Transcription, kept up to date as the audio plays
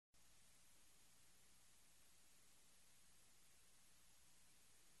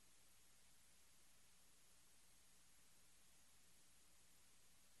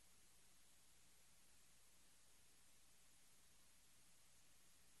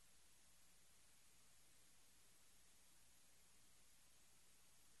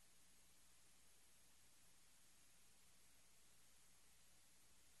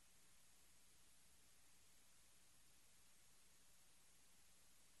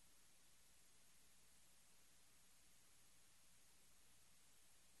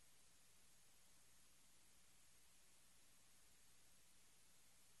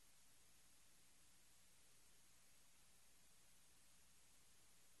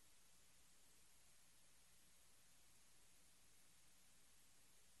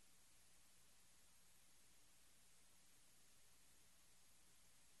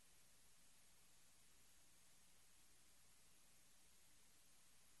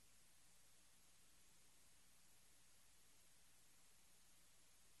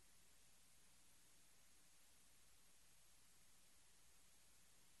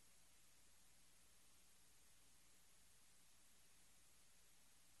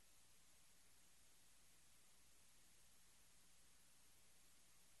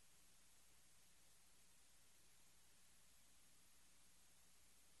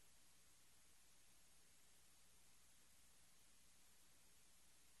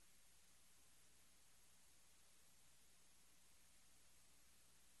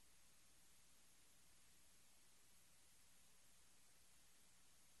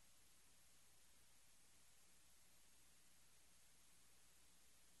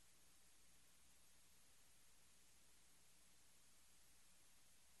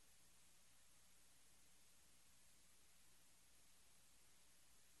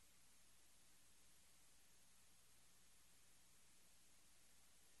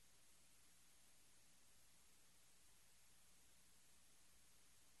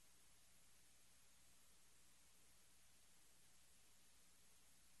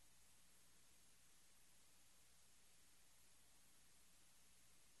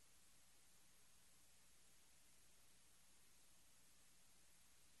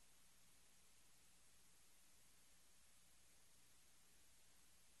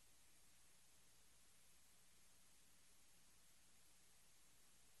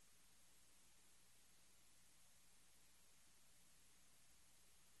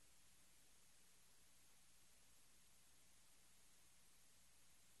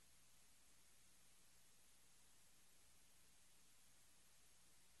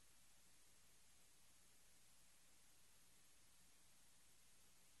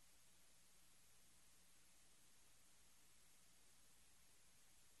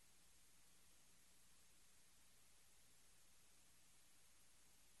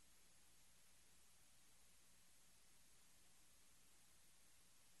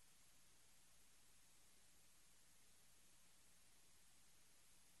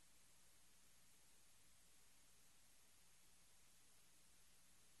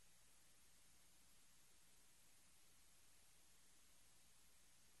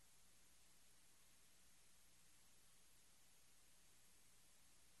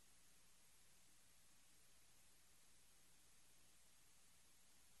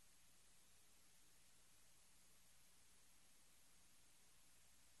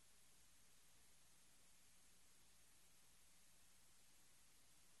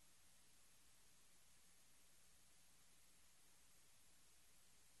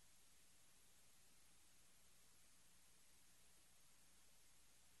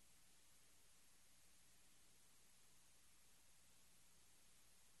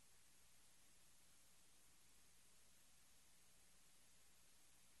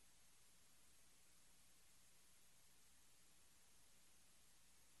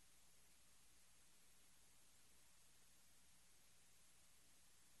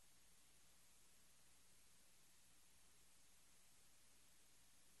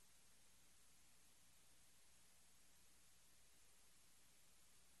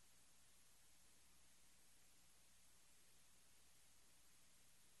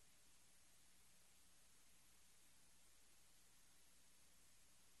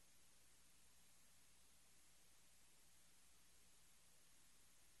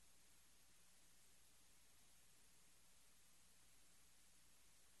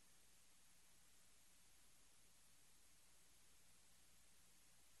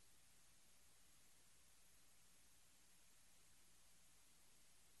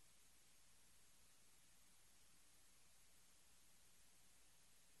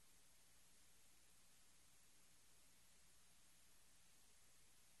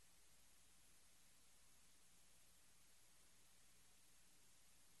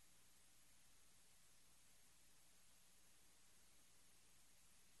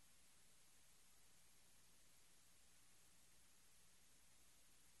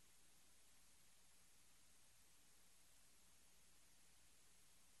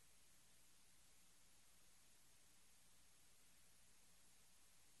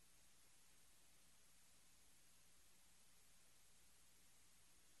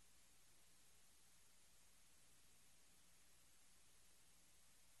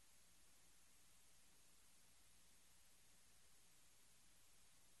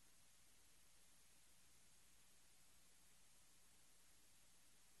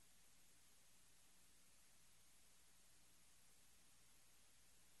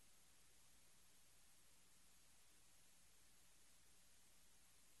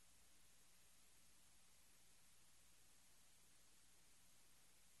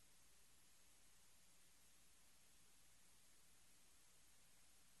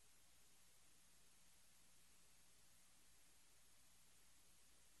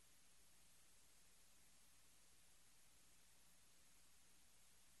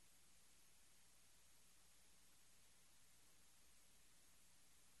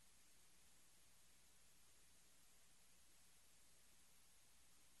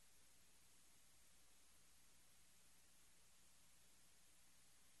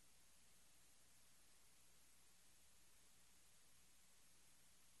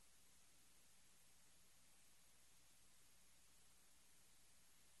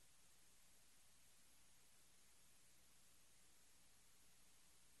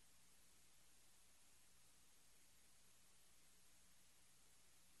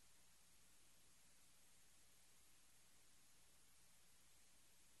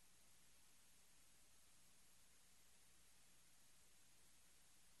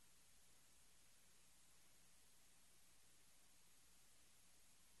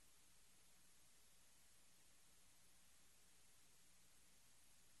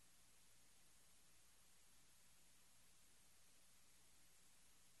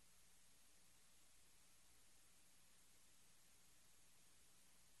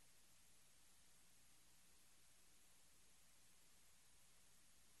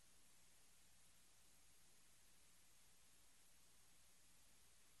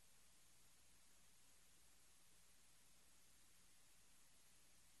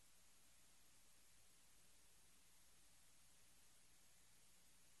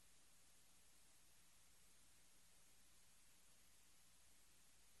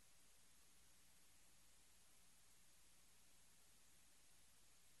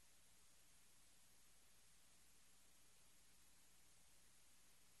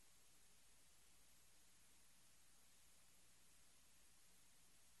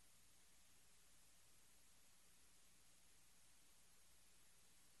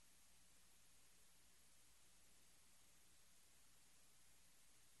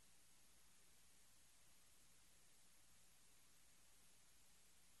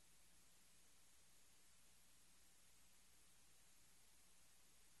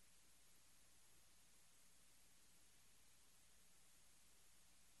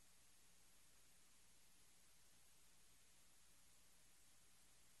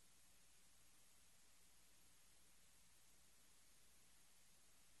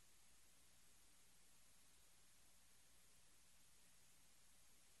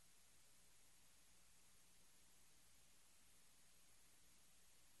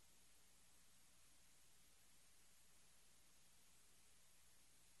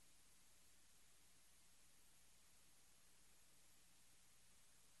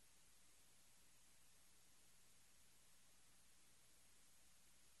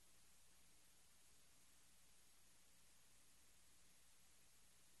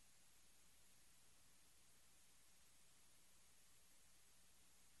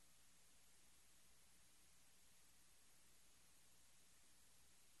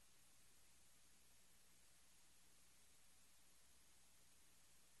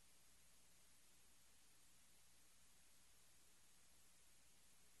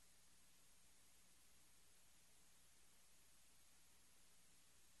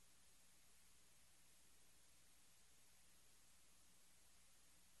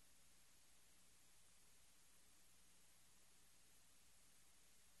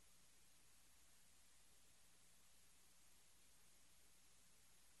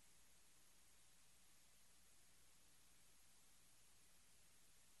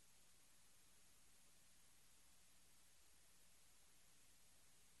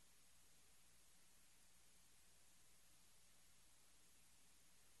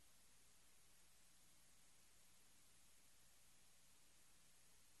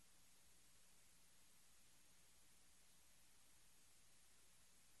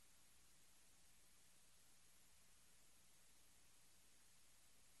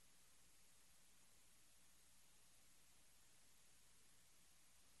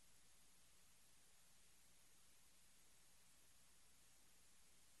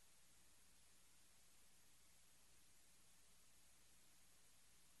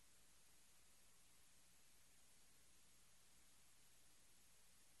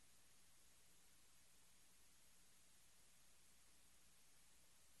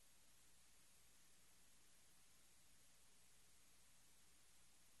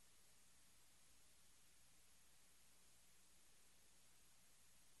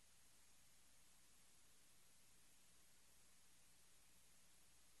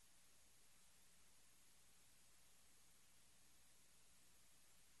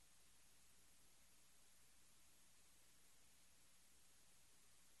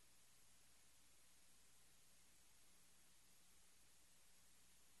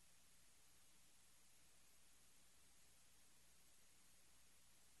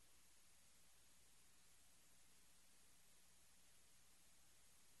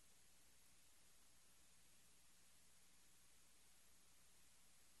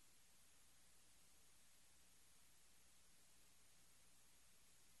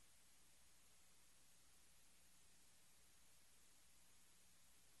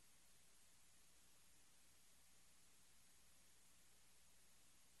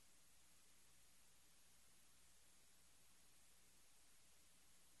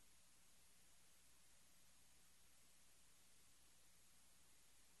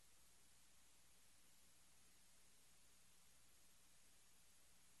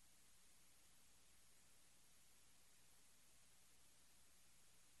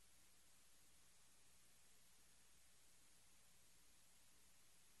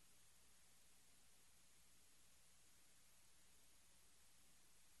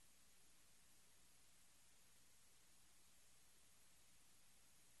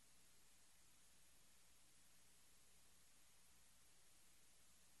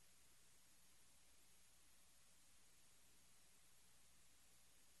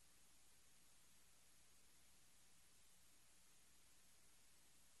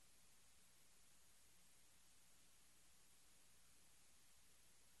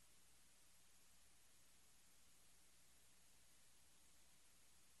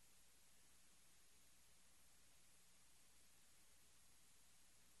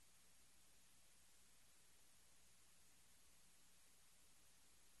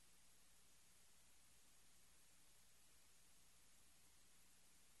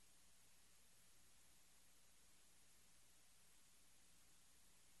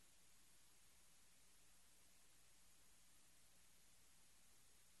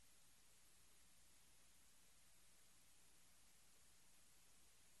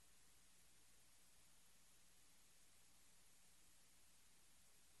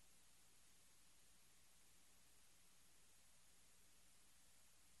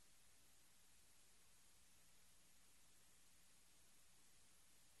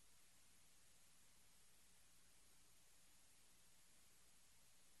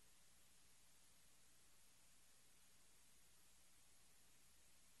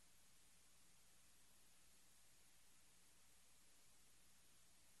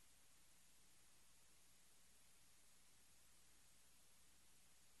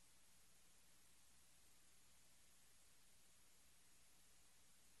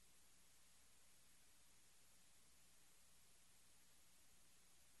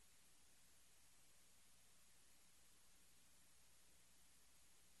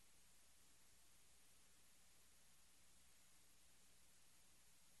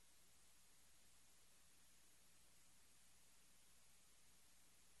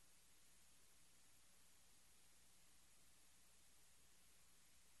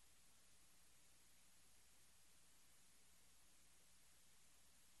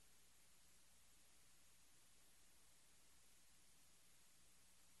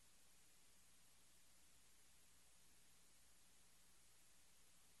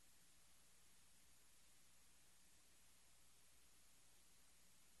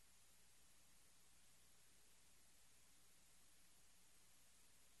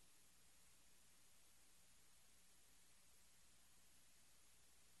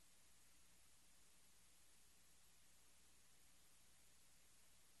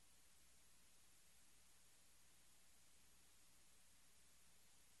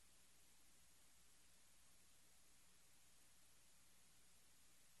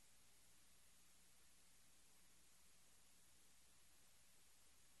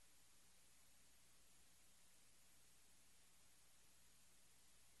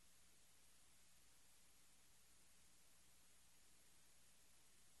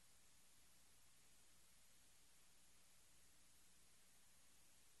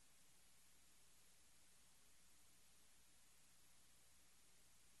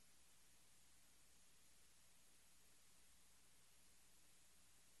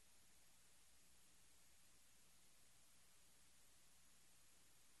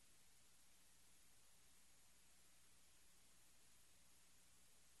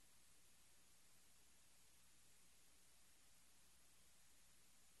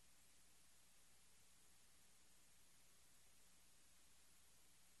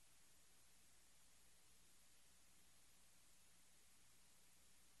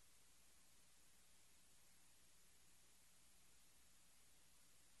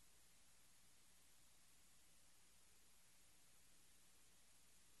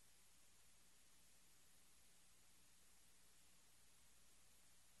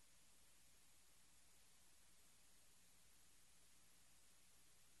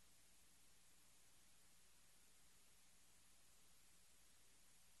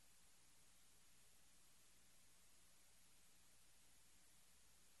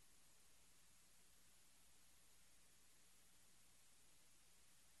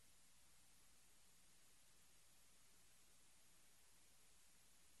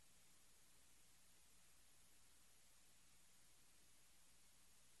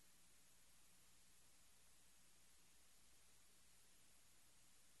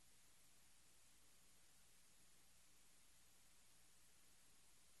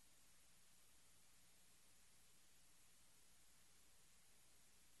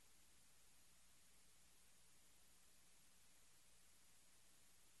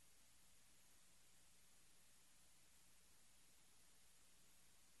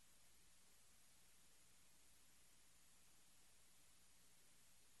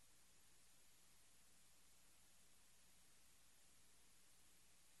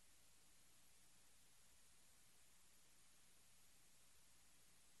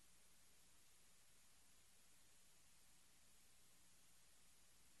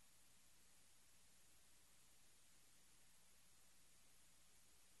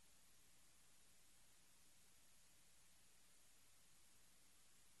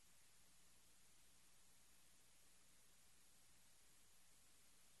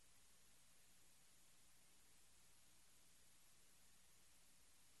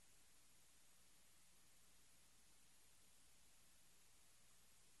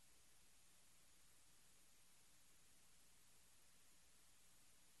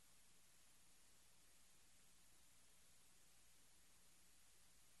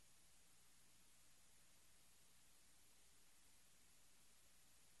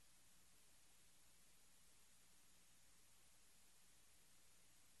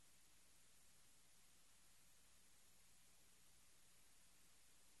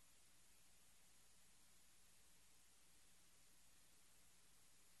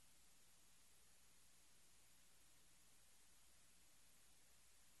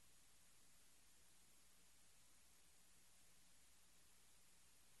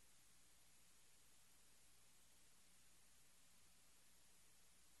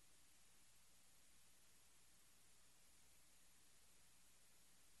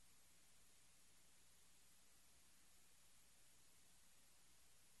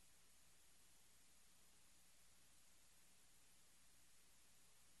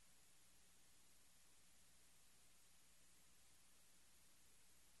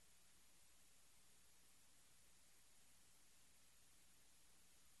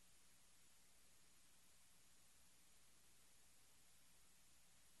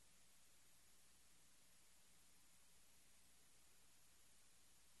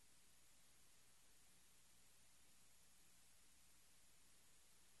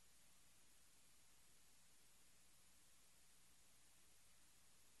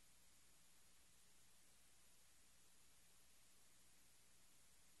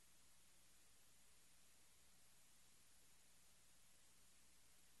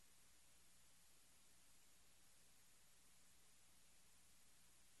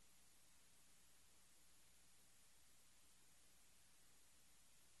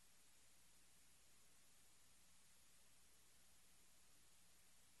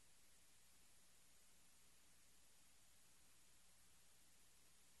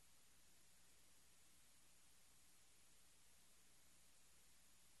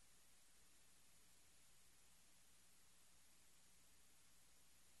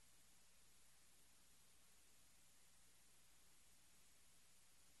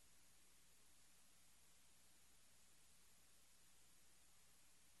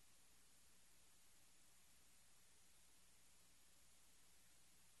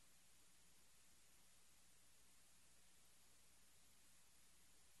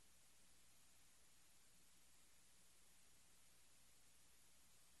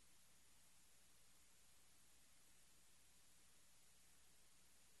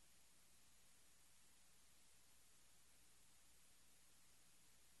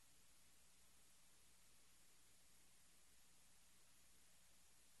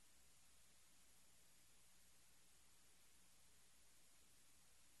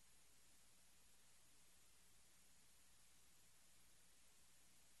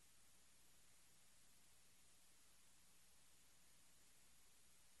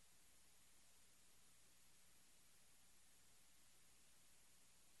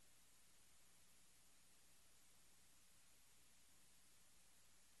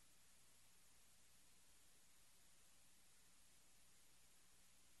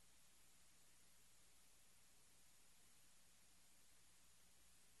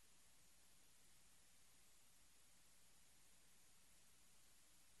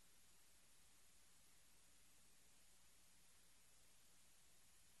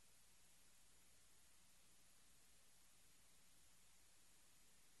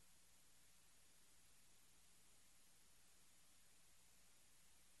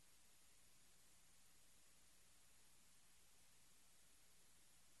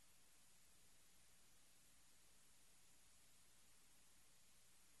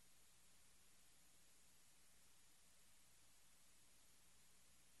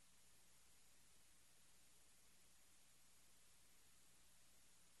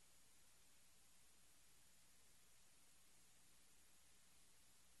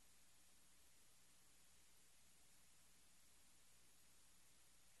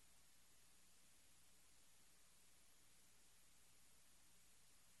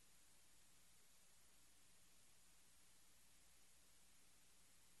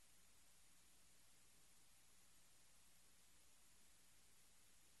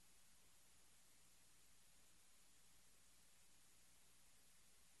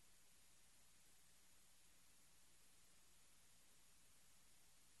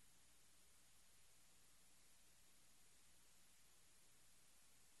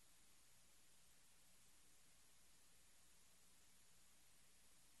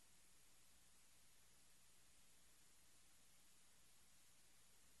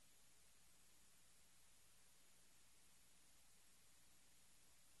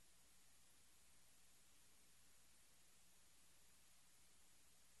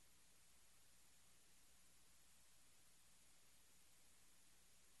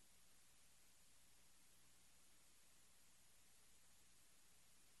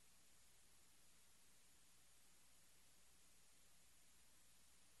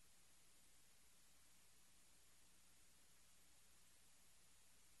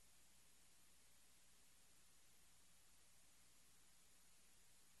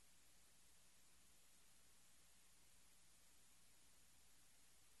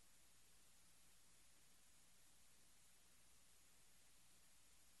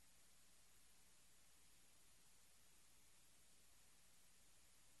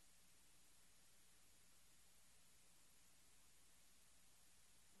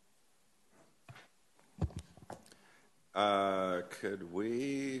Could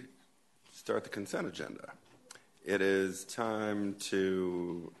we start the consent agenda? It is time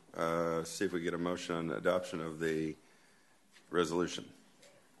to see if we get a motion on adoption of the resolution.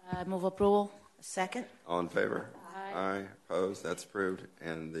 Move approval. Second. All in favor? Aye. Aye. Opposed? That's approved.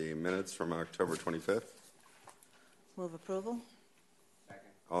 And the minutes from October 25th? Move approval.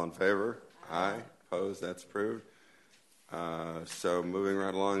 All in favor? Aye. Opposed? That's approved. So moving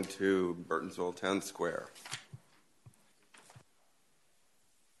right along to Burtonsville Town Square.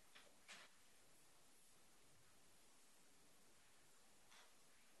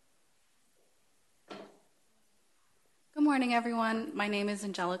 Good morning, everyone. My name is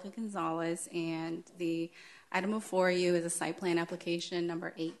Angelica Gonzalez, and the item before you is a site plan application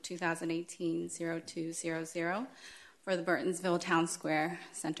number 8, 2018-0200 for the Burtonsville Town Square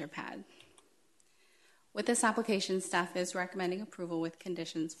Center Pad. With this application, staff is recommending approval with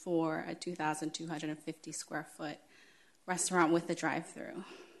conditions for a 2,250 square foot restaurant with a drive-through.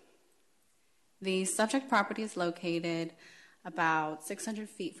 The subject property is located about 600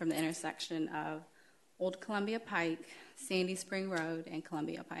 feet from the intersection of Old Columbia Pike, Sandy Spring Road, and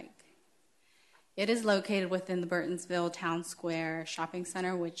Columbia Pike. It is located within the Burtonsville Town Square Shopping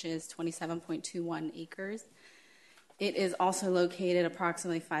Center, which is 27.21 acres. It is also located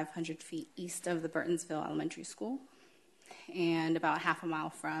approximately 500 feet east of the Burtonsville Elementary School and about half a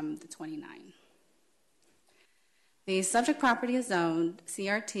mile from the 29. The subject property is zoned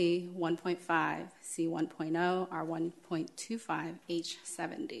CRT 1.5, C1.0, R1.25,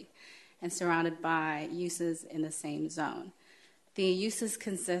 H70, and surrounded by uses in the same zone. The uses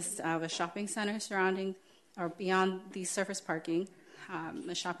consist of a shopping center surrounding or beyond the surface parking,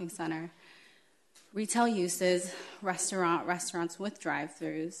 a shopping center, retail uses, restaurants with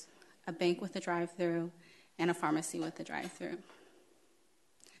drive-thrus, a bank with a drive-thru, and a pharmacy with a drive-thru.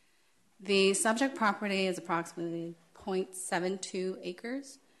 The subject property is approximately 0.72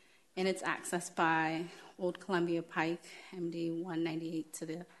 acres, and it's accessed by Old Columbia Pike, MD 198 to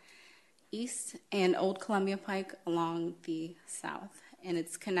the east, and Old Columbia Pike along the south, and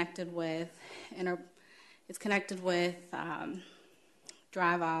it's connected with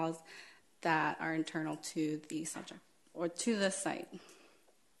drive aisles that are internal to the subject or to the site.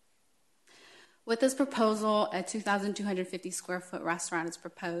 With this proposal, a 2,250 square foot restaurant is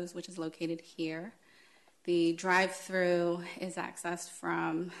proposed, which is located here. The drive-through is accessed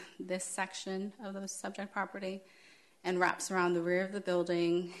from this section of the subject property and wraps around the rear of the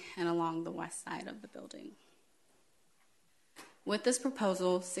building and along the west side of the building. With this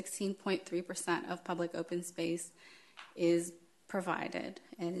proposal, 16.3% of public open space is provided,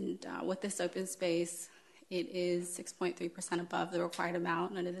 and with this open space, it is 6.3% above the required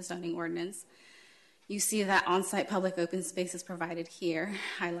amount under the zoning ordinance. You see that on-site public open space is provided here,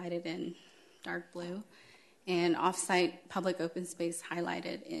 highlighted in dark blue, and off-site public open space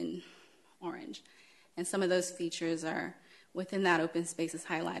highlighted in orange. And some of those features are within that open space is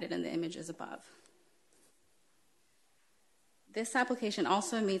highlighted in the images above. This application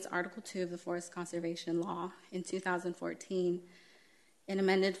also meets Article 2 of the Forest Conservation Law. In 2014, an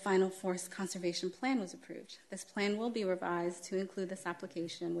amended final forest conservation plan was approved. This plan will be revised to include this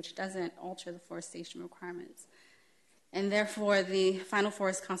application, which doesn't alter the forestation requirements. And therefore, the final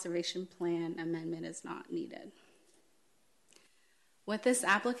forest conservation plan amendment is not needed. With this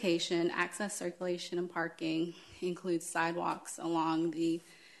application, access, circulation, and parking includes sidewalks along the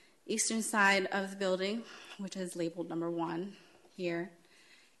eastern side of the building, which is labeled number 1 here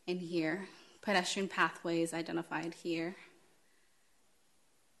and here. Pedestrian pathways identified here,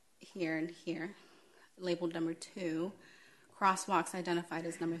 here, and here, labeled number 2. Crosswalks identified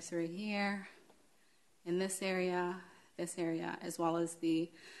as number 3 here, in this area, as well as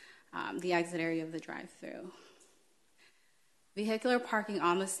the exit area of the drive-through. Vehicular parking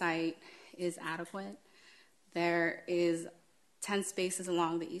on the site is adequate. There is 10 spaces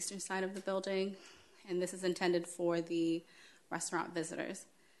along the eastern side of the building, and this is intended for the restaurant visitors.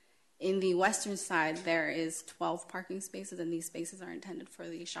 In the western side, there is 12 parking spaces, and these spaces are intended for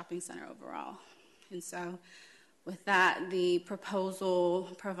the shopping center overall. And so with that, the proposal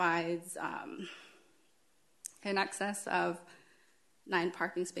provides in excess of 9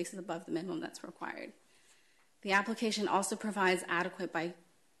 parking spaces above the minimum that's required. The application also provides adequate bike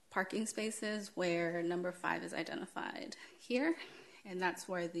parking spaces where number 5 is identified here, and that's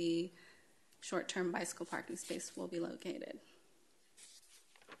where the short-term bicycle parking space will be located.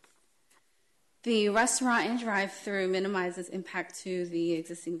 The restaurant and drive-through minimizes impact to the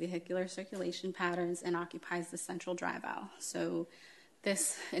existing vehicular circulation patterns and occupies the central drive aisle. So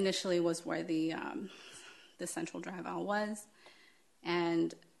this initially was where the central drive aisle was,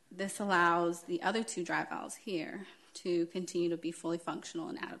 and this allows the other 2 drive aisles here to continue to be fully functional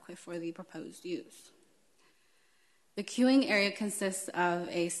and adequate for the proposed use. The queuing area consists of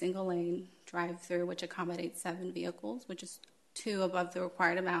a single lane drive-through which accommodates 7 vehicles, which is 2 above the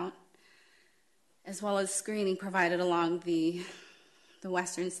required amount, as well as screening provided along the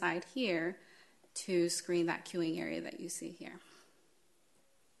western side here to screen that queuing area that you see here.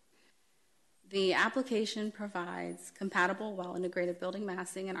 The application provides compatible, well-integrated building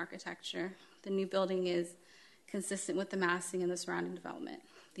massing and architecture. The new building is consistent with the massing and the surrounding development.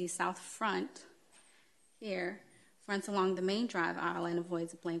 The south front here fronts along the main drive aisle and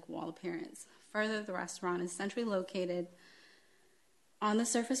avoids a blank wall appearance. Further, the restaurant is centrally located on the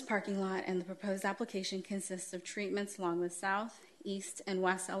surface parking lot, and the proposed application consists of treatments along the south, east, and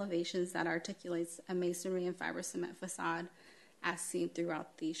west elevations that articulates a masonry and fiber cement facade as seen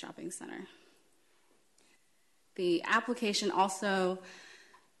throughout the shopping center. The application also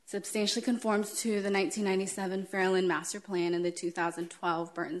substantially conforms to the 1997 Fairland Master Plan and the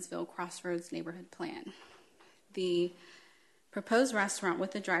 2012 Burtonsville Crossroads Neighborhood Plan. The proposed restaurant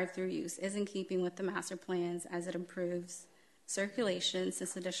with the drive-through use is in keeping with the master plans as it improves circulation,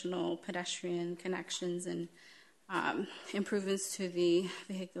 since additional pedestrian connections and improvements to the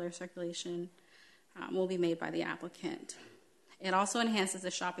vehicular circulation will be made by the applicant. It also enhances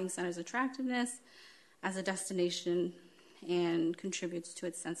the shopping center's attractiveness as a destination and contributes to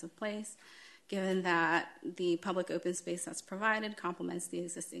its sense of place, given that the public open space that's provided complements the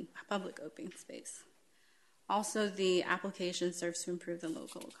existing public open space. Also, the application serves to improve the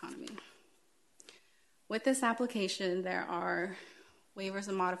local economy. With this application, there are waivers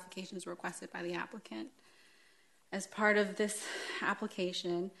and modifications requested by the applicant. As part of this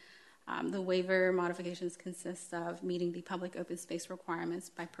application, the waiver modifications consist of meeting the public open space requirements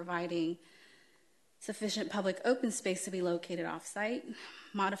by providing sufficient public open space to be located off-site,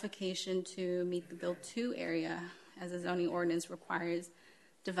 modification to meet the Build 2 area, as the zoning ordinance requires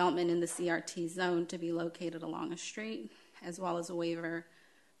development in the CRT zone to be located along a street, as well as a waiver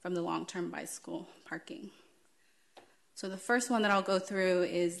from the long-term bicycle parking. So the first one that I'll go through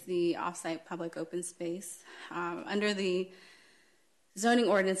is the off-site public open space. Under the zoning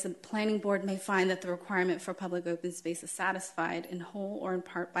ordinance, the planning board may find that the requirement for public open space is satisfied in whole or in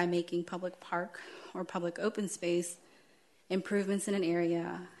part by making public park or public open space improvements in an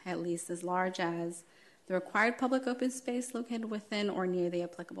area at least as large as the required public open space located within or near the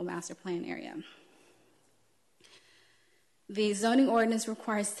applicable master plan area. The zoning ordinance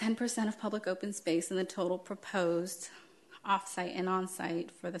requires 10% of public open space, and the total proposed off-site and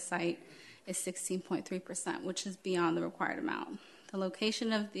on-site for the site is 16.3%, which is beyond the required amount. The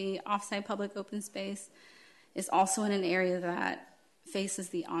location of the off-site public open space is also in an area that faces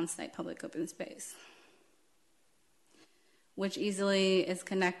the on-site public open space, which easily is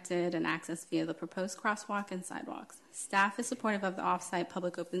connected and accessed via the proposed crosswalk and sidewalks. Staff is supportive of the off-site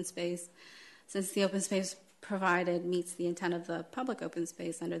public open space since the open space provided meets the intent of the public open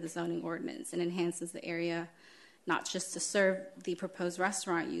space under the zoning ordinance and enhances the area not just to serve the proposed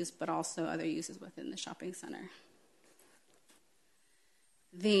restaurant use, but also other uses within the shopping center.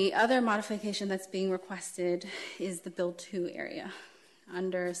 The other modification that's being requested is the Build 2 area.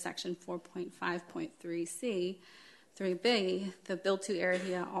 Under Section 4.5.3C, 3B, the Build 2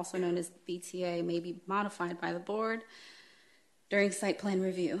 area, also known as BTA, may be modified by the board during site plan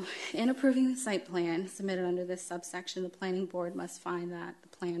review. In approving the site plan submitted under this subsection, the planning board must find that the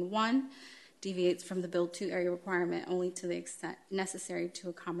Plan 1 deviates from the Build 2 area requirement only to the extent necessary to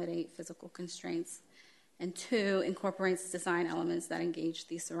accommodate physical constraints, and 2 incorporates design elements that engage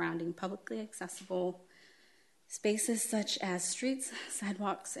the surrounding publicly accessible spaces such as streets,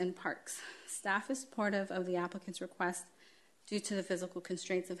 sidewalks, and parks. Staff is supportive of the applicant's request due to the physical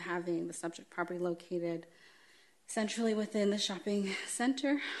constraints of having the subject property located centrally within the shopping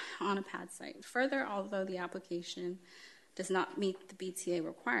center on a pad site. Further, although the application does not meet the BTA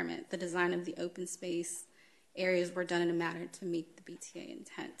requirement, the design of the open space areas were done in a manner to meet the BTA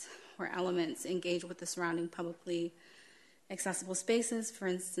intent, where elements engage with the surrounding publicly accessible spaces. For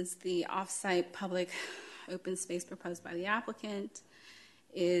instance, the off-site public open space proposed by the applicant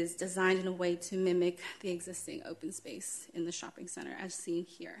is designed in a way to mimic the existing open space in the shopping center as seen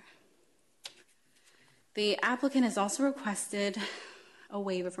here. The applicant has also requested a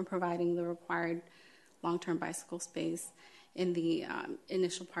waiver from providing the required long-term bicycle space in the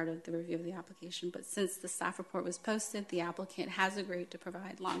initial part of the review of the application, but since the staff report was posted, the applicant has agreed to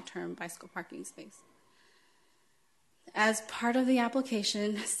provide long-term bicycle parking space. As part of the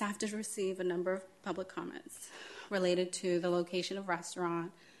application, staff did receive a number of public comments related to the location of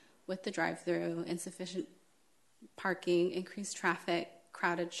restaurant with the drive-through, insufficient parking, increased traffic,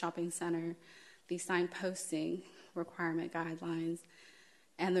 crowded shopping center, the sign posting, requirement guidelines,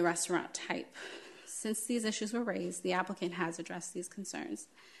 and the restaurant type. Since these issues were raised, the applicant has addressed these concerns.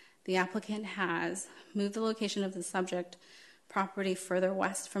 The applicant has moved the location of the subject property further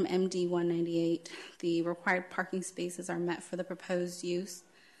west from MD 198. The required parking spaces are met for the proposed use,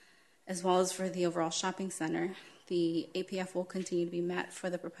 as well as for the overall shopping center. The APF will continue to be met for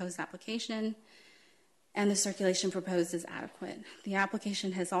the proposed application, and the circulation proposed is adequate. The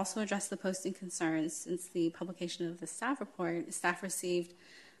application has also addressed the posting concerns. Since the publication of the staff report, staff received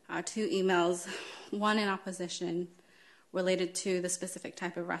 2 emails, one in opposition related to the specific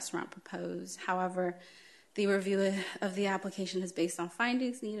type of restaurant proposed. However, the review of the application is based on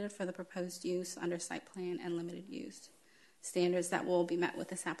findings needed for the proposed use under site plan and limited use standards that will be met with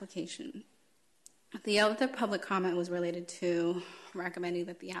this application. The other public comment was related to recommending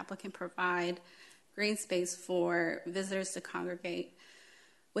that the applicant provide green space for visitors to congregate.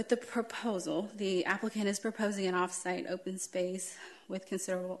 With the proposal, the applicant is proposing an off-site open space with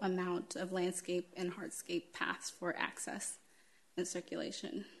considerable amount of landscape and hardscape paths for access and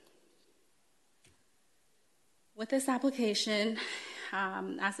circulation. With this application,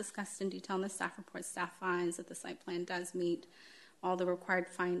 as discussed in detail in the staff report, staff finds that the site plan does meet all the required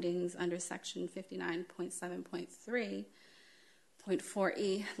findings under section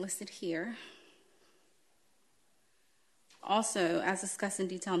 59.7.3.4E listed here. Also, as discussed in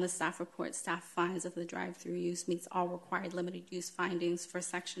detail in the staff report, staff finds that the drive-through use meets all required limited use findings for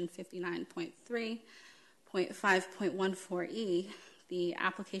section 59.3.5.14E. The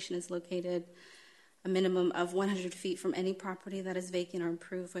application is located a minimum of 100 feet from any property that is vacant or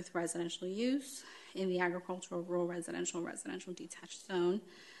improved with residential use in the agricultural, rural, residential detached zone.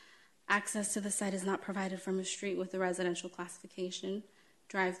 Access to the site is not provided from a street with the residential classification.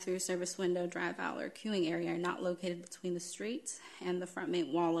 Drive-through, service window, drive-out, or queuing area are not located between the street and the front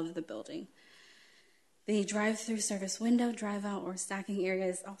main wall of the building. The drive-through, service window, drive-out, or stacking area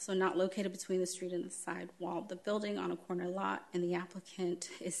is also not located between the street and the side wall of the building on a corner lot, and the applicant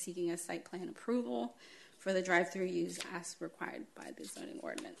is seeking a site plan approval for the drive-through use as required by the zoning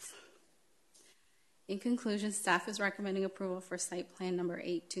ordinance. In conclusion, staff is recommending approval for site plan number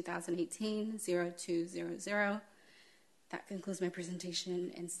 8-2018-0200. That concludes my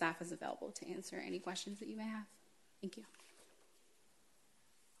presentation, and staff is available to answer any questions that you may have. Thank you.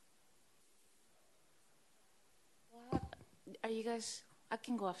 Are you guys? I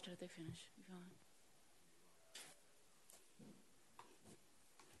can go after they finish if you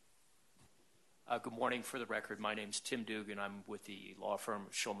want. Good morning. For the record, my name's Tim Dugan. I'm with the law firm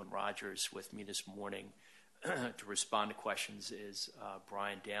of Shulman Rogers. With me this morning to respond to questions is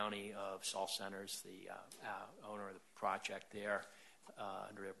Brian Downey of Salt Centers, the owner of the project there,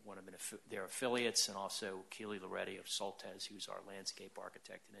 under one of their affiliates, and also Keely Loretti of Soltez, who's our landscape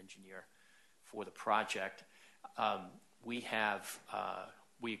architect and engineer for the project. We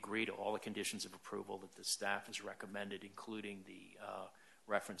agree to all the conditions of approval that the staff has recommended, including the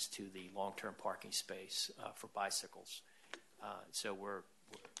reference to the long-term parking space for bicycles. So we're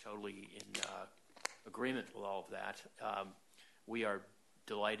totally in agreement with all of that. We are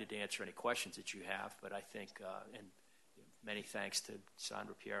delighted to answer any questions that you have, but I think, and many thanks to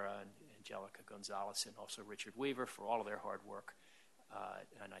Sandra Piera and Angelica Gonzalez and also Richard Weaver for all of their hard work.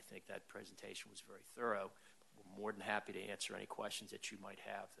 And I think that presentation was very thorough. We're more than happy to answer any questions that you might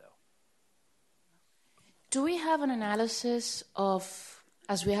have, though. Do we have an analysis of,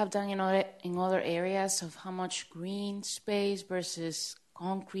 as we have done in other areas, of how much green space versus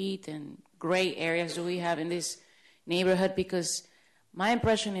concrete and gray areas do we have in this neighborhood? Because my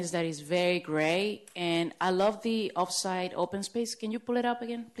impression is that it's very gray, and I love the off-site open space. Can you pull it up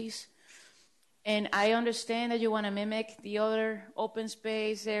again, please? And I understand that you want to mimic the other open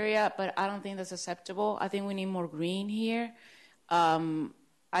space area, but I don't think that's acceptable. I think we need more green here.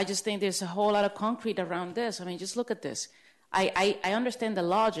 I just think there's a whole lot of concrete around this. I mean, just look at this. I understand the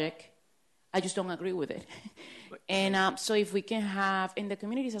logic. I just don't agree with it. And so if we can have, and the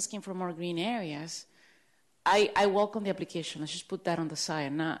community is asking for more green areas, I welcome the application. Let's just put that on the side.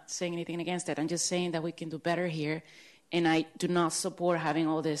 I'm not saying anything against it. I'm just saying that we can do better here. And I do not support having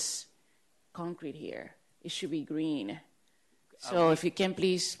all this concrete here. It should be green. So if you can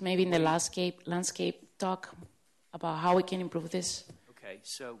please, maybe in the landscape talk about how we can improve this. Okay,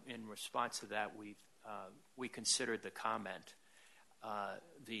 so in response to that, we considered the comment.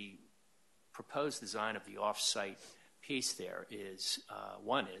 The proposed design of the off-site piece there is,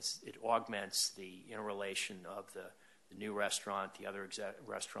 one is it augments the interrelation of the new restaurant, the other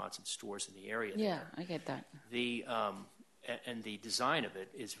restaurants and stores in the area. Yeah, there. I get that. and the design of it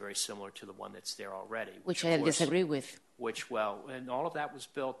is very similar to the one that's there already. Which of I course, disagree with. and all of that was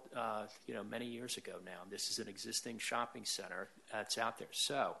built, many years ago now. This is an existing shopping center that's out there.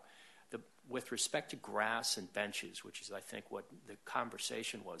 So, with respect to grass and benches, which is, I think, what the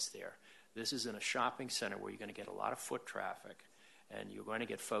conversation was there, this is in a shopping center where you're going to get a lot of foot traffic, and you're going to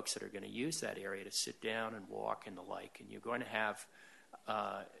get folks that are going to use that area to sit down and walk and the like, and you're going to have,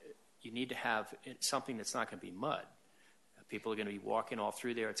 you need to have something that's not going to be mud. People are going to be walking all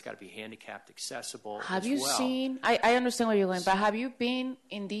through there. It's got to be handicapped accessible. Have you seen, I understand where you're going, but have you been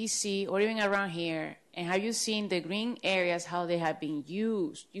in D.C. or even around here, and have you seen the green areas, how they have been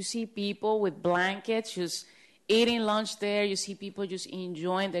used? You see people with blankets just eating lunch there. You see people just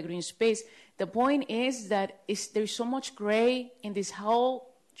enjoying the green space. The point is that there's so much gray in this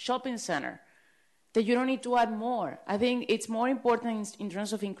whole shopping center that you don't need to add more. I think it's more important in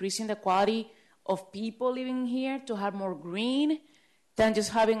terms of increasing the quality of people living here to have more green than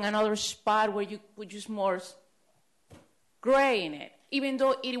just having another spot where you put just more gray in it. Even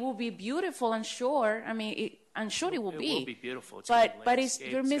though it will be beautiful, I'm sure. I mean, I'm sure it will be. It will be beautiful. It's but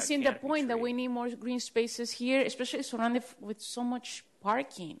landscaped, you're missing the point that tree. we need more green spaces here, especially surrounded with so much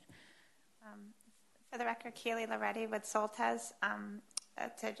parking. For the record, Keely Loretti with Soltez.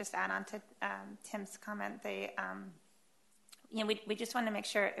 To just add on to Tim's comment, we just want to make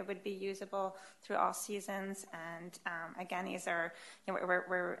sure it would be usable through all seasons. And again, these are,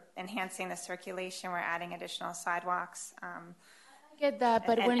 we're enhancing the circulation. We're adding additional sidewalks. I get that,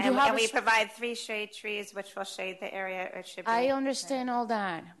 but when you and have we provide 3 shade trees, which will shade the area. It should be. I understand all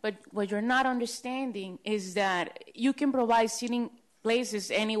that, but what you're not understanding is that you can provide seating places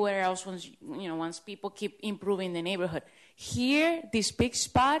anywhere else once people keep improving the neighborhood. Here, this big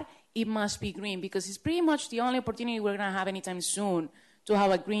spot, it must be green because it's pretty much the only opportunity we're going to have anytime soon to have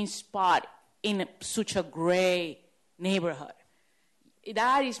a green spot in such a gray neighborhood.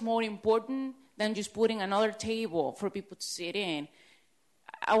 That is more important than just putting another table for people to sit in.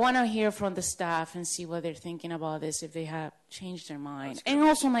 I want to hear from the staff and see what they're thinking about this, if they have changed their mind. And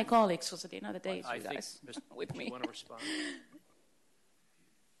also my colleagues, because at the end of the day, it's you guys with me. You want to respond?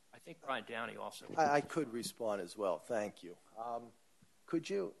 I think Brian Downey also. I could respond as well. Thank you. Could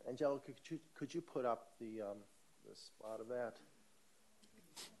you, Angelica, could you put up the spot of that?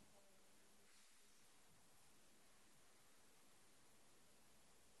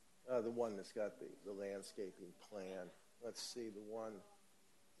 The one that's got the landscaping plan. Let's see the one.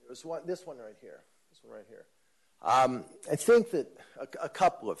 There's one. This one right here. This one right here. I think that a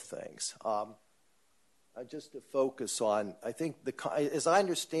couple of things. Just to focus on, I think as I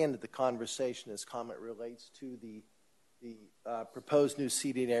understand it, the conversation, this comment relates to the proposed new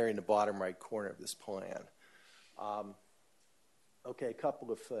seating area in the bottom right corner of this plan. Okay, a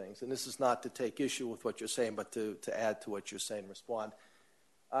couple of things, and this is not to take issue with what you're saying, but to add to what you're saying and respond.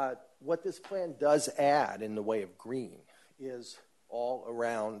 What this plan does add in the way of green is all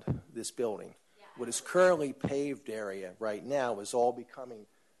around this building. Yeah. What is currently paved area right now is all becoming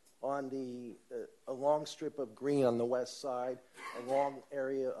on a long strip of green on the west side, a long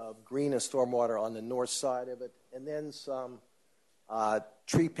area of green and stormwater on the north side of it, and then some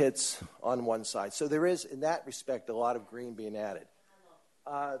tree pits on one side. So there is, in that respect, a lot of green being added.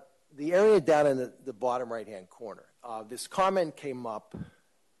 The area down in the bottom right-hand corner, this comment came up,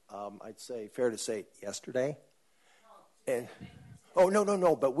 I'd say, fair to say, yesterday. And,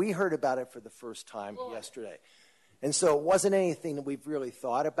 no, but we heard about it for the first time yesterday. And so it wasn't anything that we've really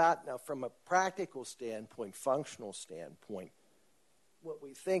thought about. Now, from a practical standpoint, functional standpoint, what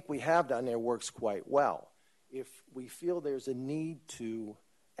we think we have done there works quite well. If we feel there's a need to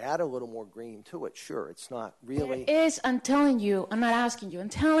add a little more green to it, sure, it's not really. There is, I'm telling you, I'm not asking you, I'm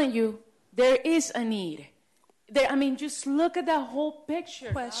telling you, there is a need. Just look at that whole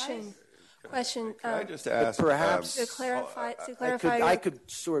picture. Question. Can I just ask? Perhaps to clarify. I could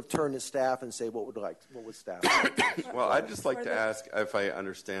sort of turn to staff and say, what would staff say? Well, I'd just like to ask if I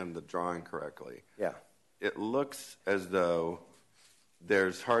understand the drawing correctly. Yeah. It looks as though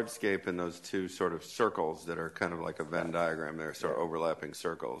there's hardscape in those two sort of circles that are kind of like a Venn diagram. They're sort of overlapping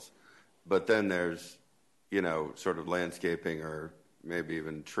circles. But then there's, sort of landscaping or maybe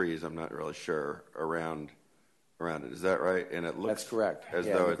even trees, I'm not really sure, around it. Is that right? And it looks That's correct. as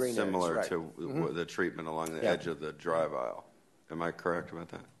Yeah, though the it's green similar areas, to the treatment along the edge of the drive aisle. Am I correct about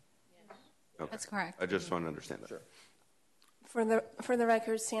that? Yes. Okay. That's correct. I just want to understand that. Sure. For the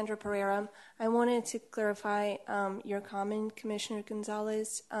record, Sandra Pereira, I wanted to clarify your comment, Commissioner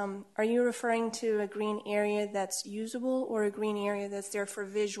Gonzalez. Are you referring to a green area that's usable or a green area that's there for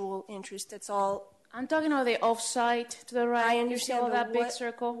visual interest, that's all I'm talking about the off-site to the right. I You see understand, all that but big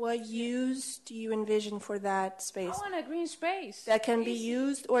circle? what use do you envision for that space? I want a green space. That can be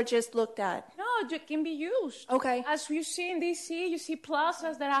used or just looked at? No, it can be used. Okay. As you see in DC, you see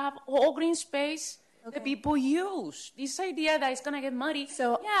plazas that have all green space that people use. This idea that it's going to get muddy,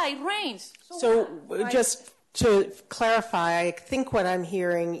 yeah, it rains. So what? just to clarify, I think what I'm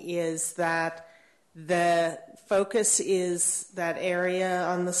hearing is that the focus is that area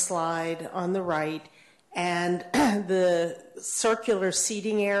on the slide on the right, and the circular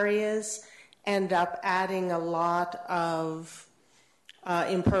seating areas end up adding a lot of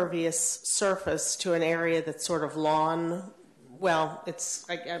impervious surface to an area that's sort of lawn. Well,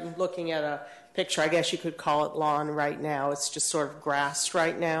 I'm looking at a picture. I guess you could call it lawn right now. It's just sort of grass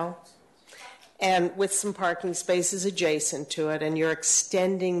right now. And with some parking spaces adjacent to it, and you're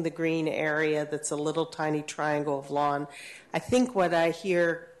extending the green area that's a little tiny triangle of lawn. I think what I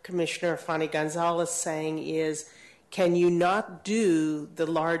hear Commissioner Fanny Gonzalez saying is, can you not do the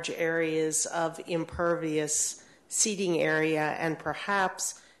large areas of impervious seating area and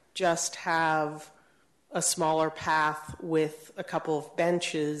perhaps just have a smaller path with a couple of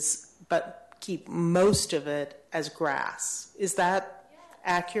benches, but keep most of it as grass? Is that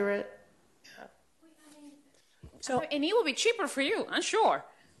accurate? And it will be cheaper for you, I'm sure.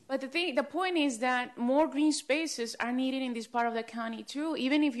 But the point is that more green spaces are needed in this part of the county too,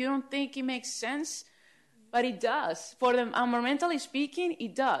 even if you don't think it makes sense, but it does. For them, environmentally speaking,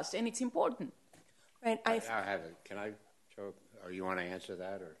 it does, and it's important. Right. I have it. Can I, Joe, or you want to answer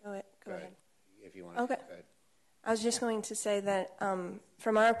that? Or Go ahead. If you want Okay. to. Go ahead. I was just going to say that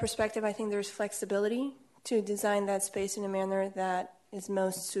from our perspective, I think there's flexibility to design that space in a manner that is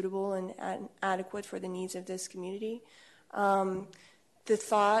most suitable and adequate for the needs of this community. The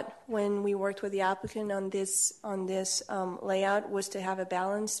thought when we worked with the applicant on this layout was to have a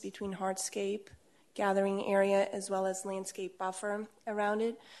balance between hardscape, gathering area, as well as landscape buffer around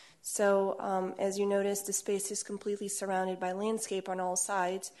it. So as you notice, the space is completely surrounded by landscape on all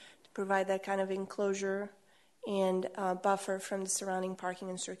sides to provide that kind of enclosure and buffer from the surrounding parking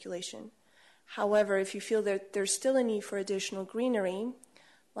and circulation. However, if you feel that there's still a need for additional greenery,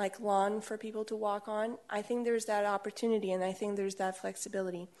 like lawn for people to walk on, I think there's that opportunity and I think there's that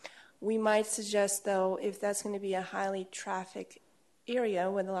flexibility. We might suggest, though, if that's going to be a highly trafficked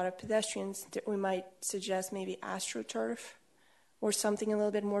area with a lot of pedestrians, we might suggest maybe AstroTurf or something a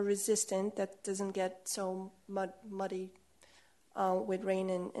little bit more resistant that doesn't get so muddy with rain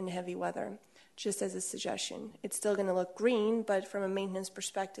and heavy weather. Just as a suggestion. It's still going to look green, but from a maintenance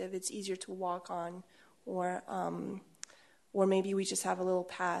perspective, it's easier to walk on, or maybe we just have a little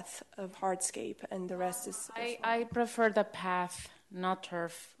path of hardscape, and the rest is. I prefer the path, not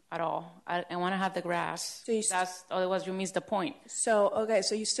turf at all. I want to have the grass. So otherwise you miss the point. So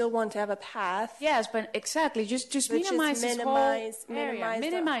you still want to have a path? Yes, but exactly. Just minimize this whole area.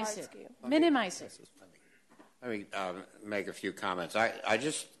 Minimize it. Minimize it. Let me make a few comments. I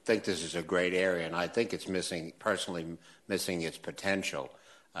just think this is a great area, and I think it's personally missing its potential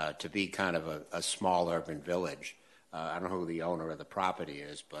to be kind of a small urban village. I don't know who the owner of the property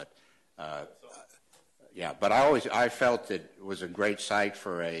is, but but I felt it was a great site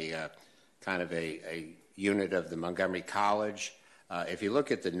for a kind of a unit of the Montgomery College. If you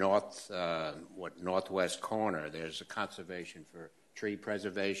look at the northwest corner, there's a conservation for tree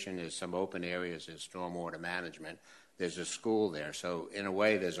preservation, there's some open areas, there's stormwater management, there's a school there. So in a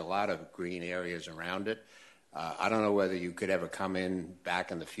way, there's a lot of green areas around it. I don't know whether you could ever come in back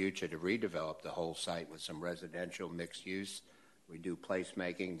in the future to redevelop the whole site with some residential mixed use. We do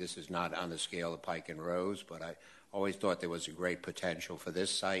placemaking. This is not on the scale of Pike and Rose, but I always thought there was a great potential for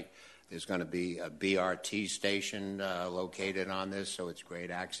this site. There's going to be a BRT station located on this, so it's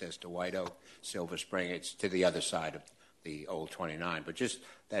great access to White Oak, Silver Spring. It's to the other side of the old 29, but just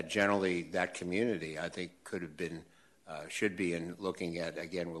that generally that community I think could have been should be in looking at,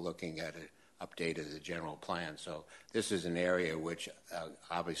 again, we're looking at an update of the general plan. So this is an area which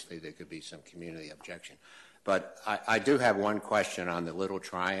obviously there could be some community objection. But I do have one question on the little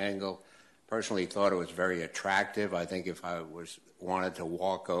triangle. Personally thought it was very attractive. I think if I wanted to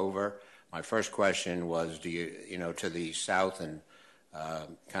walk over, my first question was, do you to the south and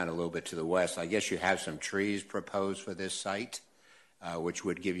kind of a little bit to the west, I guess you have some trees proposed for this site, which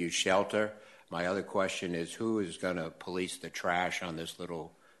would give you shelter. My other question is, who is going to police the trash on this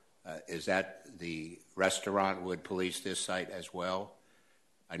little, is that the restaurant would police this site as well?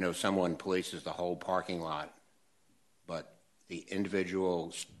 I know someone polices the whole parking lot, but the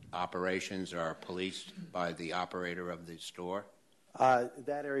individual operations are policed by the operator of the store?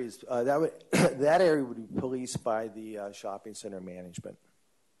 That area would be policed by the shopping center management.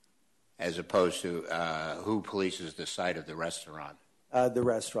 as opposed to who polices the site of the restaurant? The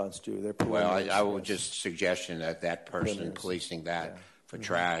restaurants do. They're Well, perimeters, I would yes. just suggestion that person Perimeters. policing that Yeah. for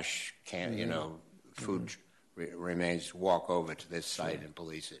trash can't, food remains, walk over to this site and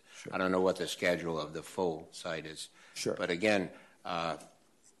police it. I don't know what the schedule of the full site is. Sure. But again,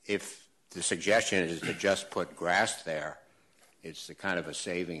 if the suggestion is to just put grass there, it's the kind of a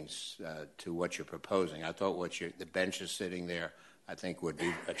savings to what you're proposing. I thought the benches sitting there, I think, would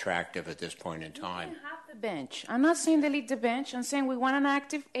be attractive at this point in time. We can have the bench. I'm not saying delete the bench. I'm saying we want an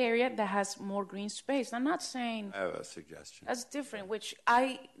active area that has more green space. I'm not saying I have a suggestion. that's different, which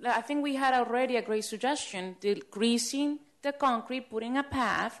I think we had already a great suggestion, greasing the concrete, putting a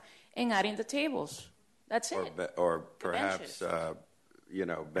path, and adding the tables. That's it. Or perhaps, benches.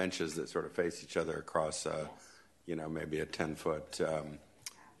 benches that sort of face each other across, maybe a 10-foot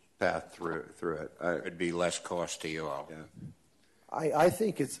path through it. It'd be less cost to you all. Yeah. I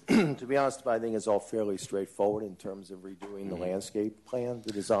think it's, to be honest, I think it's all fairly straightforward in terms of redoing the landscape plan,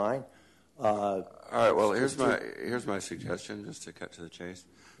 the design. All right. Well, here's my suggestion, just to cut to the chase.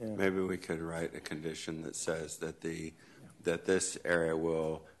 Yeah. Maybe we could write a condition that says that that this area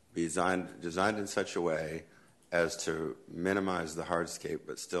will be designed in such a way as to minimize the hardscape,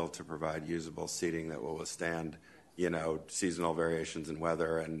 but still to provide usable seating that will withstand, seasonal variations in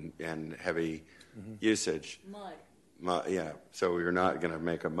weather and heavy usage. Mud. So you're not going to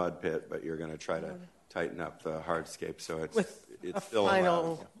make a mud pit, but you're going to try to tighten up the hardscape so it's A still final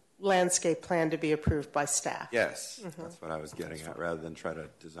allowed. landscape plan to be approved by staff. Yes, that's what I was getting at, rather than try to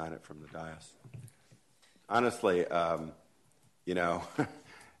design it from the dais. Honestly, I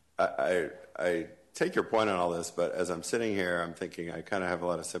take your point on all this, but as I'm sitting here, I'm thinking I kind of have a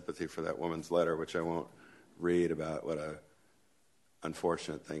lot of sympathy for that woman's letter, which I won't read, about what a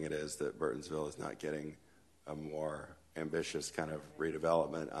unfortunate thing it is that Burtonsville is not getting a more ambitious kind of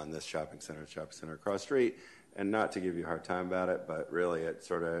redevelopment on this shopping center across the street. And not to give you a hard time about it, but really it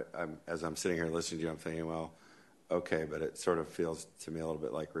sort of, as I'm sitting here listening to you, I'm thinking, well, okay, but it sort of feels to me a little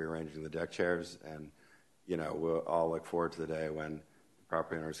bit like rearranging the deck chairs. And, we'll all look forward to the day when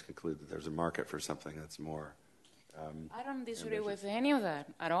property owners conclude that there's a market for something that's more I don't disagree with any of that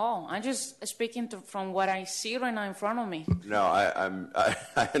at all. I'm just speaking from what I see right now in front of me. No,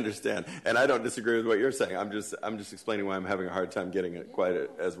 I understand, and I don't disagree with what you're saying. I'm just explaining why I'm having a hard time getting it quite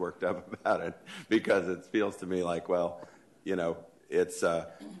as worked up about it, because it feels to me like, well,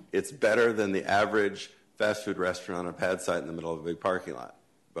 it's better than the average fast food restaurant on a pad site in the middle of a big parking lot,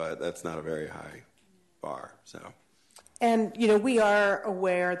 but that's not a very high bar. So. And, we are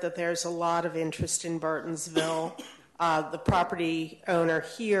aware that there's a lot of interest in Burtonsville. The property owner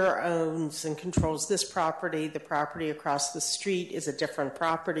here owns and controls this property. The property across the street is a different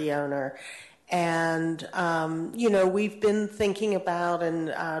property owner. And, we've been thinking about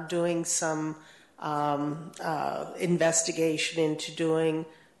and doing some investigation into doing,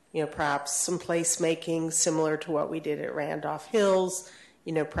 perhaps some placemaking similar to what we did at Randolph Hills.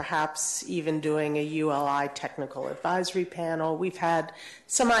 Perhaps even doing a ULI technical advisory panel. We've had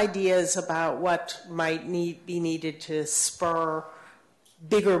some ideas about what might be needed to spur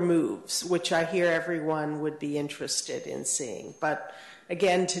bigger moves, which I hear everyone would be interested in seeing. But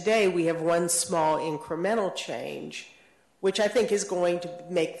again, today we have one small incremental change, which I think is going to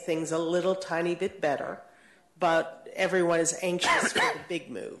make things a little tiny bit better. But everyone is anxious for the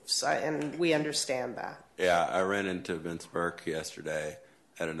big moves, and we understand that. Yeah, I ran into Vince Burke yesterday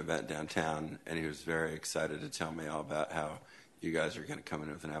at an event downtown, and he was very excited to tell me all about how you guys are going to come in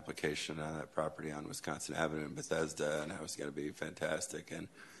with an application on that property on Wisconsin Avenue in Bethesda, and how it's going to be fantastic.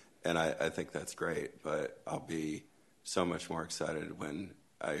 And I think that's great, but I'll be so much more excited when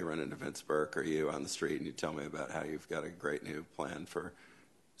I run into Vince Burke or you on the street and you tell me about how you've got a great new plan for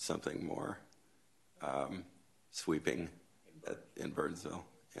something more sweeping in Burtonsville.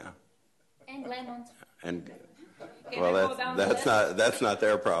 Yeah. And Glenmont. And well, that's not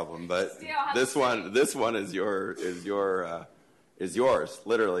their problem, but this one is yours,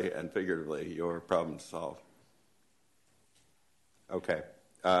 literally and figuratively, your problem to solve. Okay,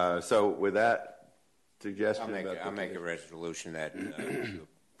 so with that suggestion, I'll make a resolution that you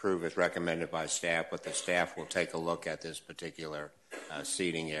approve as recommended by staff, but the staff will take a look at this particular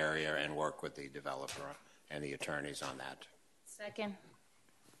seating area and work with the developer and the attorneys on that. Second.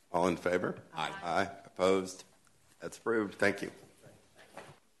 All in favor? Aye. Aye. Opposed? That's approved. Thank you.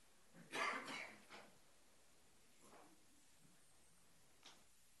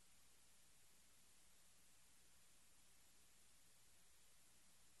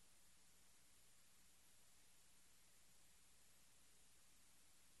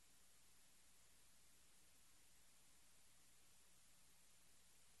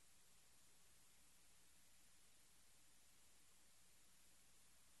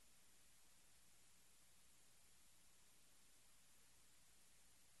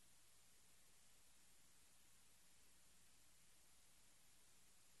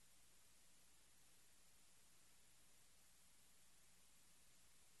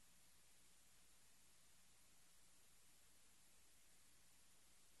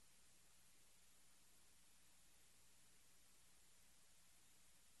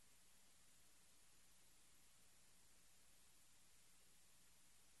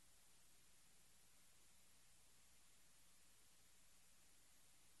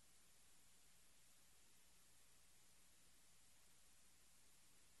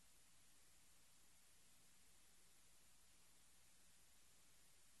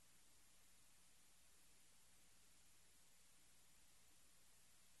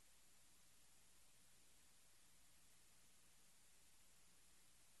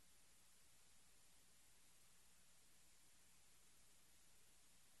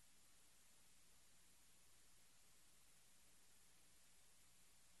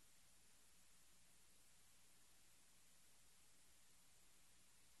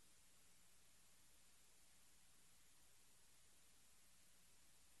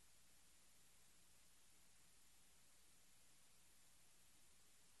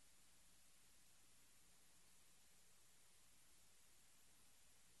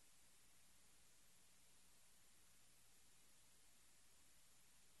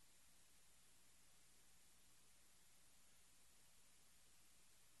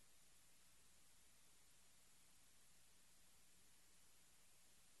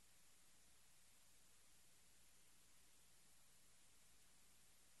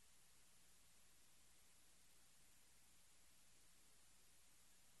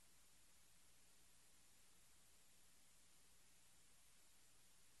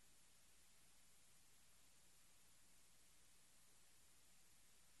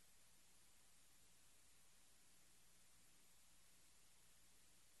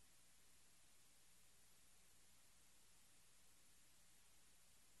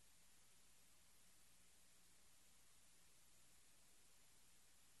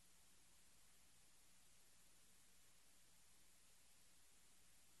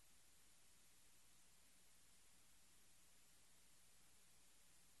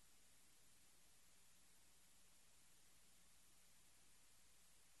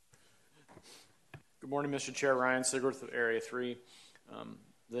 morning, Mr. Chair. Ryan Sigurth of Area 3.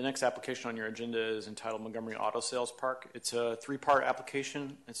 The next application on your agenda is entitled Montgomery Auto Sales Park. It's a three-part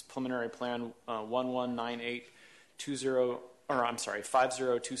application. It's preliminary plan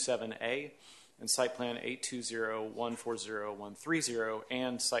 5027A, and site plan 820140130,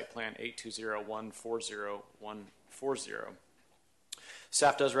 and site plan 820140140.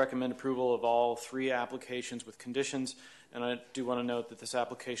 Staff does recommend approval of all three applications with conditions, and I do want to note that this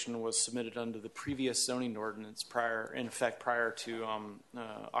application was submitted under the previous zoning ordinance in effect prior to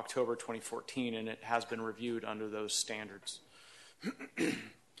October 2014, and it has been reviewed under those standards.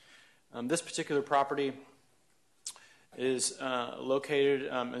 This particular property is located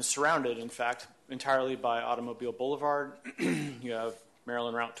and surrounded, in fact, entirely by Automobile Boulevard. You have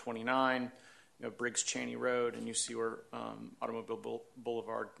Maryland Route 29, you have Briggs Cheney Road, and you see where Automobile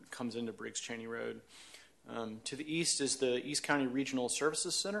Boulevard comes into Briggs Cheney Road. To the east is the East County Regional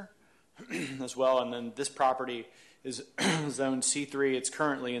Services Center as well, and then this property is zone C3. It's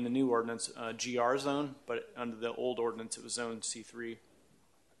currently in the new ordinance GR zone, but under the old ordinance it was zone C3.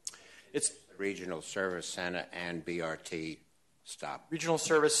 It's Regional Service Center and BRT stop. Regional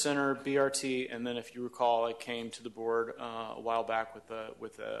Service Center, BRT, and then if you recall, I came to the board a while back with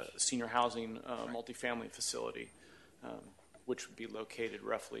a senior housing multifamily facility, which would be located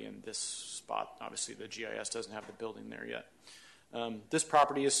roughly in this spot. Obviously, the GIS doesn't have the building there yet. This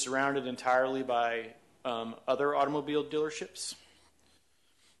property is surrounded entirely by other automobile dealerships.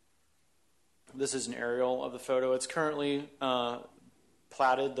 This is an aerial of the photo. It's currently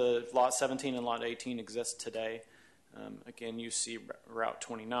platted. The lot 17 and lot 18 exist today. Again, you see Route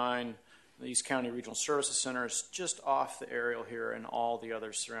 29. The East County Regional Services Center is just off the aerial here, and all the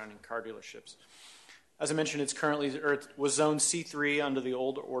other surrounding car dealerships. As I mentioned, it was zone C3 under the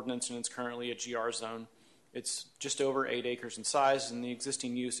old ordinance, and it's currently a GR zone. It's just over 8 acres in size, and the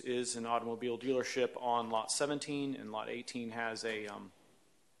existing use is an automobile dealership on lot 17, and lot 18 has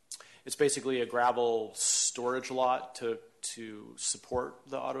it's basically a gravel storage lot to support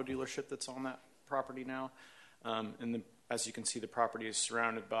the auto dealership that's on that property now. As you can see, the property is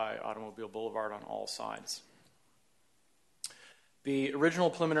surrounded by Automobile Boulevard on all sides. The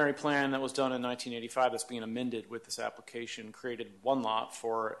original preliminary plan that was done in 1985 that's being amended with this application created one lot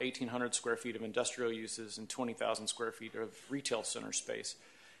for 1,800 square feet of industrial uses and 20,000 square feet of retail center space.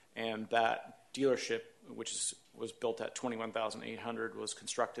 And that dealership, which was built at 21,800, was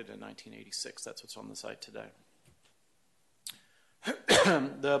constructed in 1986. That's what's on the site today.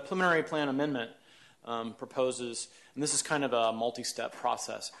 The preliminary plan amendment proposes, and this is kind of a multi-step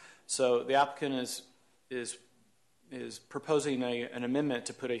process. So the applicant is proposing an amendment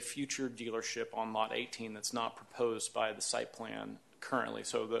to put a future dealership on lot 18 that's not proposed by the site plan currently.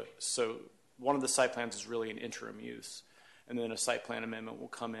 So one of the site plans is really an interim use, and then a site plan amendment will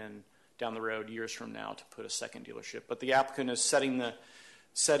come in down the road years from now to put a second dealership. But the applicant is setting the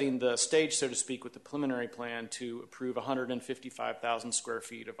stage, so to speak, with the preliminary plan to approve 155,000 square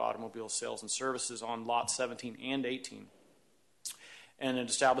feet of automobile sales and services on lot 17 and 18. And it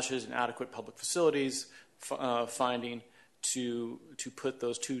establishes an adequate public facilities finding to put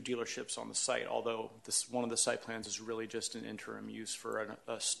those two dealerships on the site, although one of the site plans is really just an interim use for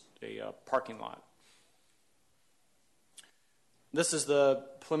a parking lot. This is the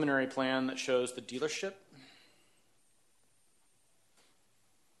preliminary plan that shows the dealership.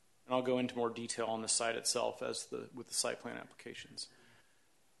 And I'll go into more detail on the site itself with the site plan applications.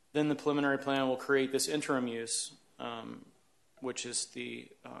 Then the preliminary plan will create this interim use, which is the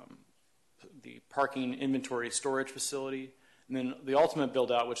parking inventory storage facility. And then the ultimate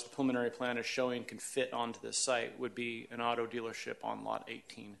build-out, which the preliminary plan is showing can fit onto this site, would be an auto dealership on lot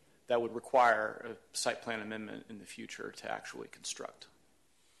 18 that would require a site plan amendment in the future to actually construct.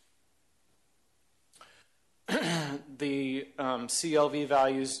 The CLV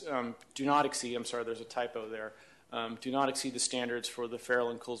values do not exceed, I'm sorry, there's a typo there, do not exceed the standards for the Farrell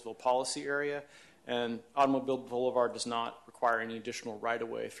and Coolsville policy area, and Automobile Boulevard does not require any additional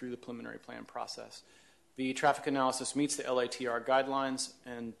right-of-way through the preliminary plan process. The traffic analysis meets the LATR guidelines,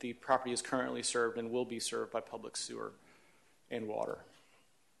 and the property is currently served and will be served by public sewer and water.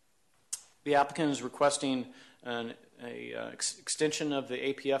 The applicant is requesting an extension of the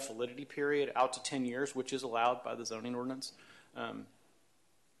APF validity period out to 10 years, which is allowed by the zoning ordinance.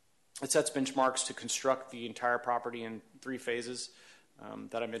 It sets benchmarks to construct the entire property in 3 phases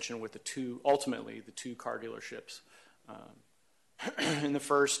that I mentioned with the two car dealerships. In the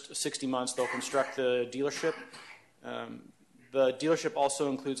first 60 months, they'll construct the dealership. The dealership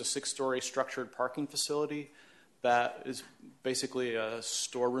also includes a 6-story structured parking facility that is basically a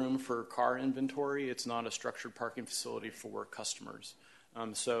storeroom for car inventory. It's not a structured parking facility for customers.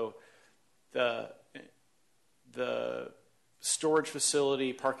 So the storage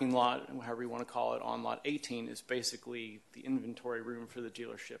facility, parking lot, however you want to call it, on lot 18 is basically the inventory room for the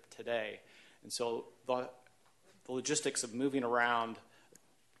dealership today. And so the logistics of moving around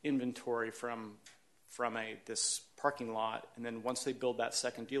inventory from this parking lot, and then once they build that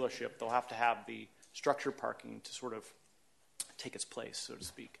second dealership, they'll have to have the structured parking to sort of take its place, so to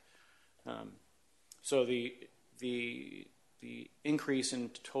speak. So the increase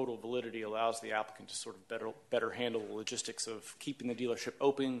in total validity allows the applicant to sort of better handle the logistics of keeping the dealership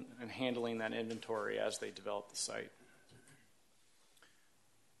open and handling that inventory as they develop the site.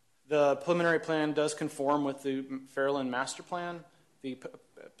 The preliminary plan does conform with the Fairland Master Plan.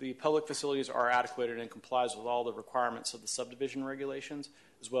 The public facilities are adequate and it complies with all the requirements of the subdivision regulations,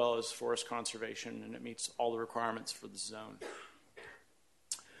 as well as forest conservation, and it meets all the requirements for the zone.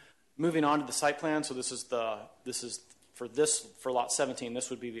 Moving on to the site plan, so this is for lot 17.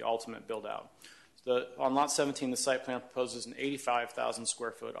 This would be the ultimate build out. On lot 17, the site plan proposes an 85,000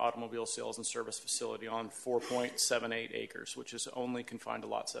 square foot automobile sales and service facility on 4.78 acres, which is only confined to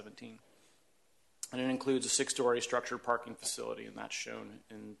lot 17. And it includes a 6-story structured parking facility, and that's shown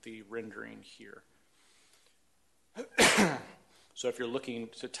in the rendering here. So if you're looking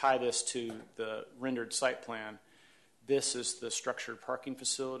to tie this to the rendered site plan, this is the structured parking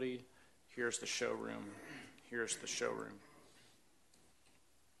facility. Here's the showroom. Here's the showroom.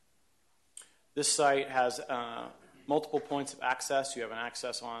 This site has multiple points of access. You have an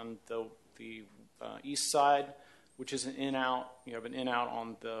access on the east side, which is an in-out. You have an in-out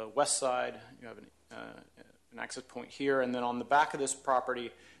on the west side. You have an access point here. And then on the back of this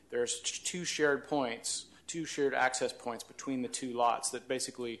property, there's two shared access points between the two lots that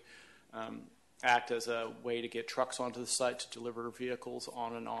basically act as a way to get trucks onto the site to deliver vehicles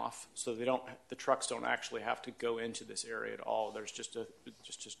on and off. So the trucks don't actually have to go into this area at all. There's just a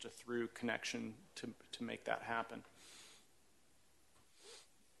through connection to make that happen.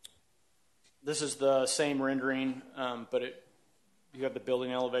 This is the same rendering, but you have the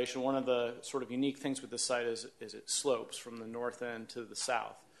building elevation. One of the sort of unique things with this site is it slopes from the north end to the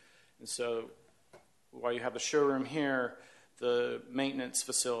south. And so while you have the showroom here, the maintenance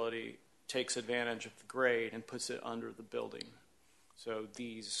facility takes advantage of the grade and puts it under the building. So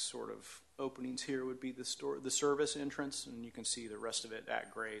these sort of openings here would be the service entrance, and you can see the rest of it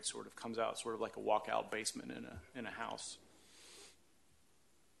at grade sort of comes out sort of like a walkout basement in a house.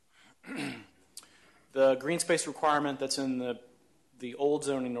 The green space requirement that's in the old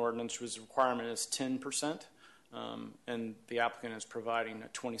zoning ordinance was requirement is 10%, and the applicant is providing a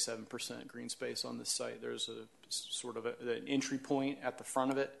 27% green space on this site. There's a sort of an entry point at the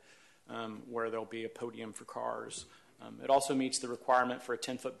front of it where there'll be a podium for cars. It also meets the requirement for a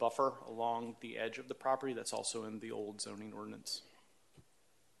 10-foot buffer along the edge of the property. That's also in the old zoning ordinance.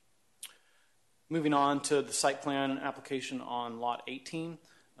 Moving on to the site plan application on lot 18,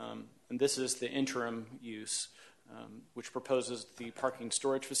 and this is the interim use, which proposes the parking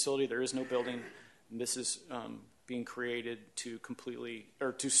storage facility. There is no building, and this is being created to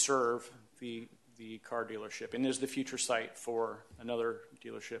serve the car dealership, and is the future site for another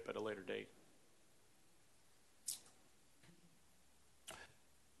dealership at a later date.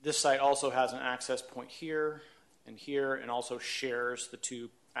 This site also has an access point here, and also shares the two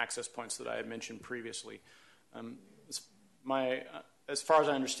access points that I had mentioned previously. As far as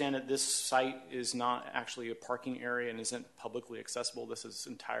I understand it, this site is not actually a parking area and isn't publicly accessible. This is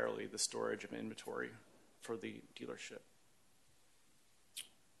entirely the storage of inventory for the dealership.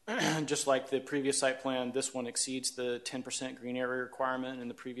 Just like the previous site plan, this one exceeds the 10% green area requirement in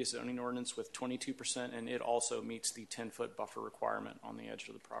the previous zoning ordinance with 22%, and it also meets the 10-foot buffer requirement on the edge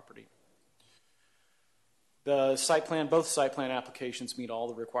of the property. Both site plan applications meet all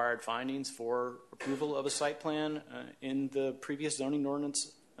the required findings for approval of a site plan in the previous zoning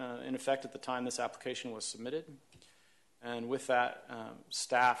ordinance in effect at the time this application was submitted. And with that,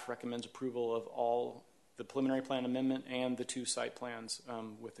 staff recommends approval of all the preliminary plan amendment and the two site plans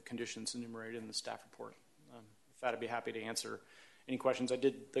with the conditions enumerated in the staff report. With that, I'd be happy to answer any questions. I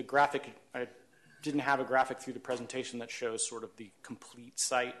didn't have a graphic through the presentation that shows sort of the complete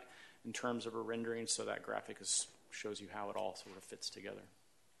site in terms of a rendering, so that graphic shows you how it all sort of fits together.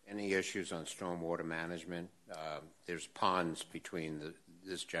 Any issues on stormwater management? There's ponds between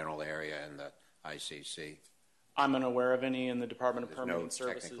this general area and the ICC. I'm unaware of any in the Department of Permitting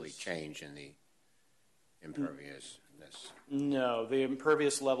Services. There's no technically change in the imperviousness? No, the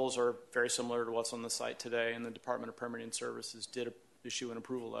impervious levels are very similar to what's on the site today, and the Department of Permitting Services did issue an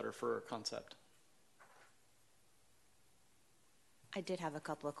approval letter for a concept. I did have a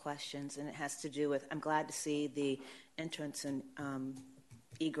couple of questions, and it has to do with, I'm glad to see the entrance and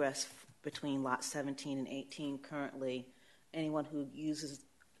egress between lot 17 and 18 currently, anyone who uses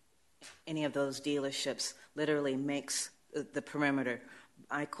any of those dealerships literally makes the perimeter.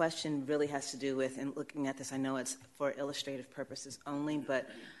 My question really has to do with, and looking at this, I know it's for illustrative purposes only, but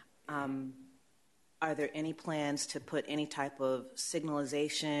are there any plans to put any type of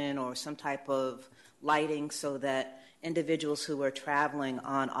signalization or some type of lighting so that individuals who are traveling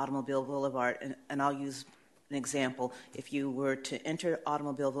on Automobile Boulevard, and I'll use an example, if you were to enter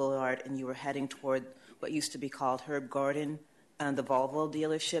Automobile Boulevard and you were heading toward what used to be called Herb Gordon, the Volvo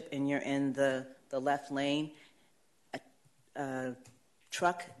dealership, and you're in the left lane, a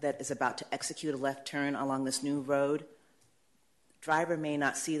truck that is about to execute a left turn along this new road, driver may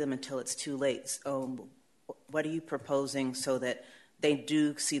not see them until it's too late. So what are you proposing so that they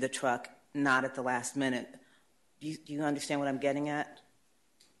do see the truck, not at the last minute? Do you understand what I'm getting at?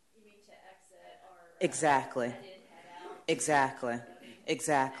 You mean to exit or exactly. Head in, head out? Exactly.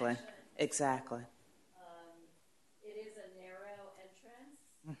 Exactly. Exactly. It is a narrow entrance,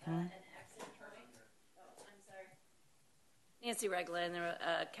 Mm-hmm. an exit point. Oh, I'm sorry. Nancy Regland,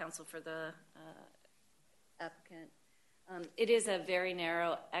 counsel for the applicant. It is a very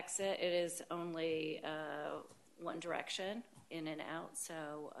narrow exit. It is only one direction, in and out.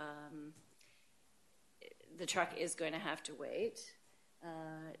 So the truck is going to have to wait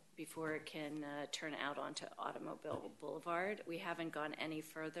before it can turn out onto Automobile Boulevard. We haven't gone any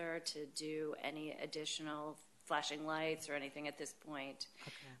further to do any additional flashing lights or anything at this point.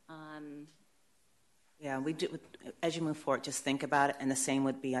 Okay. Yeah, we do. As you move forward, just think about it, and the same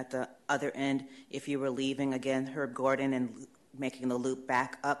would be at the other end. If you were leaving, again, Herb Gordon and making the loop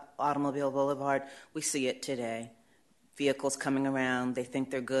back up Automobile Boulevard, we see it today. Vehicles coming around, they think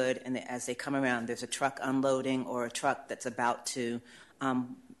they're good, and as they come around, there's a truck unloading or a truck that's about to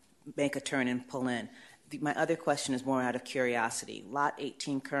make a turn and pull in. My other question is more out of curiosity. Lot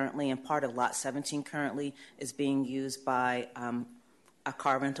 18 currently and part of Lot 17 currently is being used by a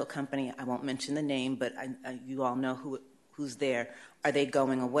car rental company. I won't mention the name, but you all know who's there. Are they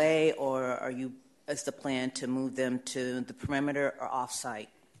going away, or is the plan to move them to the perimeter or off-site?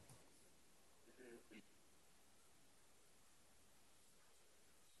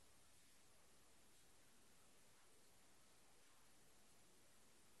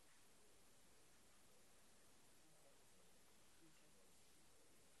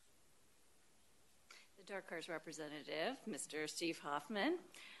 The Dark Cars representative, Mr. Steve Hoffman,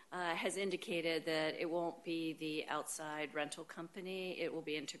 has indicated that it won't be the outside rental company. It will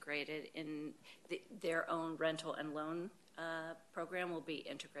be integrated in their own rental and loan program will be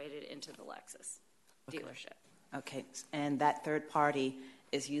integrated into the Lexus dealership. Okay, and that third party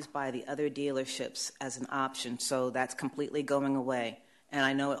is used by the other dealerships as an option, so that's completely going away. And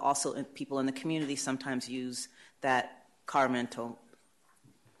I know also people in the community sometimes use that car rental.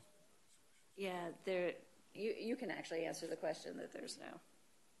 Yeah, you can actually answer the question that there's no.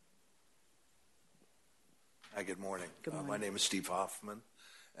 Hi, good morning. Good morning. My name is Steve Hoffman,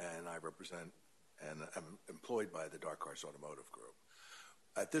 and I represent and I'm employed by the Dark Cars Automotive Group.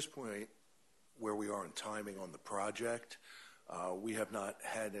 At this point, where we are in timing on the project, we have not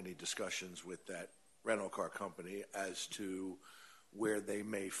had any discussions with that rental car company as to where they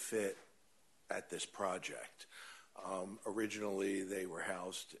may fit at this project. Originally, they were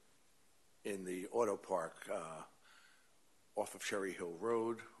housed in the auto park off of Cherry Hill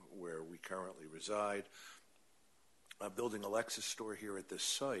Road, where we currently reside. Building a Lexus store here at this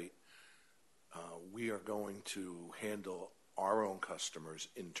site, we are going to handle our own customers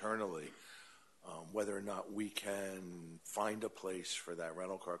internally. Whether or not we can find a place for that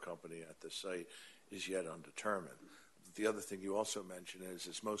rental car company at the site is yet undetermined. The other thing you also mentioned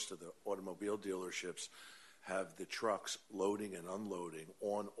is most of the automobile dealerships have the trucks loading and unloading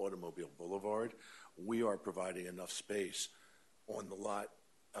on Automobile Boulevard. We are providing enough space on the lot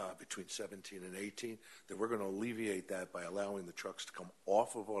between 17 and 18 that we're going to alleviate that by allowing the trucks to come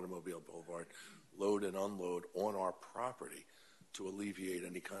off of Automobile Boulevard, load and unload on our property to alleviate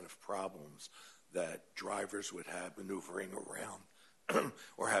any kind of problems that drivers would have maneuvering around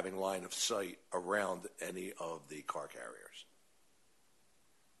or having line of sight around any of the car carriers.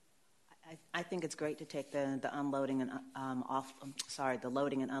 I think it's great to take the unloading and the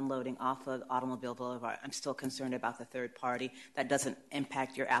loading and unloading off of Automobile Boulevard. I'm still concerned about the third party. That doesn't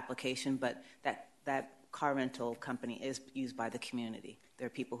impact your application, but that car rental company is used by the community. There are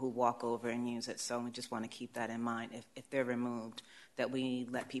people who walk over and use it, so we just want to keep that in mind. If they're removed, that we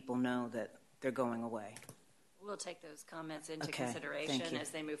let people know that they're going away. We'll take those comments into Okay, consideration as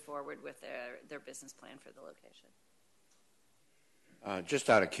they move forward with their business plan for the location. Just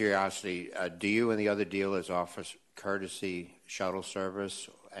out of curiosity, do you and the other dealers offer courtesy shuttle service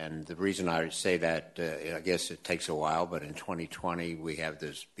And the reason I say that, I guess it takes a while, but in 2020 we have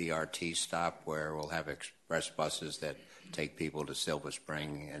this BRT stop where we'll have express buses that take people to Silver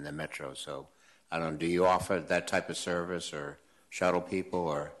Spring and the metro. So I don't know, do you offer that type of service or shuttle people?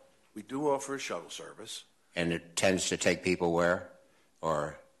 Or We do offer a shuttle service. and it tends to take people where?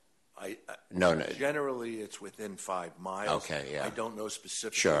 Or no. Generally, it's within 5 miles. Okay, yeah. I don't know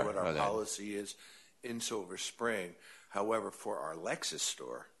specifically what our Okay. policy is in Silver Spring. However, for our Lexus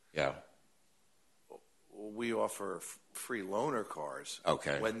store, Yeah. we offer free loaner cars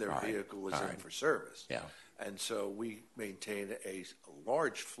Okay, when their all right, vehicle is all in right. for service. Yeah. And so we maintain a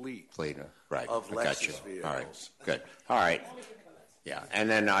large fleet Right. of I got you. Lexus vehicles. All right. Good. All right. Yeah. And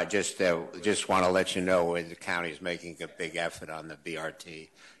then I just want to let you know the county is making a big effort on the BRT.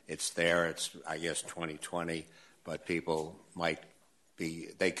 It's there. It's, I guess, 2020, but people might be,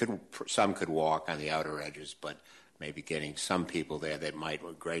 some could walk on the outer edges, but maybe getting some people there that might,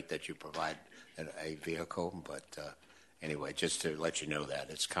 great that you provide a vehicle. But anyway, just to let you know that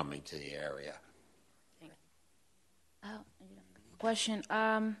it's coming to the area. Question.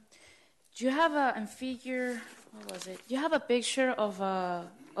 Do you have a figure? What was it? Do you have a picture of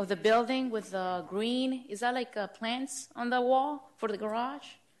the building with the green? Is that like plants on the wall for the garage?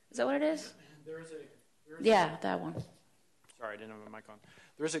 Is that what it is? Yeah, that one. Sorry, I didn't have my mic on.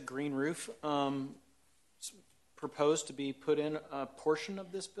 There's a green roof proposed to be put in a portion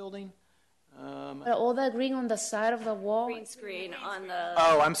of this building. But all that green on the side of the wall. Green screen on the.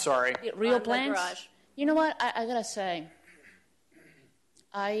 Oh, I'm sorry. Real on plants. The garage. You know what? I gotta say,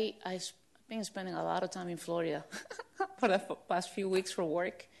 I've been spending a lot of time in Florida for the past few weeks for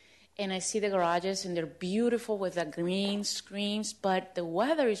work, and I see the garages and they're beautiful with the green screens, but the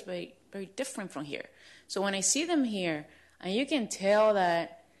weather is very, very different from here. So when I see them here, and you can tell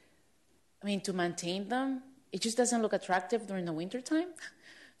that, I mean, to maintain them, it just doesn't look attractive during the wintertime.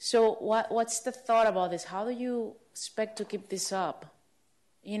 So what's the thought about this? How do you expect to keep this up?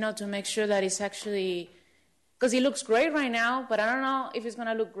 You know, to make sure that it's actually, because it looks great right now, but I don't know if it's going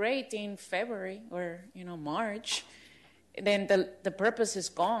to look great in February or, March. Then the purpose is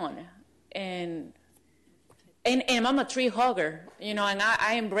gone. And I'm a tree hugger, and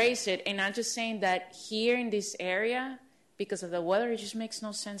I embrace it. And I'm just saying that here in this area, because of the weather, it just makes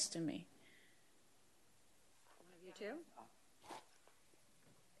no sense to me. You too?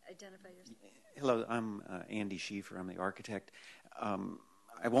 Identify yourself. Hello, I'm Andy Schiefer. I'm the architect.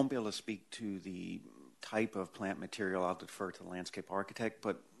 I won't be able to speak to the type of plant material. I'll defer to the landscape architect.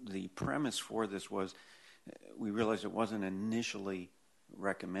 But the premise for this was we realized it wasn't initially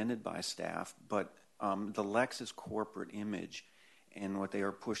recommended by staff, but the Lexus corporate image and what they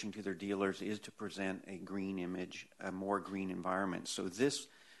are pushing to their dealers is to present a green image, a more green environment. So this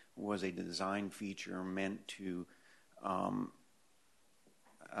was a design feature meant to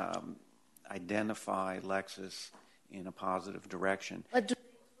identify Lexus in a positive direction. But do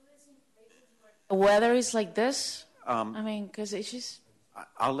the weather is like this? I mean, because it's just...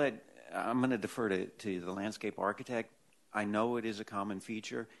 I'm going to defer to the landscape architect. I know it is a common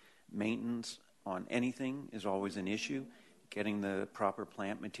feature. Maintenance on anything is always an issue. Getting the proper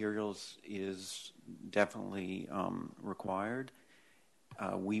plant materials is definitely required.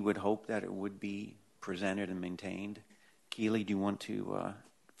 We would hope that it would be presented and maintained. Keely, do you want to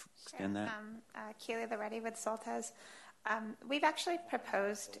extend that? Keely Loretti with Soltez. We've actually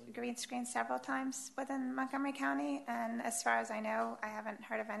proposed green screen several times within Montgomery County, and as far as I know, I haven't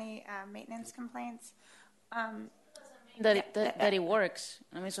heard of any maintenance complaints. That it works.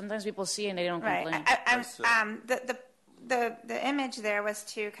 I mean, sometimes people see it and they don't complain. The image there was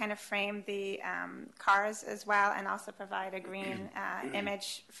to kind of frame the cars as well, and also provide a green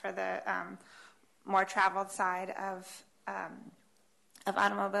image for the more traveled side of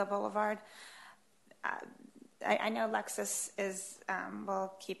Automobile Boulevard. I know Lexus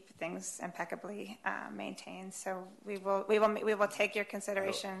will keep things impeccably maintained, so we will take your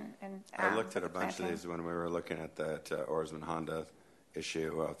consideration. I looked at a bunch of these when we were looking at that Oarsman Honda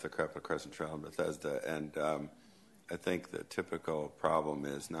issue with the Crepla Crescent Trail in Bethesda, and I think the typical problem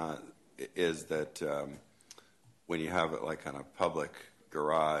is that when you have it like on a public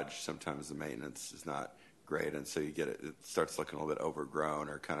garage, sometimes the maintenance is not great, and so it starts looking a little bit overgrown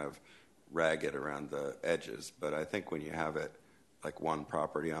or kind of ragged around the edges. But I think when you have it like one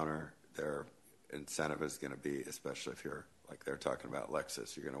property owner, their incentive is going to be, especially if you're like they're talking about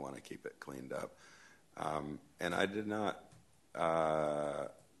Lexus, you're going to want to keep it cleaned up. And I did not, I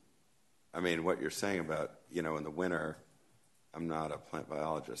mean, what you're saying about, in the winter, I'm not a plant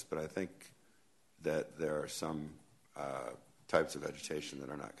biologist, but I think that there are some types of vegetation that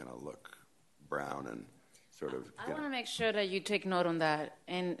are not going to look brown and sort of. I want to make sure that you take note on that,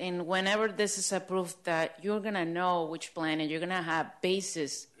 and whenever this is approved, that you're gonna know which plan, and you're gonna have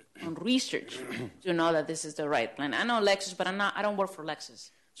basis on research to know that this is the right plan. I know Lexus, but I don't work for Lexus,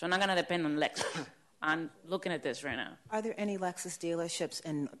 so I'm not gonna depend on Lexus. I'm looking at this right now. Are there any Lexus dealerships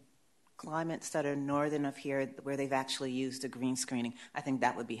in climates that are northern of here where they've actually used the green screening? I think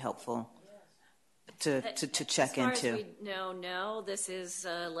that would be helpful to check into. As far as we know, no. This is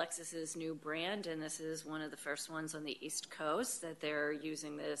Lexus's new brand, and this is one of the first ones on the East Coast that they're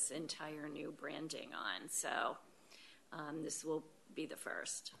using this entire new branding on. So this will be the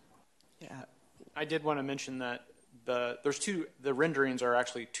first. Yeah, I did want to mention that the renderings are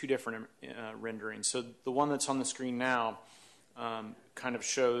actually two different renderings. So the one that's on the screen now kind of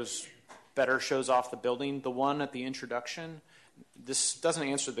shows off the building. The one at the introduction, this doesn't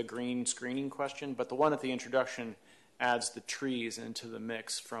answer the green screening question, but the one at the introduction adds the trees into the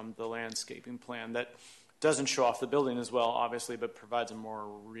mix from the landscaping plan. That doesn't show off the building as well, obviously, but provides a more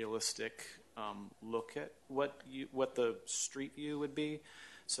realistic look at what the street view would be.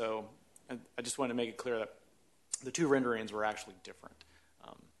 So I just want to make it clear that the two renderings were actually different,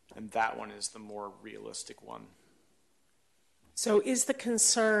 and that one is the more realistic one. So is the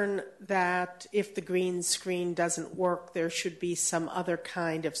concern that if the green screen doesn't work, there should be some other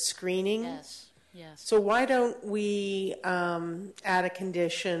kind of screening? Yes. So why don't we add a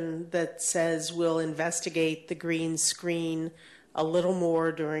condition that says we'll investigate the green screen a little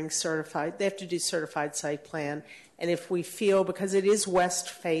more during they have to do certified site plan. And if we feel, because it is west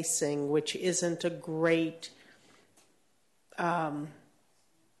facing, which isn't a great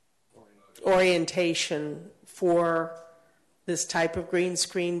orientation for this type of green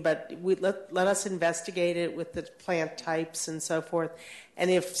screen, but let us investigate it with the plant types and so forth. And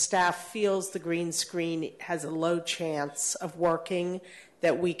if staff feels the green screen has a low chance of working,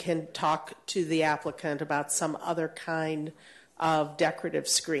 that we can talk to the applicant about some other kind of decorative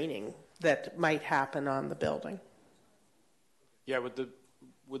screening that might happen on the building. Yeah, would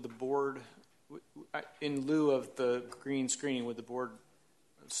the board, in lieu of the green screening, would the board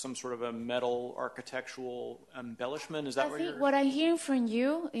some sort of a metal architectural embellishment? Is that what I'm hearing from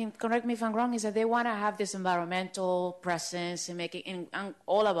you, and correct me if I'm wrong, is that they want to have this environmental presence and make it and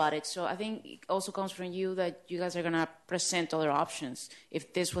all about it. So I think it also comes from you that you guys are going to present other options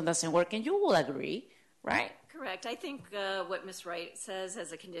if this one doesn't work, and you will agree, right? Correct. I think what Ms. Wright says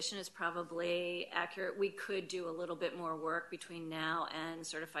as a condition is probably accurate. We could do a little bit more work between now and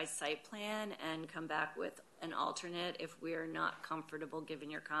certified site plan and come back with an alternate if we're not comfortable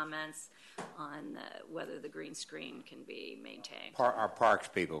giving your comments on whether the green screen can be maintained. Our parks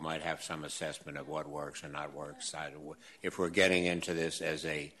people might have some assessment of what works and not works. If we're getting into this as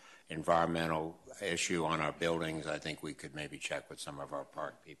a environmental issue on our buildings, I think we could maybe check with some of our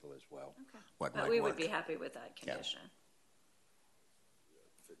park people as well. Okay. What but might we work. Would be happy with that condition.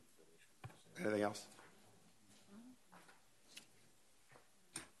 Yeah. Anything else?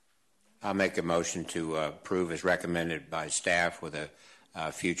 I'll make a motion to approve as recommended by staff with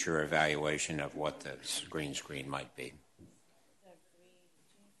a future evaluation of what the green screen might be.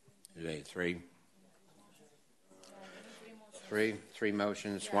 Three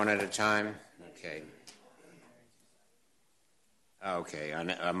motions, one at a time. Okay. Okay.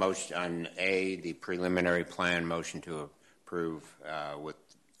 On A, the preliminary plan, motion to approve with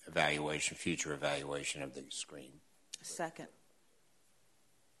future evaluation of the screen. Second.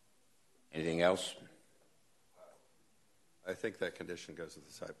 Anything else? I think that condition goes with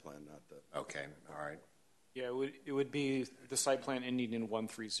the site plan, not the. Okay. All right. Yeah, it would be the site plan ending in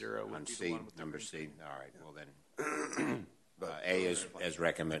 130. On C, number C. All right. Well then, A is as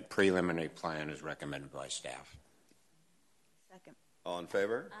recommended. Preliminary plan is recommended by staff. Second. All in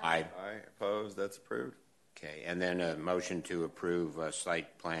favor? Aye. Aye. Opposed? That's approved. Okay, and then a motion to approve a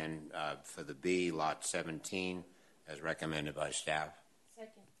site plan for the B, lot 17, as recommended by staff.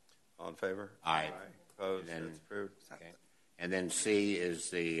 Second. All in favor? Aye. Opposed? Then, that's approved. Okay. And then C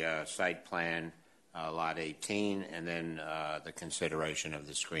is the site plan, lot 18, and then the consideration of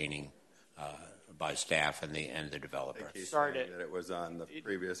the screening by staff and the developer. Sorry that it was on the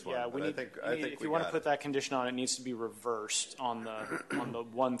previous one. Yeah, I think if you want to put that condition on, it needs to be reversed on the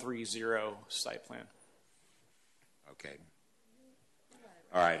 130 site plan. Okay.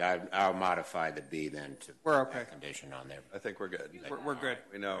 All right, I'll modify the B then to we're okay. Condition on there. I think we're good. We're good.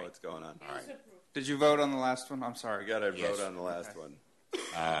 We know what's going on. All right. Did you vote on the last one? I'm sorry. We got to Yes. vote on the last one.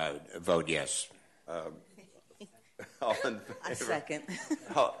 Vote yes. All in favor? A second.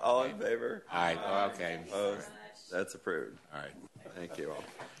 All in favor? Aye. Okay. Opposed? That's approved. All right. Thank you all.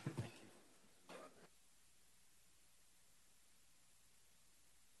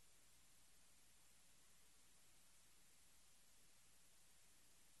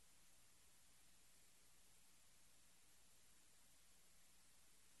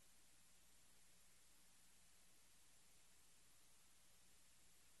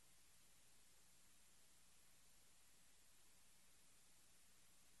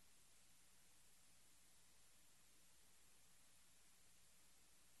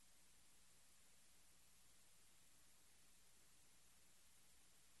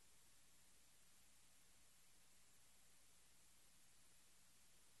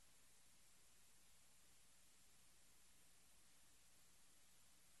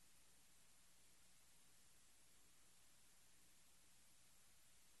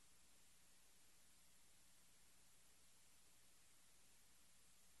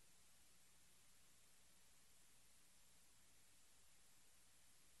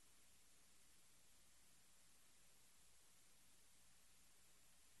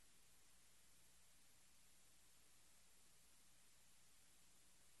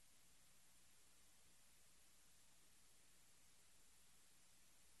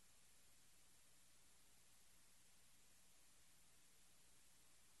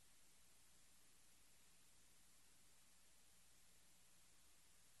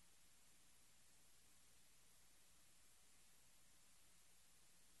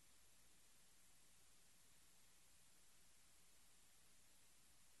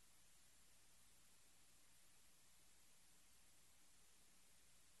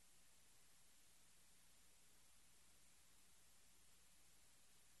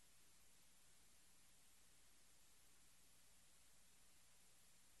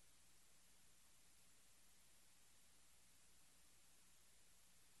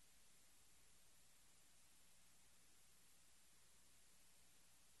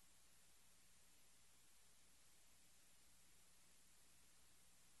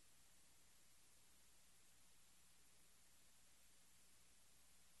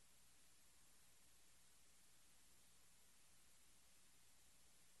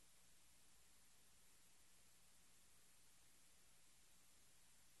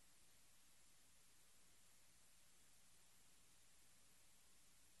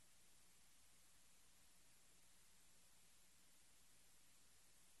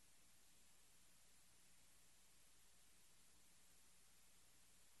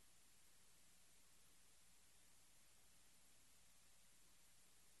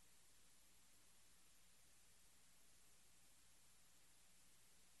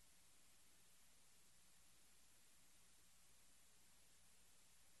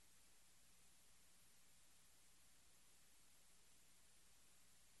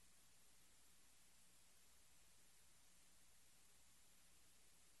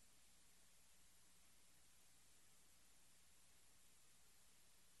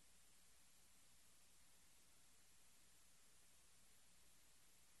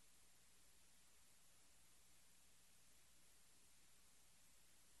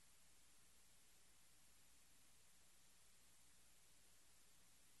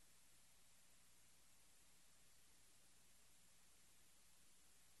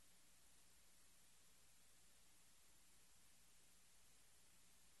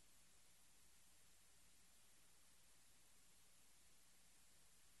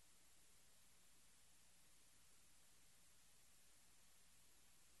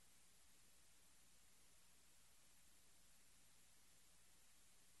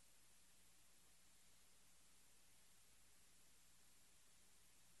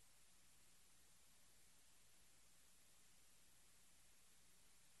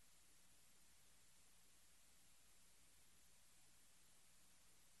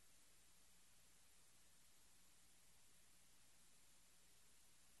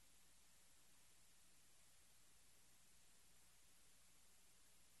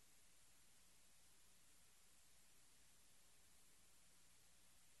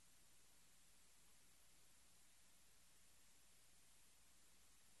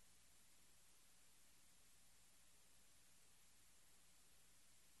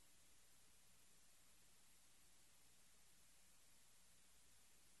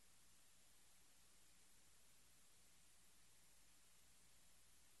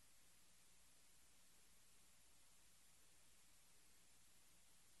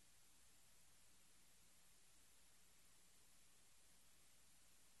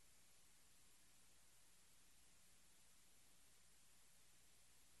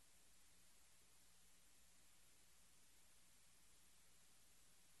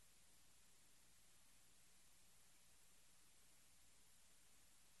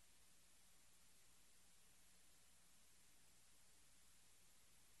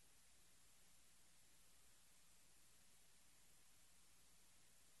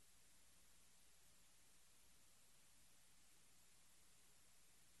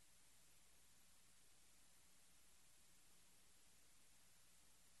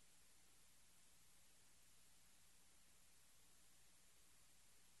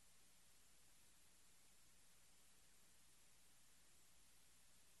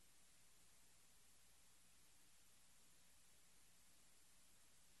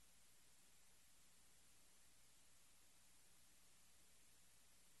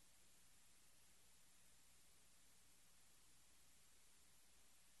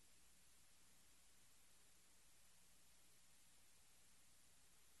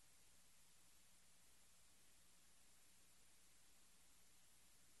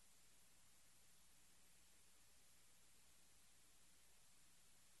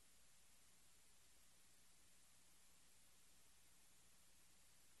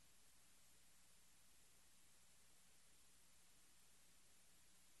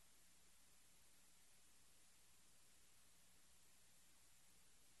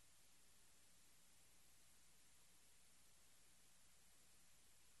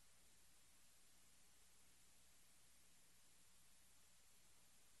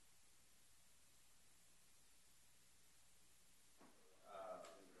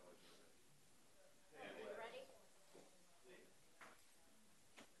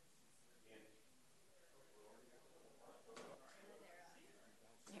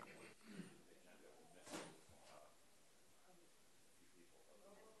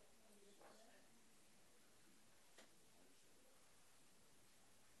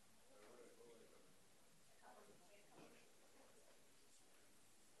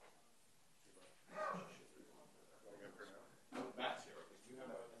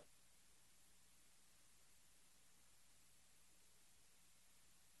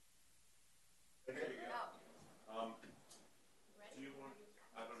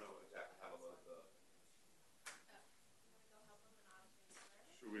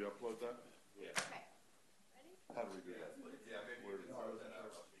 that? Yeah. Okay. Ready? How do we do that? Yeah, maybe we're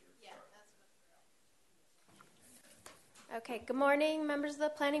Okay, good morning, members of the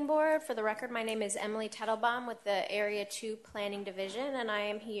Planning Board. For the record, my name is Emily Tettelbaum with the Area 2 Planning Division, and I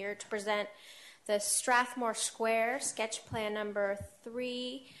am here to present the Strathmore Square Sketch Plan Number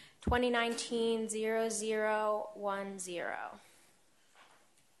 3, 2019-0010.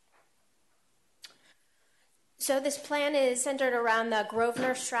 So this plan is centered around the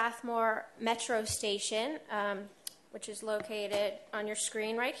Grosvenor Strathmore Metro Station, which is located on your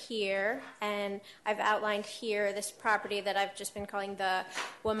screen right here. And I've outlined here this property that I've just been calling the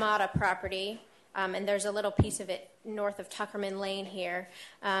WMATA property. And there's a little piece of it north of Tuckerman Lane here.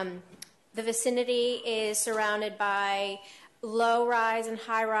 The vicinity is surrounded by low-rise and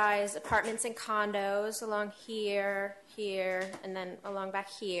high-rise apartments and condos along here, and then along back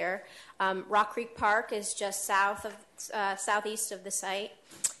here. Rock Creek Park is just southeast of the site.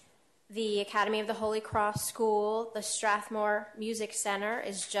 The Academy of the Holy Cross School, the Strathmore Music Center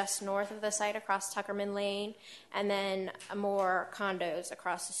is just north of the site across Tuckerman Lane, and then more condos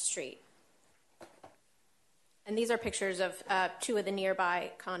across the street. And these are pictures of two of the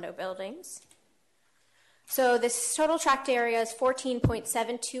nearby condo buildings. So this total tract area is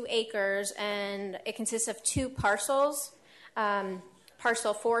 14.72 acres, and it consists of two parcels.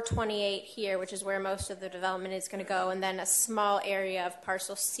 Parcel 428 here, which is where most of the development is going to go, and then a small area of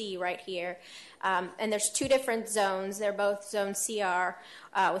parcel C right here. And there's two different zones. They're both zone CR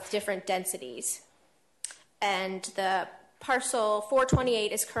with different densities. And the parcel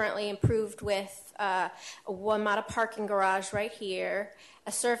 428 is currently improved with a WMATA parking garage right here,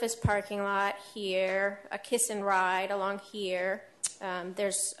 a surface parking lot here, a kiss and ride along here.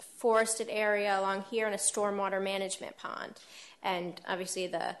 There's a forested area along here and a stormwater management pond. And obviously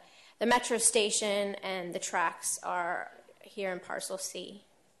the metro station and the tracks are here in parcel C.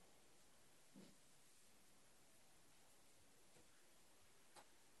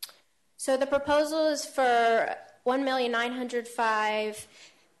 So the proposal is for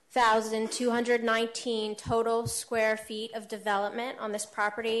 1,905,219 total square feet of development on this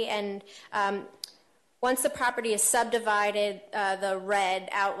property. And once the property is subdivided, the red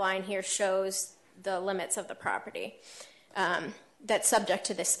outline here shows the limits of the property. That's subject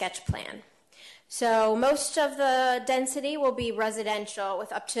to the sketch plan. So most of the density will be residential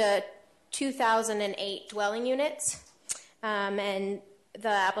with up to 2,008 dwelling units. And the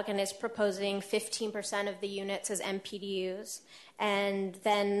applicant is proposing 15% of the units as MPDUs. And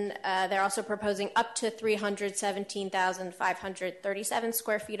then they're also proposing up to 317,537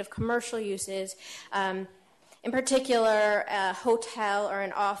 square feet of commercial uses. In particular, a hotel or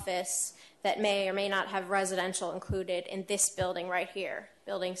an office that may or may not have residential included in this building right here,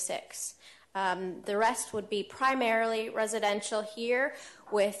 Building 6. The rest would be primarily residential here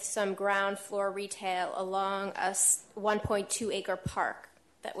with some ground floor retail along a 1.2 acre park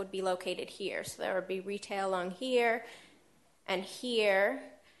that would be located here. So there would be retail along here, and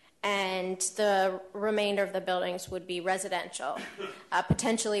the remainder of the buildings would be residential,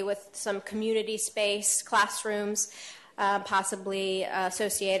 potentially with some community space, classrooms, possibly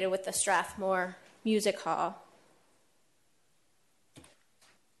associated with the Strathmore Music Hall.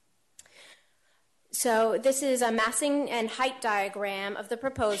 So this is a massing and height diagram of the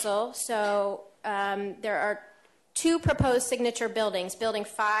proposal. So there are two proposed signature buildings. Building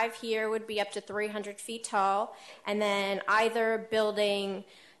 5 here would be up to 300 feet tall, and then either building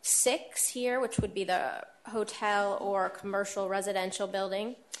 6 here, which would be the hotel or commercial residential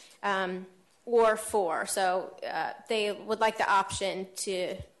building, or 4. So they would like the option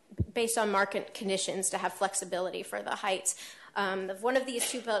to, based on market conditions, to have flexibility for the heights of one of these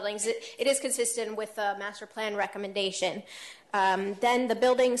two buildings. It is consistent with the master plan recommendation. Then the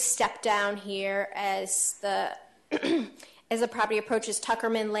buildings step down here as the property approaches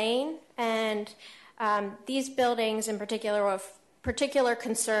Tuckerman Lane, and these buildings in particular were of particular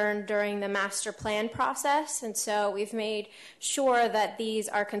concern during the master plan process, and so we've made sure that these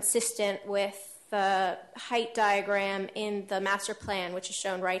are consistent with the height diagram in the master plan, which is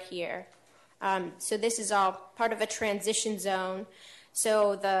shown right here. So this is all part of a transition zone.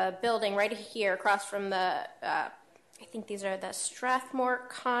 So the building right here across from the, I think these are the Strathmore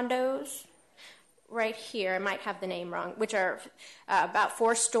condos, right here, I might have the name wrong, which are about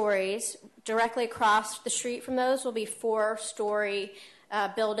 4 stories. Directly across the street from those will be 4-story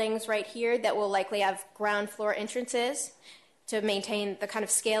buildings right here that will likely have ground floor entrances to maintain the kind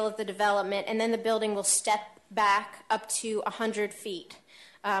of scale of the development. And then the building will step back up to 100 feet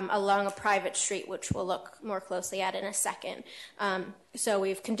along a private street, which we'll look more closely at in a second. So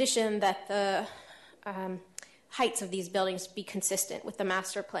we've conditioned that the heights of these buildings be consistent with the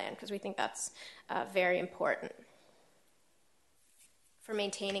master plan, because we think that's very important for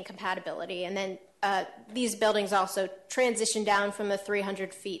maintaining compatibility. And then these buildings also transition down from the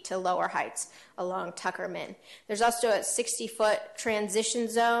 300 feet to lower heights along Tuckerman. There's also a 60-foot transition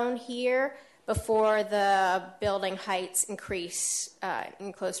zone here before the building heights increase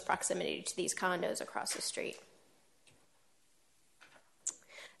in close proximity to these condos across the street.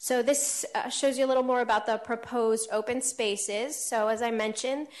 So this shows you a little more about the proposed open spaces. So as I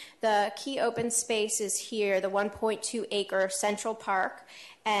mentioned, the key open space is here, the 1.2 acre Central Park,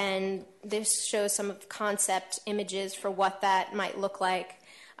 and this shows some of the concept images for what that might look like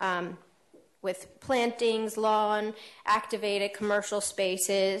with plantings, lawn, activated commercial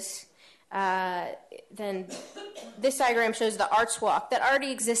spaces. Then this diagram shows the Arts Walk that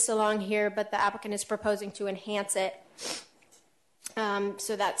already exists along here, but the applicant is proposing to enhance it.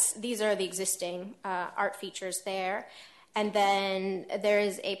 So these are the existing art features there. And then there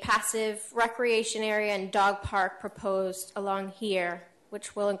is a passive recreation area and dog park proposed along here,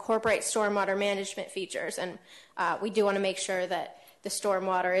 which will incorporate stormwater management features. And we do want to make sure that the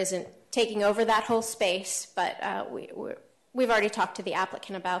stormwater isn't taking over that whole space, but we've already talked to the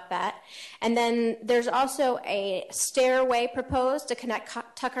applicant about that. And then there's also a stairway proposed to connect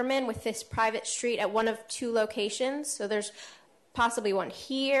Tuckerman with this private street at one of two locations. So there's possibly one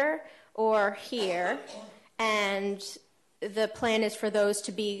here or here, and the plan is for those to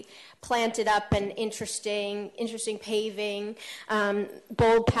be planted up in interesting paving,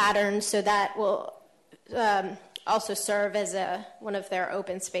 bold patterns, so that will also serve as one of their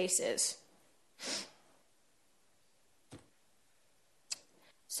open spaces.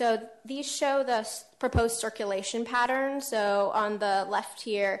 So these show the proposed circulation pattern. So on the left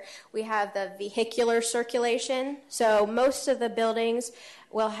here, we have the vehicular circulation. So most of the buildings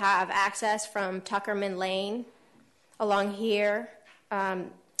will have access from Tuckerman Lane along here.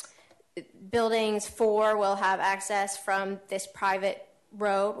 Buildings 4 will have access from this private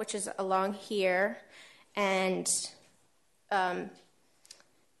road, which is along here. And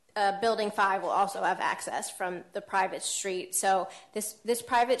Building 5 will also have access from the private street. So this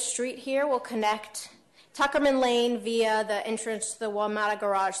private street here will connect Tuckerman Lane via the entrance to the WMATA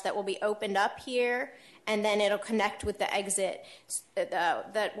garage that will be opened up here, and then it'll connect with the exit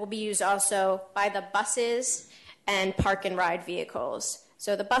that will be used also by the buses and park and ride vehicles.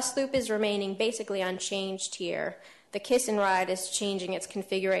 So the bus loop is remaining basically unchanged here. The Kiss and Ride is changing its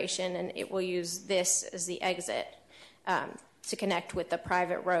configuration, and it will use this as the exit to connect with the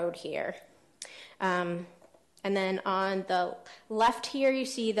private road here. And then on the left here, you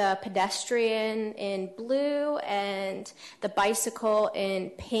see the pedestrian in blue and the bicycle in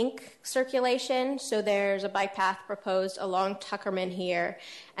pink circulation. So there's a bike path proposed along Tuckerman here,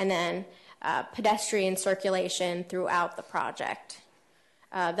 and then pedestrian circulation throughout the project.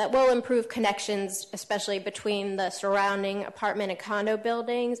 That will improve connections, especially between the surrounding apartment and condo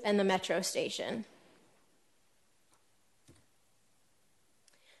buildings and the metro station.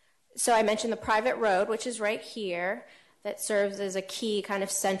 So I mentioned the private road, which is right here, that serves as a key kind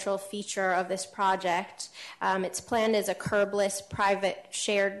of central feature of this project. It's planned as a curbless private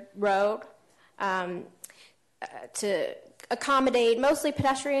shared road to accommodate mostly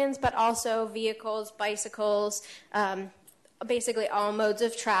pedestrians, but also vehicles, bicycles, basically all modes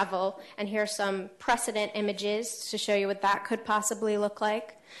of travel. And here are some precedent images to show you what that could possibly look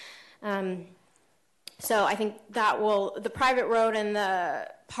like. So I think the private road and the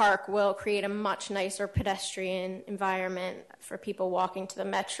park will create a much nicer pedestrian environment for people walking to the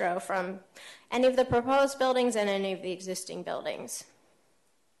metro from any of the proposed buildings and any of the existing buildings.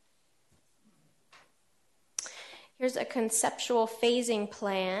 Here's a conceptual phasing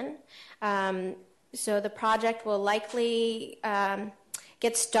plan. So the project will likely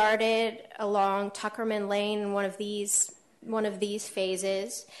get started along Tuckerman Lane in one of these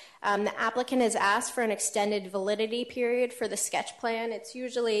phases. The applicant has asked for an extended validity period for the sketch plan. It's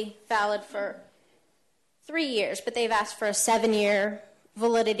usually valid for 3 years, but they've asked for a 7-year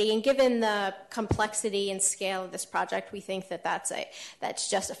validity. And given the complexity and scale of this project, we think that that's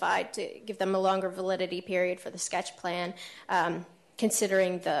justified to give them a longer validity period for the sketch plan,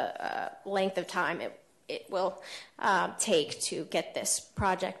 considering the length of time it will take to get this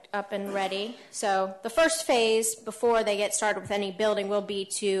project up and ready. So the first phase before they get started with any building will be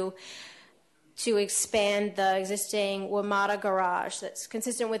to expand the existing WMATA garage that's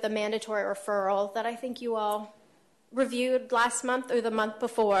consistent with the mandatory referral that I think you all reviewed last month or the month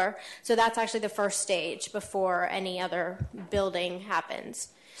before. So that's actually the first stage before any other building happens.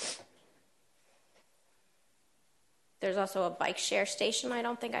 There's also a bike share station, I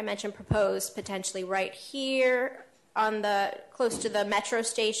don't think I mentioned, proposed potentially right here on the close to the metro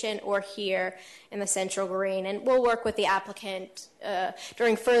station or here in the Central Green. And we'll work with the applicant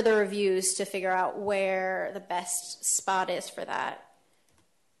during further reviews to figure out where the best spot is for that.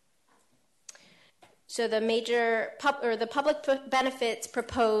 So the the public benefits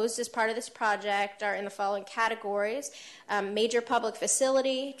proposed as part of this project are in the following categories: major public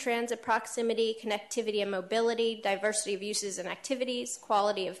facility, transit proximity, connectivity and mobility, diversity of uses and activities,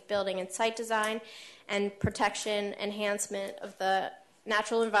 quality of building and site design, and protection enhancement of the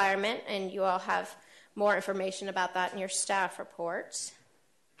natural environment. And you all have more information about that in your staff reports.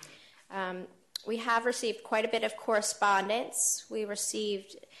 We have received quite a bit of correspondence. We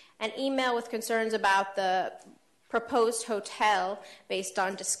received an email with concerns about the proposed hotel based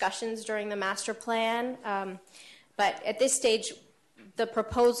on discussions during the master plan. But at this stage, the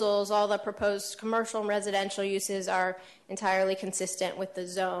proposals, all the proposed commercial and residential uses are entirely consistent with the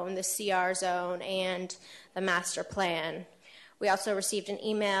zone, the CR zone, and the master plan. We also received an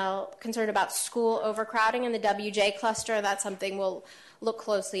email concerned about school overcrowding in the WJ cluster, and that's something we'll look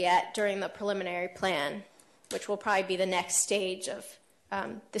closely at during the preliminary plan, which will probably be the next stage of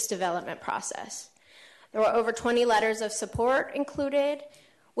this development process. There were over 20 letters of support included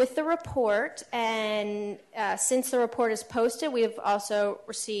with the report, and since the report is posted, we've also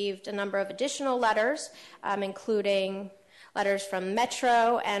received a number of additional letters, including letters from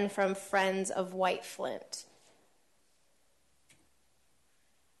Metro and from Friends of White Flint.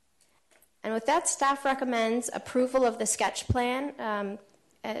 And with that, staff recommends approval of the sketch plan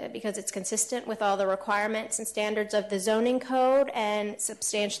because it's consistent with all the requirements and standards of the zoning code and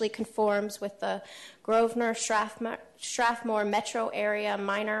substantially conforms with the Grosvenor Strathmore Metro Area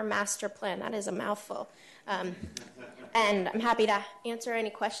Minor Master Plan. That is a mouthful. And I'm happy to answer any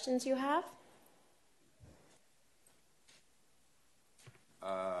questions you have.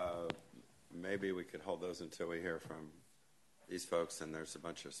 Maybe we could hold those until we hear from these folks, and there's a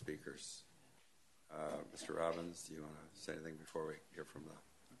bunch of speakers. Mr. Robbins, do you want to say anything before we hear from the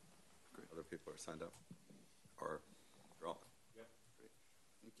other people who are signed up? Or Roland? Yeah, great.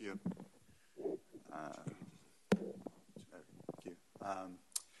 Thank you. Thank you.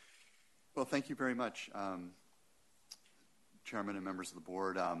 Well, thank you very much, Chairman and members of the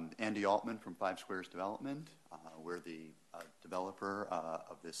board. Andy Altman from Five Squares Development. We're the developer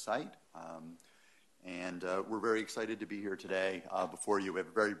of this site. And we're very excited to be here today before you.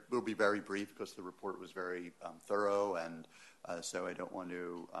 We'll be very brief because the report was very thorough, and so I don't want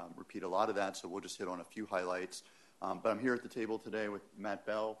to repeat a lot of that, so we'll just hit on a few highlights. But I'm here at the table today with Matt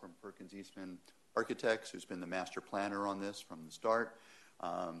Bell from Perkins Eastman Architects, who's been the master planner on this from the start.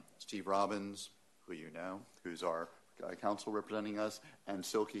 Steve Robbins, who you know, who's our council representing us, and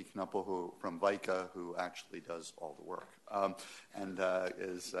Silke Knuppel from VICA, who actually does all the work, and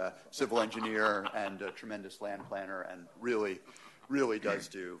is a civil engineer and a tremendous land planner, and really does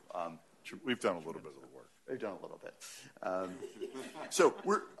do. We've done a little bit of the work. We've done a little bit. So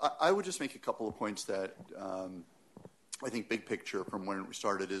I would just make a couple of points that I think big picture from when we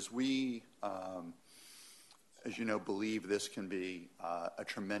started is we, as you know, believe this can be a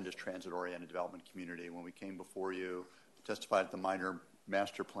tremendous transit-oriented development community. When we came before you, testified at the minor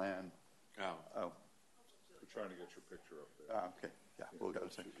master plan. Oh. We're trying to get your picture up there. Okay. Yeah, we'll go to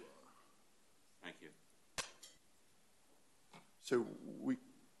say. Thank you. So we,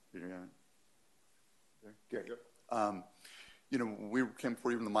 Gary. You know, we came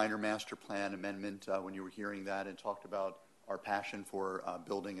before you in the minor master plan amendment when you were hearing that and talked about our passion for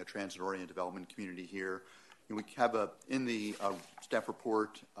building a transit-oriented development community here. And we have in the staff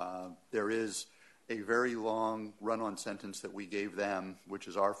report, there is a very long run-on sentence that we gave them, which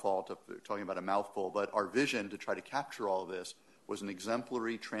is our fault of talking about a mouthful, but our vision to try to capture all of this was an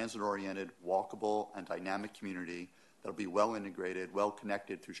exemplary, transit-oriented, walkable, and dynamic community that will be well integrated, well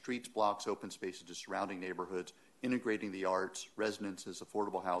connected through streets, blocks, open spaces to surrounding neighborhoods, integrating the arts, residences,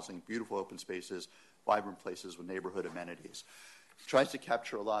 affordable housing, beautiful open spaces, vibrant places with neighborhood amenities. It tries to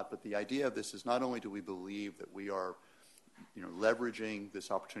capture a lot, but the idea of this is not only do we believe that we are leveraging this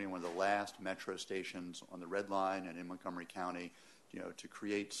opportunity, one of the last metro stations on the Red Line and in Montgomery County, to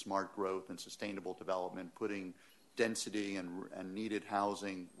create smart growth and sustainable development, putting density and needed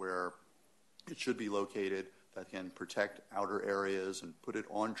housing where it should be located that can protect outer areas and put it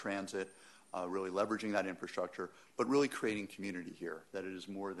on transit, really leveraging that infrastructure, but really creating community here, that it is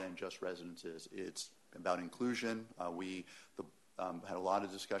more than just residences. It's about inclusion. We had a lot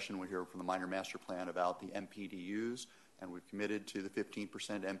of discussion we hear from the minor master plan about the MPDUs, and we've committed to the 15%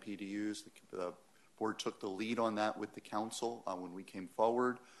 MPDUs. The board took the lead on that with the council when we came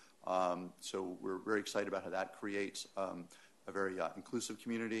forward. So we're very excited about how that creates a very inclusive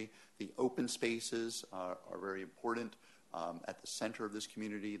community. The open spaces are very important at the center of this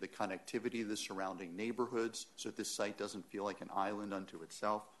community, the connectivity of the surrounding neighborhoods so that this site doesn't feel like an island unto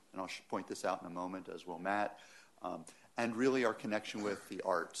itself. And I'll point this out in a moment, as will Matt. And really our connection with the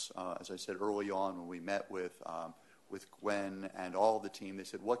arts. As I said early on when we met with Gwen and all the team, they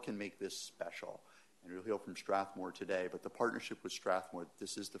said, what can make this special? And you'll hear from Strathmore today, but the partnership with Strathmore,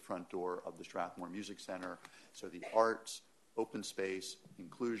 this is the front door of the Strathmore Music Center. So the arts, open space,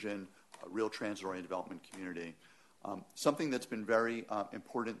 inclusion, a real transit-oriented development community. Something that's been very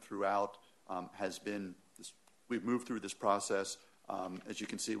important throughout has been, we've moved through this process. As you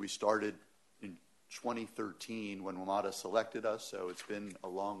can see, we started in 2013 when WMATA selected us, so it's been a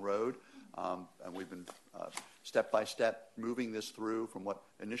long road. And we've been step by step moving this through from what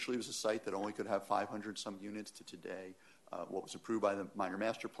initially was a site that only could have 500 some units to today, what was approved by the minor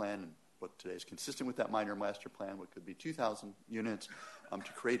master plan and what today is consistent with that minor master plan, what could be 2,000 units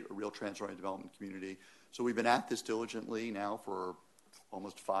to create a real transit-oriented development community. So we've been at this diligently now for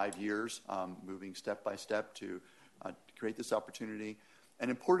almost 5 years, moving step by step to create this opportunity. And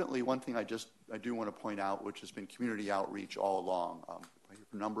importantly, one thing I do want to point out, which has been community outreach all along. I hear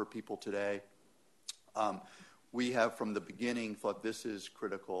from a number of people today. We have from the beginning thought this is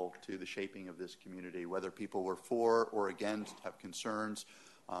critical to the shaping of this community, whether people were for or against, have concerns.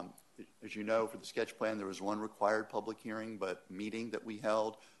 As you know, for the sketch plan, there was one required public hearing, but meeting that we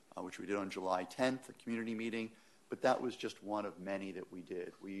held, which we did on July 10th, a community meeting, but that was just one of many that we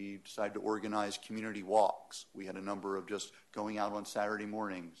did. We decided to organize community walks. We had a number of just going out on Saturday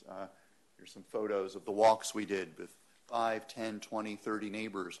mornings. Here's some photos of the walks we did with 5, 10, 20, 30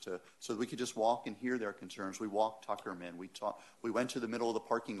 neighbors so that we could just walk and hear their concerns. We walked Tuckerman. We went to the middle of the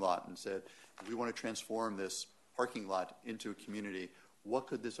parking lot and said, we want to transform this parking lot into a community. What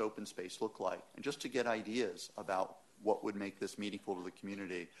could this open space look like? And just to get ideas about what would make this meaningful to the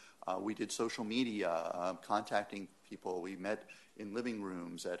community. We did social media, contacting people. We met in living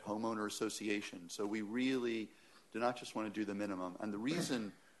rooms at homeowner associations. So we really do not just want to do the minimum. And the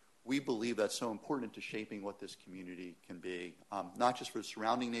reason we believe that's so important to shaping what this community can be, not just for the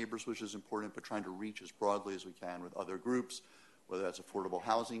surrounding neighbors, which is important, but trying to reach as broadly as we can with other groups, whether that's affordable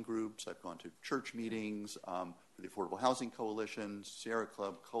housing groups. I've gone to church meetings for the Affordable Housing Coalition, Sierra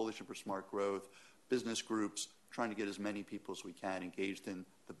Club, Coalition for Smart Growth, business groups, trying to get as many people as we can engaged in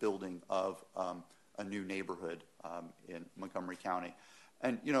the building of a new neighborhood in Montgomery County.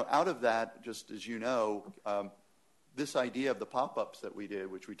 And, out of that, just as you know, this idea of the pop-ups that we did,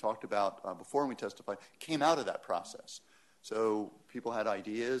 which we talked about before when we testified, came out of that process. So people had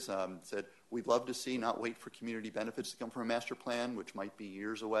ideas, said, we'd love to see, not wait for community benefits to come from a master plan, which might be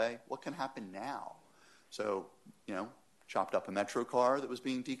years away. What can happen now? So, chopped up a Metro car that was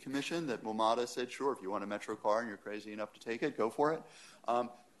being decommissioned that WMATA said, sure, if you want a Metro car and you're crazy enough to take it, go for it.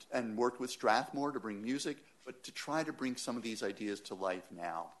 And worked with Strathmore to bring music, but to try to bring some of these ideas to life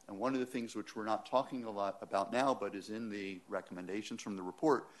now. And one of the things which we're not talking a lot about now, but is in the recommendations from the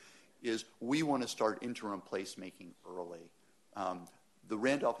report, is we want to start interim placemaking early. The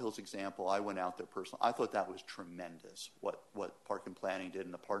Randolph Hills example, I went out there personally. I thought that was tremendous, what Park and Planning did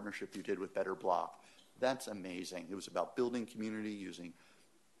and the partnership you did with Better Block. That's amazing. It was about building community, using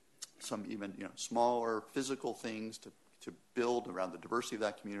some even smaller physical things to build around the diversity of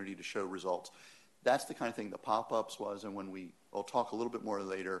that community to show results. That's the kind of thing the pop-ups was, and I'll talk a little bit more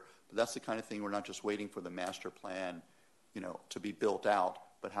later, but that's the kind of thing we're not just waiting for the master plan, to be built out,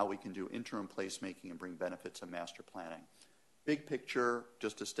 but how we can do interim placemaking and bring benefits of master planning. Big picture,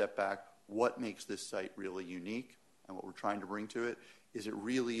 just to step back, what makes this site really unique and what we're trying to bring to it is it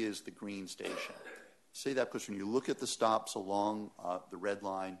really is the green station. Say that because when you look at the stops along the red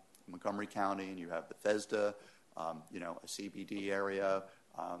line in Montgomery County, and you have Bethesda, a CBD area,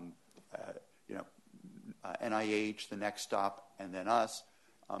 NIH, the next stop, and then us,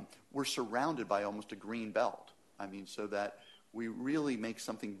 we're surrounded by almost a green belt. So that we really make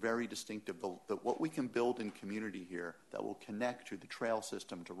something very distinctive, that what we can build in community here that will connect to the trail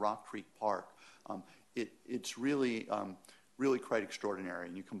system, to Rock Creek Park, it's really, really quite extraordinary.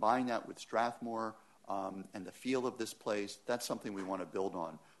 And you combine that with Strathmore and the feel of this place, that's something we want to build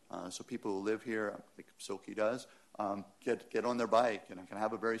on. So people who live here, like Silky does, get on their bike and can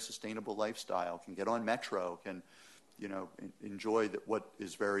have a very sustainable lifestyle, can get on Metro, can enjoy what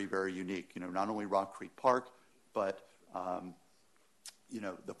is very, very unique. Not only Rock Creek Park, but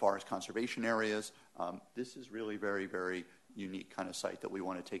the forest conservation areas. This is really very, very unique kind of site that we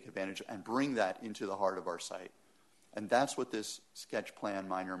want to take advantage of and bring that into the heart of our site. And that's what this sketch plan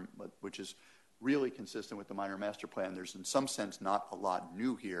minor, which is really consistent with the minor master plan. There's in some sense not a lot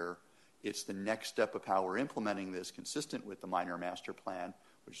new here. It's the next step of how we're implementing this consistent with the minor master plan,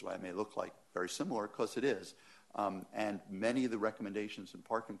 which is why it may look like very similar, because it is. And many of the recommendations in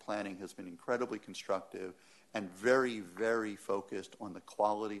park and planning has been incredibly constructive and very, very focused on the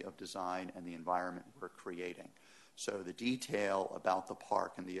quality of design and the environment we're creating. So the detail about the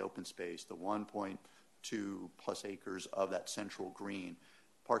park and the open space, the 1.2 plus acres of that central green,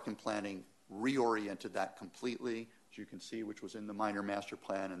 park and planning reoriented that completely, as you can see, which was in the minor master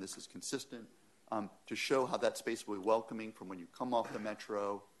plan, and this is consistent, to show how that space will be welcoming from when you come off the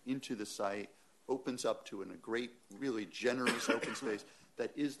metro into the site, opens up to a great, really generous open space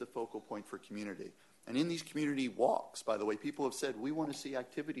that is the focal point for community. And in these community walks, by the way, people have said, we want to see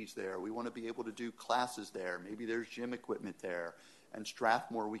activities there. We want to be able to do classes there. Maybe there's gym equipment there. And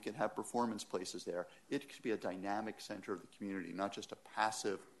Strathmore, we can have performance places there. It could be a dynamic center of the community, not just a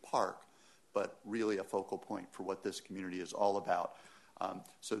passive park, but really a focal point for what this community is all about.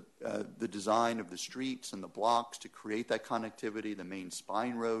 So the design of the streets and the blocks to create that connectivity, the main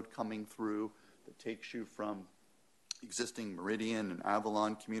spine road coming through that takes you from existing Meridian and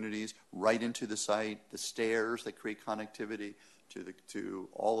Avalon communities right into the site, the stairs that create connectivity to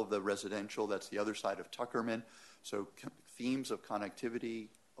all of the residential, that's the other side of Tuckerman. So themes of connectivity,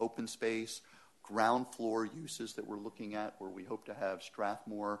 open space, ground floor uses that we're looking at, where we hope to have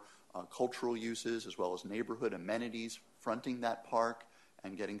Strathmore cultural uses as well as neighborhood amenities fronting that park,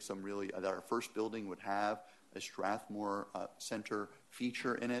 and getting some really, that our first building would have a Strathmore Center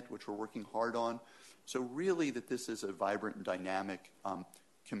feature in it, which we're working hard on. So really that this is a vibrant and dynamic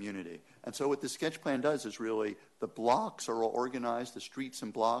community. And so what the sketch plan does is really the blocks are all organized, the streets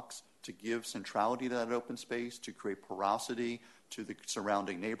and blocks, to give centrality to that open space, to create porosity to the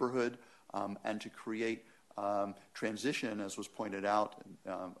surrounding neighborhood, and to create transition, as was pointed out,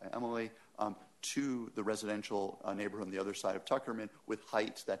 Emily, to the residential neighborhood on the other side of Tuckerman with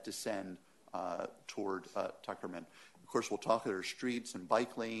heights that descend toward Tuckerman. Of course, we'll talk about our streets and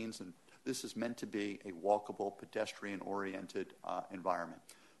bike lanes, and this is meant to be a walkable, pedestrian-oriented environment.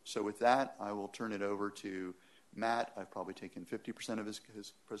 So with that, I will turn it over to Matt. I've probably taken 50% of his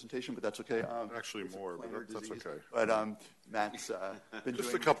presentation, but that's okay. Actually more, but that's okay. But Matt's been just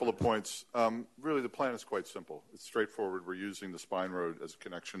doing a couple of points. Really, the plan is quite simple. It's straightforward. We're using the spine road as a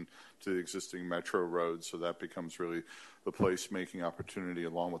connection to the existing metro road, so that becomes really the place-making opportunity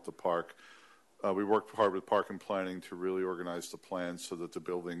along with the park. We worked hard with park and planning to really organize the plan so that the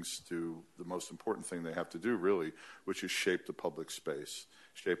buildings do the most important thing they have to do, really, which is shape the public space,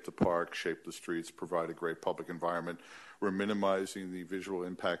 shape the park, shape the streets, provide a great public environment. We're minimizing the visual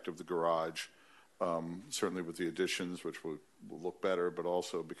impact of the garage, certainly with the additions, which will look better, but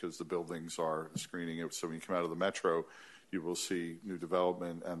also because the buildings are screening it. So when you come out of the metro, you will see new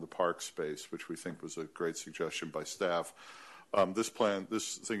development and the park space, which we think was a great suggestion by staff. This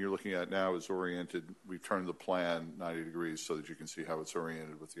thing you're looking at now is oriented. We've turned the plan 90 degrees so that you can see how it's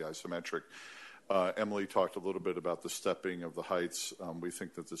oriented with the isometric. Emily talked a little bit about the stepping of the heights. We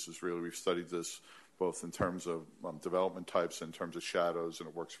think that this is really, we've studied this both in terms of development types and in terms of shadows, and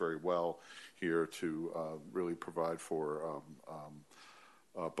it works very well here to really provide for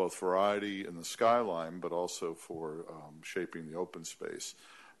both variety in the skyline, but also for shaping the open space.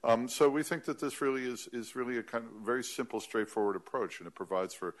 So we think that this really is really a kind of very simple, straightforward approach, and it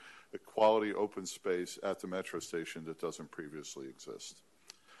provides for a quality open space at the metro station that doesn't previously exist.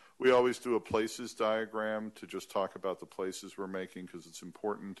 We always do a places diagram to just talk about the places we're making, because it's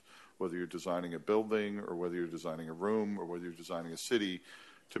important, whether you're designing a building or whether you're designing a room or whether you're designing a city,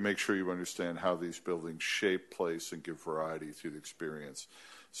 to make sure you understand how these buildings shape, place, and give variety to the experience.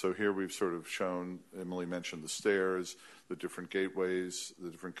 So here we've sort of shown, Emily mentioned the stairs, the different gateways,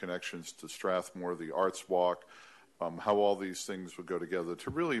 the different connections to Strathmore, the Arts Walk, how all these things would go together to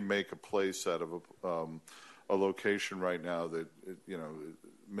really make a place out of a location right now that,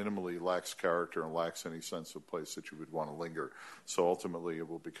 minimally lacks character and lacks any sense of place that you would want to linger. So ultimately it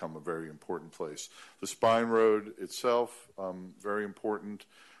will become a very important place. The spine road itself, very important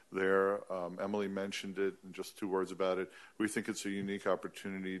there. Emily mentioned it, and just 2 words about it. We think it's a unique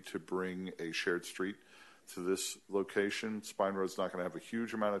opportunity to bring a shared street to this location. Spine Road's not going to have a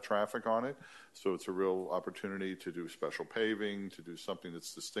huge amount of traffic on it, so it's a real opportunity to do special paving, to do something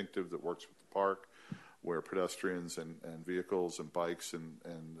that's distinctive that works with the park, where pedestrians and vehicles and bikes and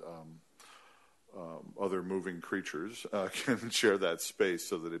other moving creatures can share that space,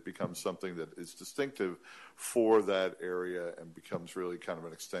 so that it becomes something that is distinctive for that area and becomes really kind of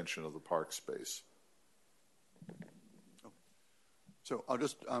an extension of the park space. So I'll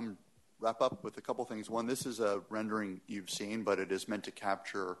just wrap up with a couple things. One, this is a rendering you've seen, but it is meant to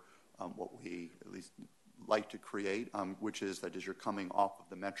capture what we at least like to create, which is that as you're coming off of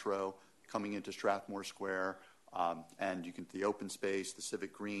the metro, coming into Strathmore Square, and you can the open space, the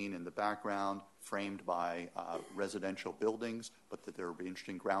civic green in the background, framed by residential buildings, but that there will be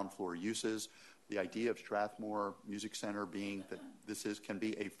interesting ground floor uses. The idea of Strathmore Music Center being that can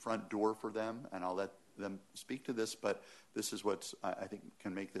be a front door for them, and I'll let them speak to this, but this is what I think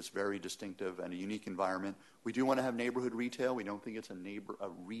can make this very distinctive and a unique environment. We do want to have neighborhood retail. We don't think it's a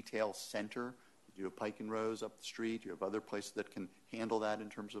retail center. You have Pike and Rose up the street. You have other places that can handle that in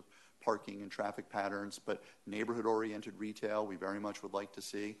terms of parking and traffic patterns, but neighborhood-oriented retail we very much would like to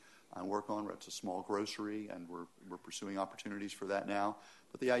see and work on. It's a small grocery, and we're pursuing opportunities for that now.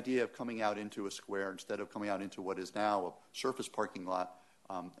 But the idea of coming out into a square instead of coming out into what is now a surface parking lot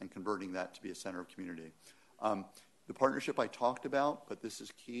and converting that to be a center of community. The partnership I talked about, but this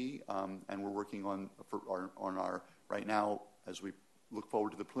is key, and we're working on our right now as we look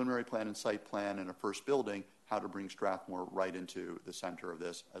forward to the preliminary plan and site plan and a first building, how to bring Strathmore right into the center of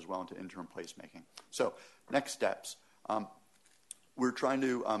this as well into interim placemaking. So next steps. We're trying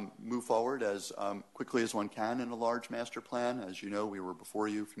to move forward as quickly as one can in a large master plan. As you know, we were before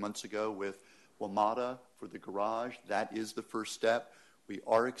you a few months ago with WMATA for the garage. That is the first step. We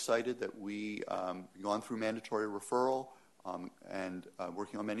are excited that we've gone through mandatory referral and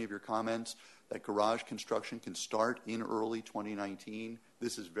working on many of your comments, that garage construction can start in early 2019.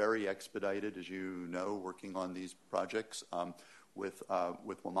 This is very expedited, as you know, working on these projects with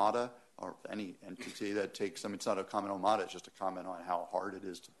WMATA or any entity that takes them. It's not a comment on WMATA, it's just a comment on how hard it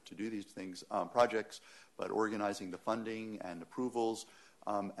is to do these things, projects, but organizing the funding and approvals.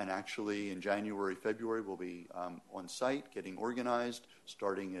 And actually in January, February, we'll be on site, getting organized,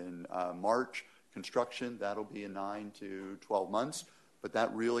 starting in March. Construction, that'll be in 9 to 12 months, but that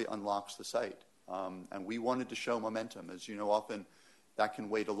really unlocks the site. And we wanted to show momentum. As you know, often that can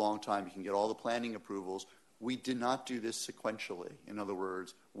wait a long time. You can get all the planning approvals. We did not do this sequentially. In other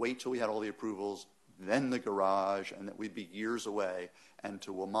words, wait till we had all the approvals, then the garage, and that we'd be years away. And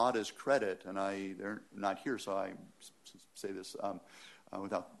to WMATA's credit, and they're not here, so I say this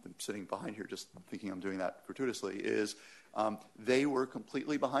without them sitting behind here, just thinking I'm doing that gratuitously, is they were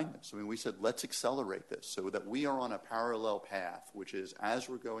completely behind this. I mean, we said, let's accelerate this so that we are on a parallel path, which is as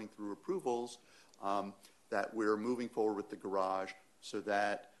we're going through approvals, that we're moving forward with the garage so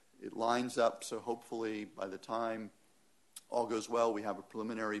that it lines up. So hopefully by the time all goes well, we have a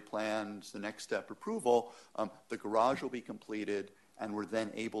preliminary plan, it's the next step approval, the garage will be completed, and we're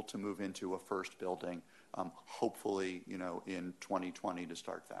then able to move into a first building, hopefully, in 2020 to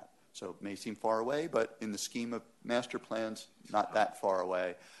start that. So it may seem far away, but in the scheme of master plans, not that far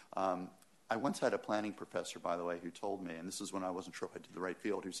away. I once had a planning professor, by the way, who told me, and this is when I wasn't sure if I did the right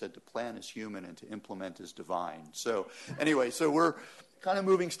field, who said to plan is human and to implement is divine. So anyway, so we're kind of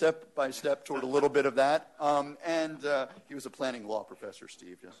moving step by step toward a little bit of that. And he was a planning law professor,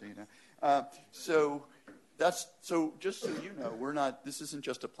 Steve, just so you know. So just so you know, this isn't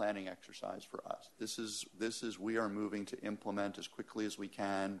just a planning exercise for us. This is we are moving to implement as quickly as we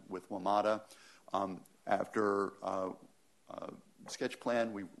can with WMATA. After sketch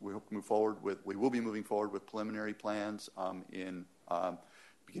plan, we hope to move forward with. We will be moving forward with preliminary plans in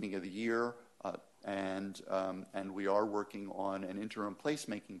beginning of the year, and we are working on an interim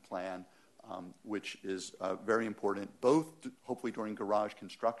placemaking plan, which is very important, both hopefully during garage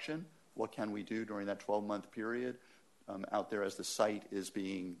construction. What can we do during that 12-month period out there as the site is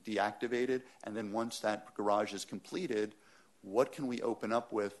being deactivated? And then once that garage is completed, what can we open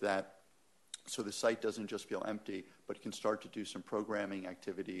up with that so the site doesn't just feel empty, but can start to do some programming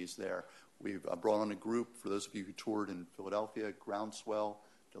activities there? We've brought on a group, for those of you who toured in Philadelphia, Groundswell,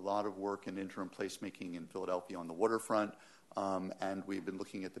 did a lot of work in interim placemaking in Philadelphia on the waterfront. And we've been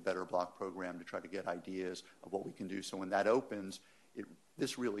looking at the Better Block program to try to get ideas of what we can do. So when that opens,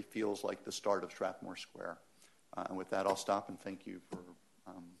 this really feels like the start of Strathmore Square. And with that, I'll stop and thank you for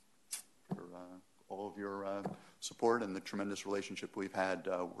all of your support and the tremendous relationship we've had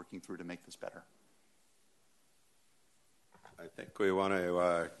working through to make this better. I think we want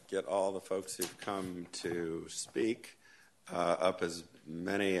to get all the folks who've come to speak up, as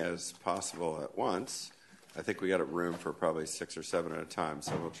many as possible at once. I think we got room for probably 6 or 7 at a time,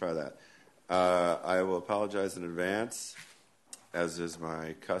 so we'll try that. I will apologize in advance, as is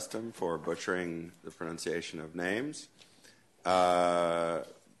my custom, for butchering the pronunciation of names. The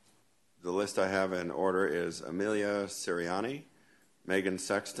list I have in order is Amelia Siriani, Megan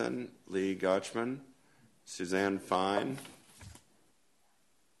Sexton, Lee Gotchman, Suzanne Fine,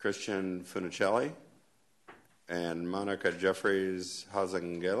 Christian Funicelli, and Monica Jeffries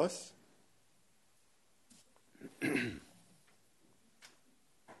Hazengelis.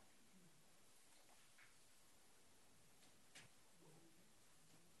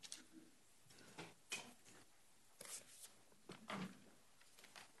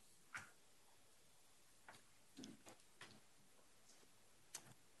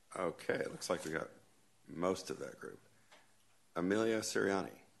 Okay, it looks like we got most of that group. Amelia Siriani.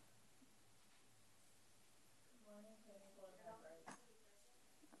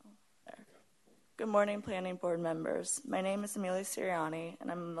 Good morning, Planning Board members. My name is Amelia Siriani, and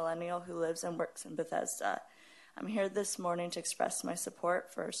I'm a millennial who lives and works in Bethesda. I'm here this morning to express my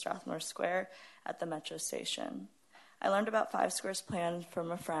support for Strathmore Square at the Metro Station. I learned about Five Square's plan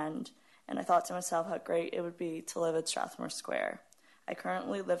from a friend, and I thought to myself how great it would be to live at Strathmore Square. I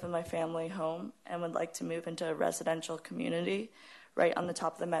currently live in my family home and would like to move into a residential community right on the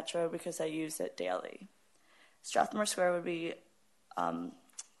top of the Metro because I use it daily. Strathmore Square would be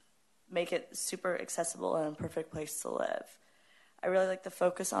make it super accessible and a perfect place to live. I really like the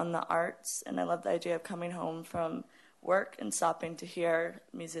focus on the arts, and I love the idea of coming home from work and stopping to hear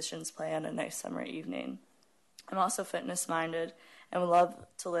musicians play on a nice summer evening. I'm also fitness-minded and would love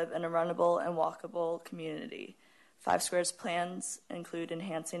to live in a runnable and walkable community. Five Square's plans include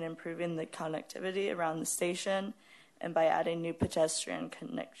enhancing and improving the connectivity around the station and by adding new pedestrian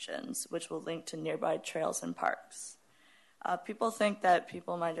connections, which will link to nearby trails and parks. People think that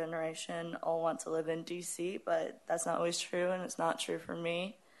people my generation all want to live in D.C., but that's not always true, and it's not true for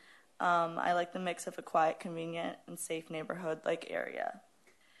me. I like the mix of a quiet, convenient, and safe neighborhood-like area.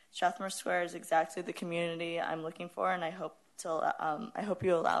 Strathmore Square is exactly the community I'm looking for, and I hope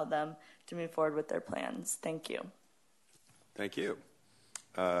you allow them to move forward with their plans. Thank you. Thank you.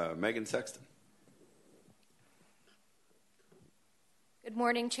 Megan Sexton. Good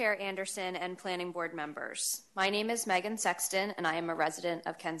morning, Chair Anderson and Planning Board members. My name is Megan Sexton, and I am a resident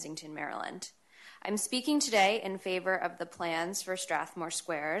of Kensington, Maryland. I'm speaking today in favor of the plans for Strathmore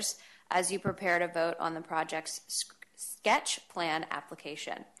Squares as you prepare to vote on the project's sketch plan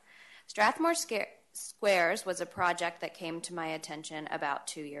application. Strathmore Squares was a project that came to my attention about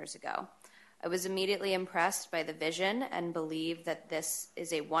 2 years ago. I was immediately impressed by the vision and believe that this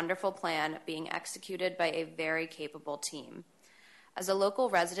is a wonderful plan being executed by a very capable team. As a local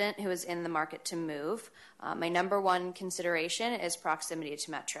resident who is in the market to move, my number one consideration is proximity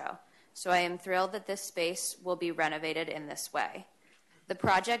to Metro. So I am thrilled that this space will be renovated in this way. The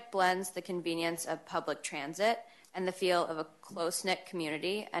project blends the convenience of public transit and the feel of a close-knit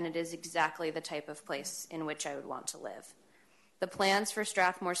community, and it is exactly the type of place in which I would want to live. The plans for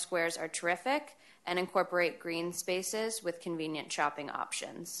Strathmore Squares are terrific and incorporate green spaces with convenient shopping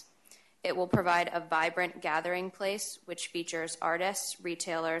options. It will provide a vibrant gathering place which features artists,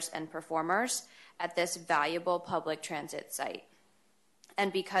 retailers, and performers at this valuable public transit site.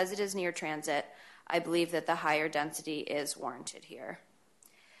 And because it is near transit, I believe that the higher density is warranted here.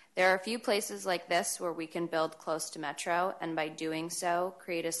 There are a few places like this where we can build close to Metro, and by doing so,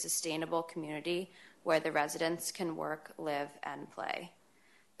 create a sustainable community where the residents can work, live, and play.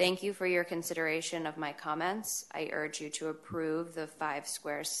 Thank you for your consideration of my comments. I urge you to approve the Five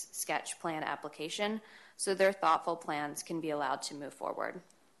Squares sketch plan application so their thoughtful plans can be allowed to move forward.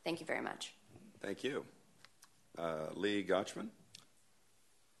 Thank you very much. Thank you. Lee Gotchman.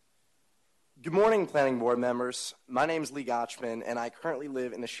 Good morning, Planning Board members. My name is Lee Gotchman, and I currently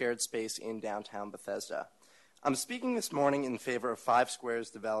live in a shared space in downtown Bethesda. I'm speaking this morning in favor of Five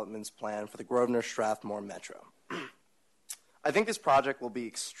Squares Development's plan for the Grosvenor-Strathmore Metro. I think this project will be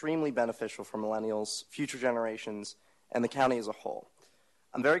extremely beneficial for millennials, future generations, and the county as a whole.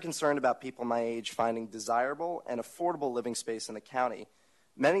 I'm very concerned about people my age finding desirable and affordable living space in the county.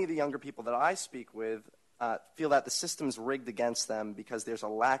 Many of the younger people that I speak with feel that the system's rigged against them because there's a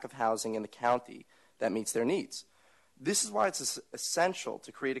lack of housing in the county that meets their needs. This is why it's essential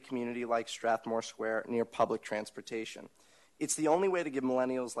to create a community like Strathmore Square near public transportation. It's the only way to give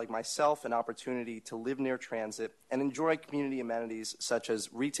millennials like myself an opportunity to live near transit and enjoy community amenities such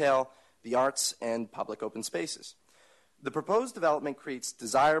as retail, the arts, and public open spaces. The proposed development creates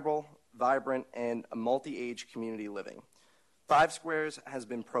desirable, vibrant, and a multi-age community living. Five Squares has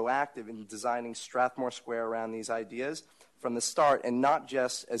been proactive in designing Strathmore Square around these ideas from the start and not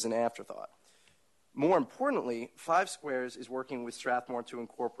just as an afterthought. More importantly, Five Squares is working with Strathmore to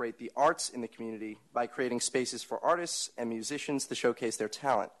incorporate the arts in the community by creating spaces for artists and musicians to showcase their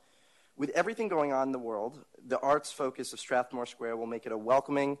talent. With everything going on in the world, the arts focus of Strathmore Square will make it a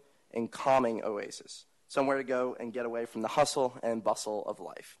welcoming and calming oasis, somewhere to go and get away from the hustle and bustle of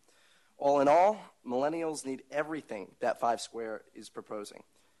life. All in all, millennials need everything that Five Square is proposing.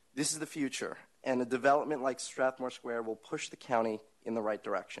 This is the future, and a development like Strathmore Square will push the county in the right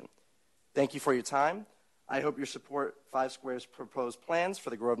direction. Thank you for your time. I hope you support Five Square's proposed plans for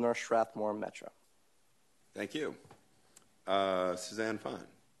the Grosvenor-Strathmore Metro. Thank you. Suzanne Fine.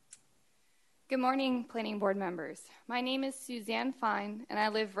 Good morning, Planning Board members. My name is Suzanne Fine, and I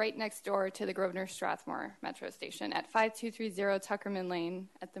live right next door to the Grosvenor Strathmore Metro Station at 5230 Tuckerman Lane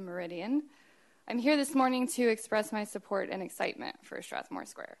at the Meridian. I'm here this morning to express my support and excitement for Strathmore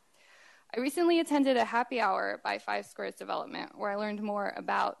Square. I recently attended a happy hour by Five Squares Development where I learned more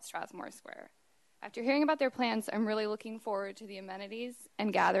about Strathmore Square. After hearing about their plans, I'm really looking forward to the amenities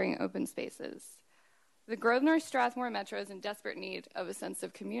and gathering open spaces. The Grosvenor Strathmore Metro is in desperate need of a sense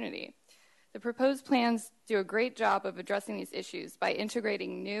of community. The proposed plans do a great job of addressing these issues by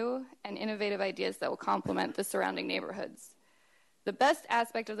integrating new and innovative ideas that will complement the surrounding neighborhoods. The best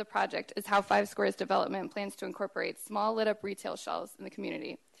aspect of the project is how Five Squares Development plans to incorporate small lit-up retail shelves in the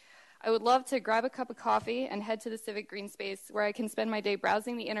community. I would love to grab a cup of coffee and head to the civic green space where I can spend my day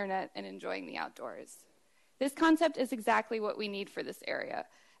browsing the internet and enjoying the outdoors. This concept is exactly what we need for this area,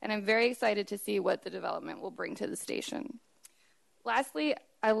 and I'm very excited to see what the development will bring to the station. Lastly,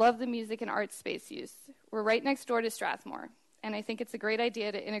 I love the music and arts space use. We're right next door to Strathmore, and I think it's a great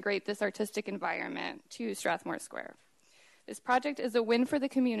idea to integrate this artistic environment to Strathmore Square. This project is a win for the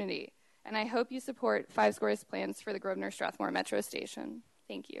community, and I hope you support Five Squares' plans for the Grosvenor Strathmore Metro Station.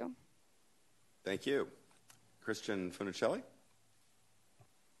 Thank you. Thank you. Christian Funicelli?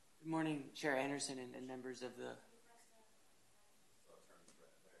 Good morning, Chair Anderson and members of the...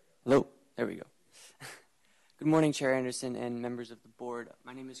 Hello, there we go. Good morning, Chair Anderson and members of the board.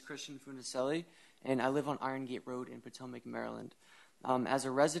 My name is Christian Funicelli, and I live on Iron Gate Road in Potomac, Maryland. As a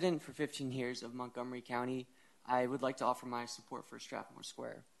resident for 15 years of Montgomery County, I would like to offer my support for Strathmore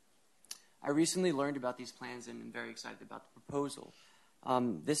Square. I recently learned about these plans and am very excited about the proposal.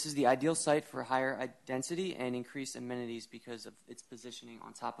 This is the ideal site for higher density and increased amenities because of its positioning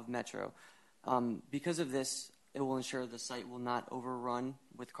on top of Metro. Because of this, it will ensure the site will not overrun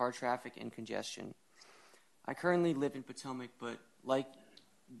with car traffic and congestion. I currently live in Potomac, but like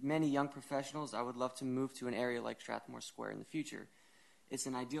many young professionals, I would love to move to an area like Strathmore Square in the future. It's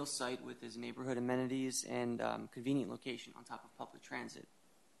an ideal site with its neighborhood amenities and convenient location on top of public transit.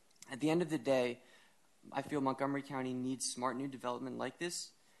 At the end of the day, I feel Montgomery County needs smart new development like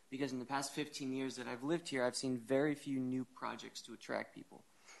this because in the past 15 years that I've lived here, I've seen very few new projects to attract people.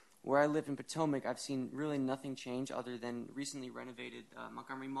 Where I live in Potomac, I've seen really nothing change other than recently renovated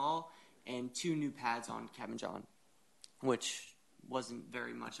Montgomery Mall and 2 new pads on Cabin John, which wasn't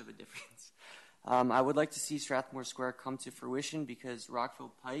very much of a difference. I would like to see Strathmore Square come to fruition because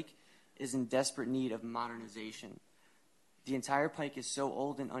Rockville Pike is in desperate need of modernization. The entire Pike is so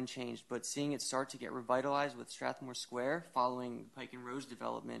old and unchanged, but seeing it start to get revitalized with Strathmore Square following Pike and Rose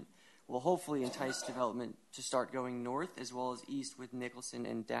development will hopefully entice development to start going north as well as east with Nicholson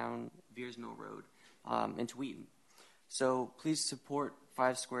and down Veers Mill Road into Wheaton. So please support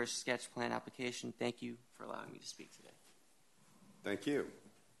Five Squares sketch plan application. Thank you for allowing me to speak today. Thank you.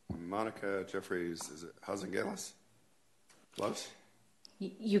 Monica Jeffries, is it Hazengelis? Close?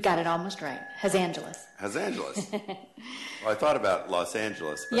 You got it almost right. Hasangelis. Hasangelis. Well, I thought about Los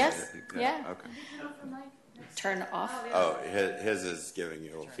Angeles. But Yes. Yeah. Okay. Turn off. Oh, his is giving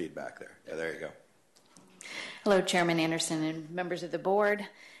you a little feedback there. Yeah, there you go. Hello, Chairman Anderson and members of the board.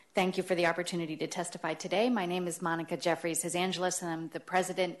 Thank you for the opportunity to testify today. My name is Monica Jeffries Hasangelis, and I'm the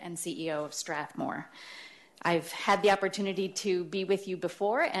president and CEO of Strathmore. I've had the opportunity to be with you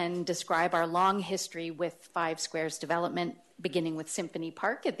before and describe our long history with Five Squares development, beginning with Symphony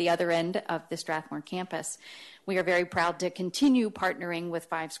Park at the other end of the Strathmore campus. We are very proud to continue partnering with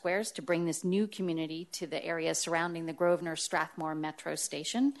Five Squares to bring this new community to the area surrounding the Grosvenor Strathmore Metro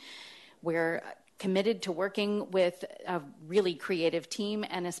Station. We're committed to working with a really creative team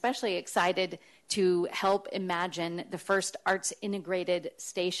and especially excited to help imagine the first arts integrated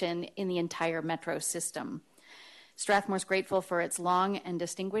station in the entire metro system. Strathmore's grateful for its long and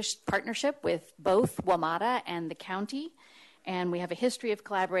distinguished partnership with both WMATA and the county, and we have a history of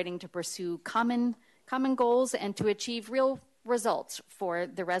collaborating to pursue common goals and to achieve real results for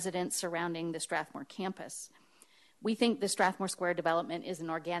the residents surrounding the Strathmore campus. We think the Strathmore Square development is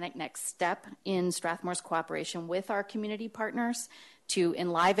an organic next step in Strathmore's cooperation with our community partners to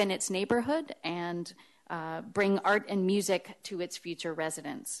enliven its neighborhood and bring art and music to its future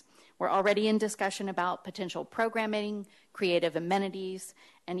residents. We're already in discussion about potential programming, creative amenities,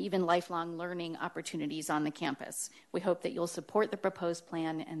 and even lifelong learning opportunities on the campus. We hope that you'll support the proposed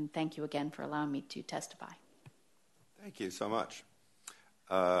plan, and thank you again for allowing me to testify. Thank you so much.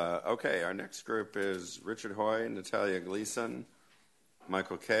 Okay, our next group is Richard Hoy, Natalia Gleason,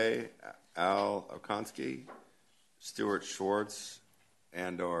 Michael Kay, Al Okonski, Stuart Schwartz,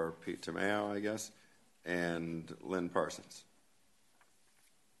 and/or Pete Tomeo, I guess, and Lynn Parsons.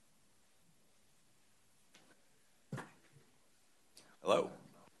 Hello.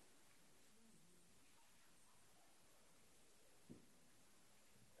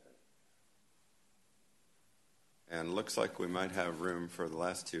 And looks like we might have room for the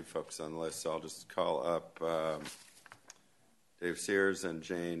last two folks on the list, so I'll just call up Dave Sears and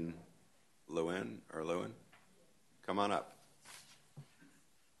Jane Lewin. Come on up.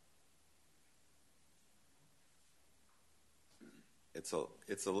 It's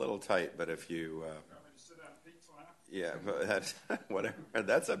a little tight, but if you yeah, but that's whatever.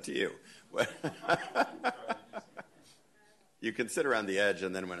 That's up to you. You can sit around the edge,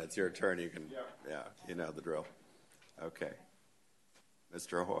 and then when it's your turn, you can. Yeah, you know the drill. Okay,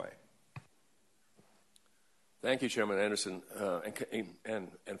 Mr. Ahoy. Thank you, Chairman Anderson,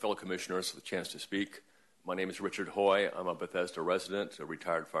 and fellow commissioners for the chance to speak. My name is Richard Hoy. I'm a Bethesda resident, a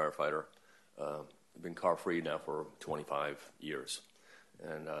retired firefighter. I've been car-free now for 25 years.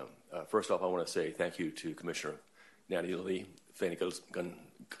 And first off, I want to say thank you to Commissioner Natalie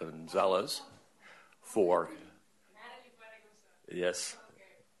Gonzalez for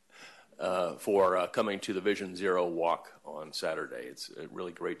for coming to the Vision Zero walk on Saturday. It's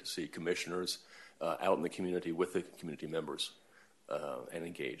really great to see commissioners out in the community with the community members and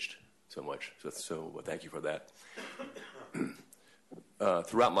engaged so much. So thank you for that.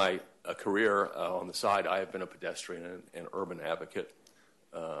 Throughout my career on the side, I have been a pedestrian and urban advocate,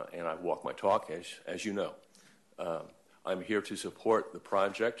 and I walk my talk, as you know. I'm here to support the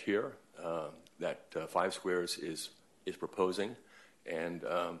project here that Five Squares is proposing, and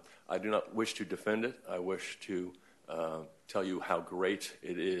I do not wish to defend it. I wish to tell you how great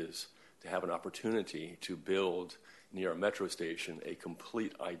it is to have an opportunity to build near a metro station a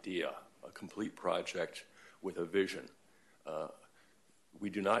complete idea, a complete project with a vision. We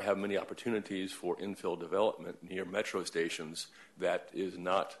do not have many opportunities for infill development near metro stations that is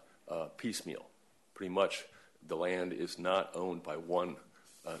not piecemeal. Pretty much the land is not owned by one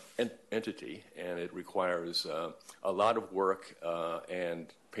entity, and it requires a lot of work and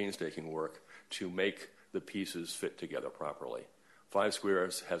painstaking work to make the pieces fit together properly. Five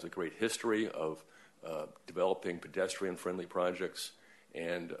Squares has a great history of developing pedestrian-friendly projects,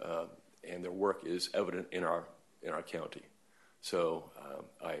 and their work is evident in our county. So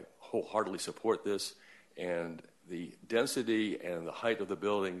I wholeheartedly support this, and the density and the height of the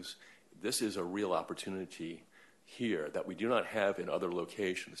buildings, this is a real opportunity here that we do not have in other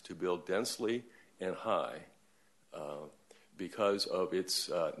locations to build densely and high because of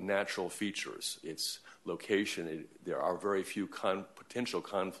its natural features, its location. There are very few potential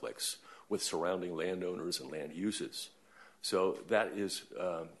conflicts with surrounding landowners and land uses. So that is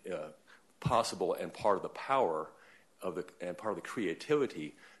possible and part of the power and part of the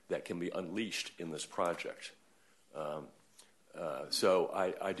creativity that can be unleashed in this project. So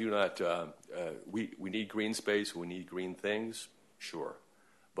I do not, we need green space, we need green things, sure.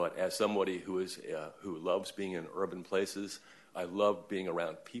 But as somebody who loves being in urban places, I love being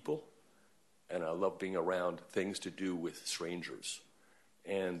around people, and I love being around things to do with strangers.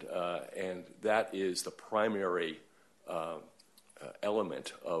 And that is the primary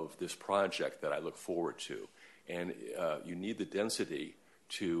element of this project that I look forward to. And you need the density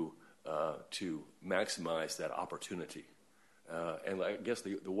to maximize that opportunity. And I guess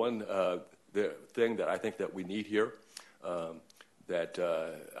the thing that I think that we need here that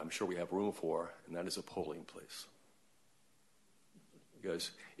I'm sure we have room for, and that is a polling place.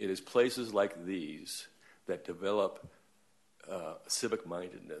 Because it is places like these that develop civic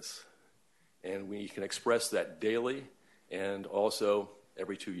mindedness, and we can express that daily and also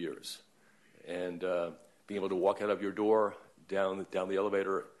every 2 years. And being able to walk out of your door, down the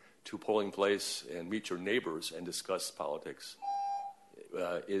elevator to a polling place and meet your neighbors and discuss politics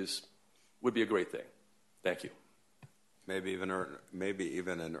would be a great thing. Thank you. Maybe even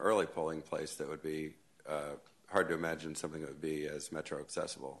an early polling place that would be hard to imagine something that would be as metro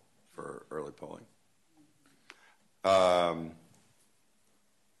accessible for early polling.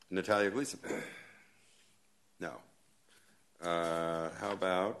 Natalia Gleason. No. How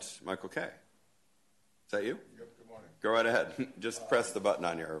about Michael Kay? Is that you? Yep, good morning. Go right ahead. Just press the button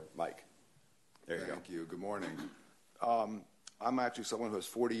on your mic. There you go. Thank you. Good morning. I'm actually someone who has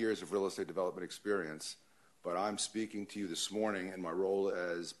 40 years of real estate development experience, but I'm speaking to you this morning in my role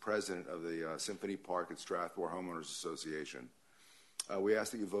as president of the Symphony Park at Strathmore Homeowners Association. We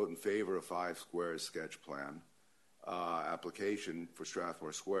ask that you vote in favor of Five Squares sketch plan application for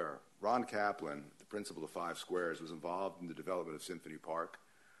Strathmore Square. Ron Kaplan, the principal of Five Squares, was involved in the development of Symphony Park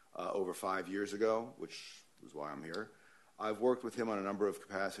over 5 years ago, which is why I'm here. I've worked with him on a number of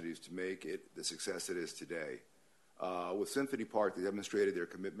capacities to make it the success it is today. With Symphony Park, they demonstrated their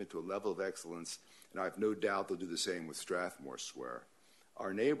commitment to a level of excellence, and I have no doubt they'll do the same with Strathmore Square.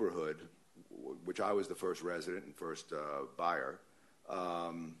 Our neighborhood, which I was the first resident and first buyer,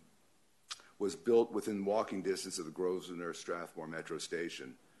 was built within walking distance of the Grosvenor Strathmore Metro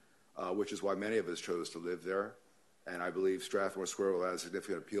Station, which is why many of us chose to live there. And I believe Strathmore Square will have a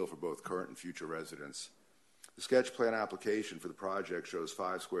significant appeal for both current and future residents. The sketch plan application for the project shows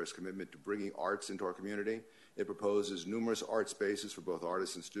 5 Square's commitment to bringing arts into our community. It proposes numerous art spaces for both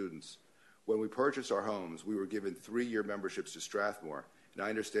artists and students. When we purchased our homes, we were given 3-year memberships to Strathmore, and I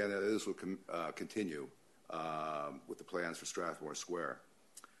understand that this will continue with the plans for Strathmore Square.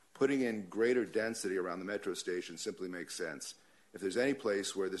 Putting in greater density around the metro station simply makes sense. If there's any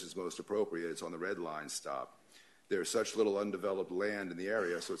place where this is most appropriate, it's on the Red Line stop. There's such little undeveloped land in the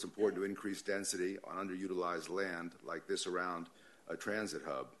area, so it's important to increase density on underutilized land like this around a transit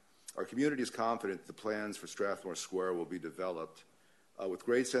hub. Our community is confident that the plans for Strathmore Square will be developed with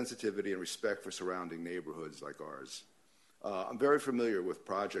great sensitivity and respect for surrounding neighborhoods like ours. I'm very familiar with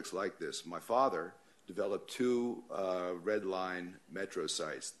projects like this. My father developed 2 Red Line metro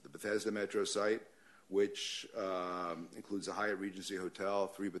sites, the Bethesda Metro site, which includes the Hyatt Regency Hotel,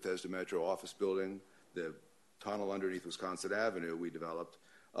 3 Bethesda Metro office building, the tunnel underneath Wisconsin Avenue we developed,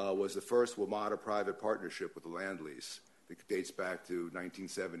 was the first WMATA private partnership with a land lease that dates back to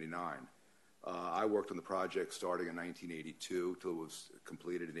 1979. I worked on the project starting in 1982 till it was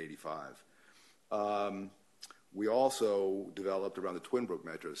completed in 85. We also developed around the Twinbrook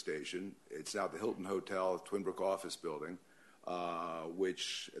Metro Station. It's now the Hilton Hotel Twinbrook office building,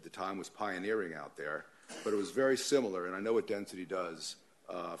 which at the time was pioneering out there. But it was very similar, and I know what density does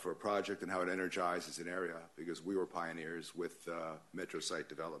for a project and how it energizes an area, because we were pioneers with metro site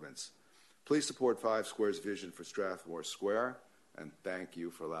developments. Please support 5 Square's vision for Strathmore Square, and thank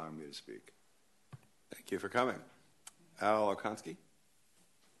you for allowing me to speak. Thank you for coming. Al Okonski.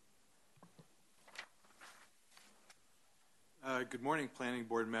 Good morning, Planning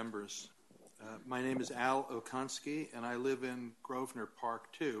Board members. My name is Al Okonski, and I live in Grosvenor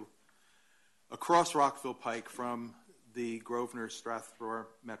Park 2, across Rockville Pike from the Grosvenor Strathmore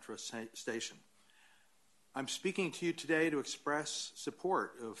Metro Station. I'm speaking to you today to express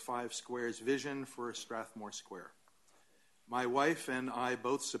support of 5 Square's vision for Strathmore Square. My wife and I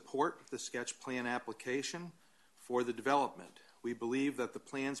both support the sketch plan application for the development. We believe that the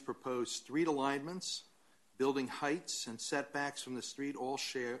plans propose street alignments, building heights, and setbacks from the street all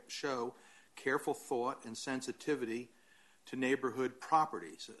show careful thought and sensitivity to neighborhood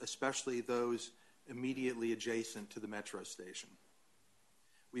properties, especially those immediately adjacent to the metro station.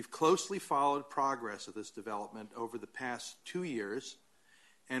 We've closely followed progress of this development over the past 2 years,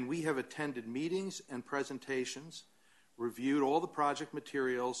 and we have attended meetings and presentations, reviewed all the project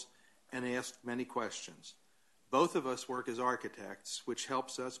materials, and asked many questions. Both of us work as architects, which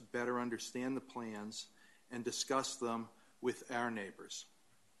helps us better understand the plans and discuss them with our neighbors.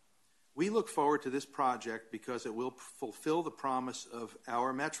 We look forward to this project because it will fulfill the promise of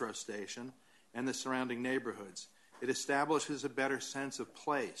our metro station and the surrounding neighborhoods. It establishes a better sense of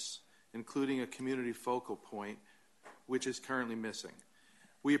place, including a community focal point, which is currently missing.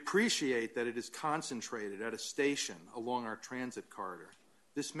 We appreciate that it is concentrated at a station along our transit corridor.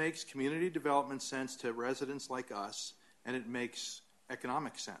 This makes community development sense to residents like us, and it makes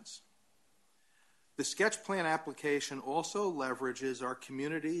economic sense. The sketch plan application also leverages our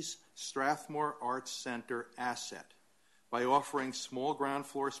community's Strathmore Arts Center asset by offering small ground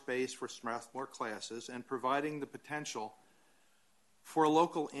floor space for Strathmore classes and providing the potential for a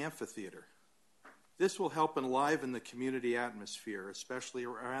local amphitheater. This will help enliven the community atmosphere, especially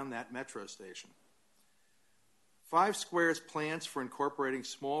around that metro station. 5 Square's plans for incorporating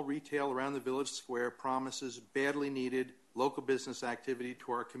small retail around the village square promises badly needed local business activity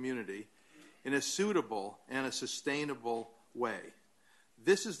to our community in a suitable and a sustainable way.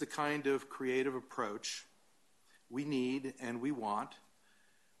 This is the kind of creative approach we need and we want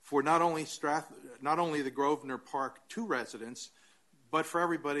for not only the Grosvenor Park 2 residents, but for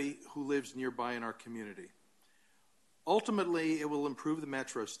everybody who lives nearby in our community. Ultimately, it will improve the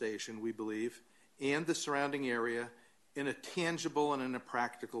metro station, we believe, and the surrounding area in a tangible and in a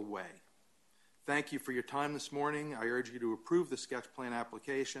practical way. Thank you for your time this morning. I urge you to approve the sketch plan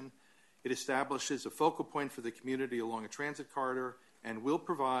application. It establishes a focal point for the community along a transit corridor and will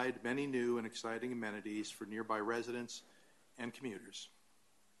provide many new and exciting amenities for nearby residents and commuters.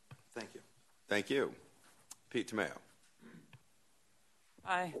 Thank you. Thank you. Pete Tomeo.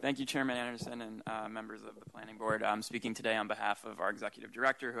 Hi, thank you, Chairman Anderson and members of the Planning Board. I'm speaking today on behalf of our Executive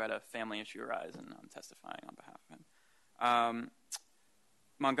Director who had a family issue arise, and I'm testifying on behalf of him.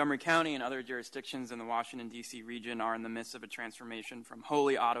 Montgomery County and other jurisdictions in the Washington, D.C. region are in the midst of a transformation from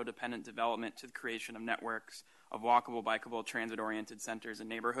wholly auto-dependent development to the creation of networks of walkable, bikeable, transit-oriented centers and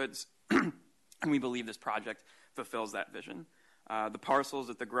neighborhoods, and we believe this project fulfills that vision. The parcels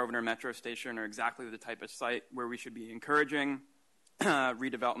at the Grosvenor Metro Station are exactly the type of site where we should be encouraging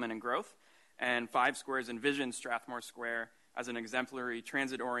redevelopment and growth. And 5 Squares envisions Strathmore Square as an exemplary,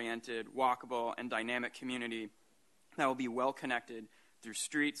 transit-oriented, walkable, and dynamic community that will be well connected through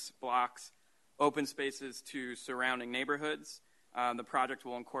streets, blocks, open spaces to surrounding neighborhoods. The project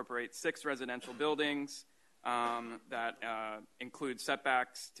will incorporate 6 residential buildings that include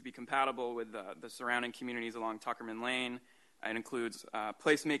setbacks to be compatible with the surrounding communities along Tuckerman Lane. It includes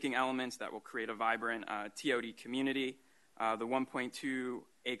placemaking elements that will create a vibrant TOD community. The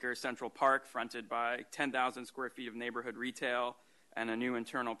 1.2-acre Central Park, fronted by 10,000 square feet of neighborhood retail and a new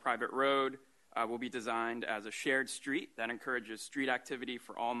internal private road, will be designed as a shared street that encourages street activity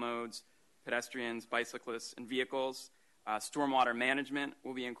for all modes, pedestrians, bicyclists, and vehicles. Stormwater management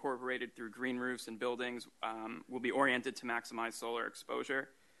will be incorporated through green roofs and buildings, will be oriented to maximize solar exposure.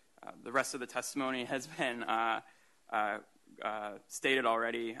 The rest of the testimony has been stated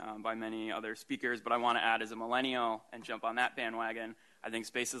already by many other speakers, but I want to add as a millennial and jump on that bandwagon, I think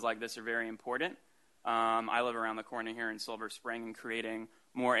spaces like this are very important. I live around the corner here in Silver Spring, and creating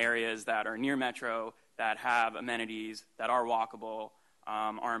more areas that are near Metro, that have amenities, that are walkable,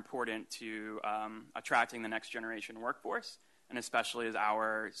 are important to attracting the next generation workforce, and especially as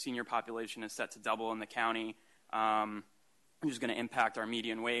our senior population is set to double in the county, which is going to impact our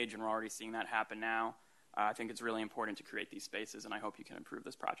median wage, and we're already seeing that happen now. I think it's really important to create these spaces, and I hope you can improve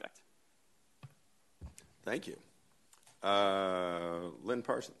this project. Thank you. Lynn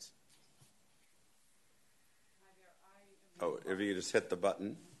Parsons. Oh, if you just hit the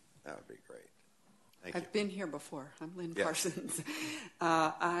button, that would be great. Thank you. I've been here before. I'm Lynn Yes. Parsons.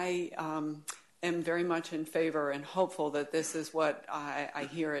 I am very much in favor and hopeful that this is what I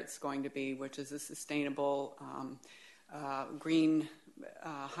hear it's going to be, which is a sustainable, green,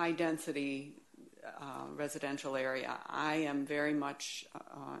 high-density residential area. I am very much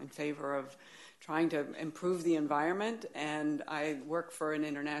in favor of trying to improve the environment, and I work for an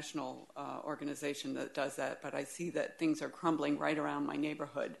international organization that does that, but I see that things are crumbling right around my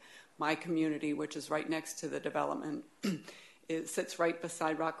neighborhood. My community, which is right next to the development, it sits right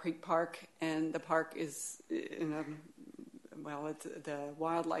beside Rock Creek Park, and the park is in a, the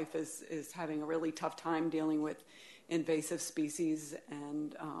wildlife is having a really tough time dealing with invasive species,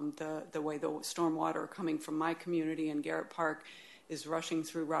 and the way the stormwater coming from my community in Garrett Park is rushing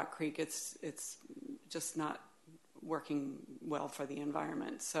through Rock Creek. It's just not working well for the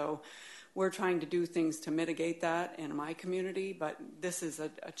environment. So we're trying to do things to mitigate that in my community, but this is a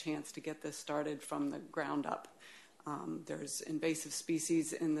chance to get this started from the ground up. There's invasive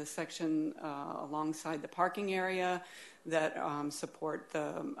species in the section alongside the parking area that support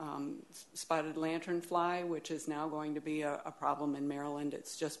the spotted lanternfly, which is now going to be a problem in Maryland.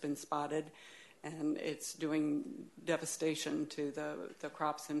 It's just been spotted, and it's doing devastation to the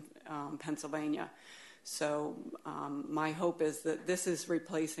crops in Pennsylvania. So my hope is that this is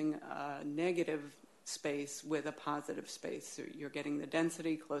replacing a negative space with a positive space. So you're getting the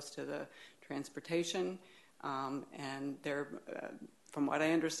density close to the transportation, and they're, from what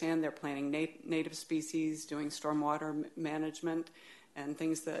I understand, they're planting native species, doing stormwater management, and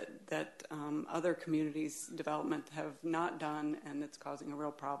things that other communities' development have not done, and it's causing a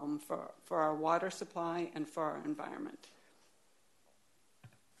real problem for our water supply and for our environment.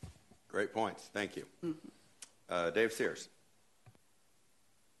 Great points. Thank you. Dave Sears.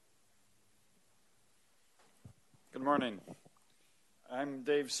 Good morning. I'm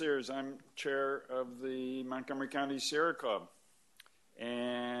Dave Sears. I'm chair of the Montgomery County Sierra Club,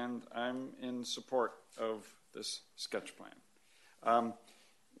 and I'm in support of this sketch plan.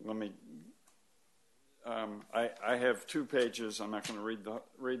 I have 2 pages. I'm not going to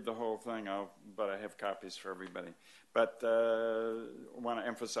read the whole thing, but I have copies for everybody. But I want to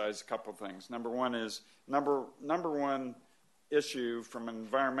emphasize a couple things. Number one is number one issue from an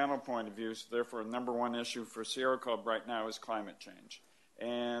environmental point of view, so therefore number one issue for Sierra Club right now is climate change.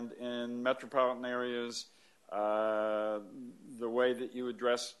 And in metropolitan areas, the way that you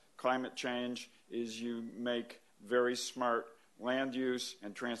address climate change is you make very smart land use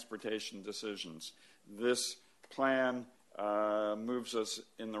and transportation decisions. This plan moves us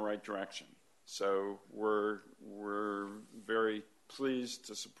in the right direction. So we're very pleased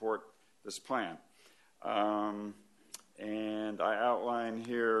to support this plan. And I outline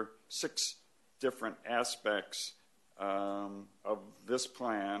here 6 different aspects of this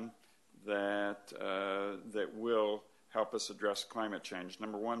plan that will help us address climate change.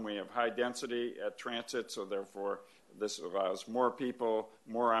 Number one, we have high density at transit, so therefore this allows more people,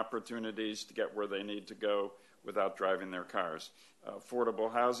 more opportunities to get where they need to go. without driving their cars.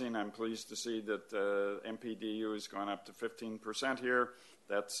 Affordable housing, I'm pleased to see that MPDU has gone up to 15% here.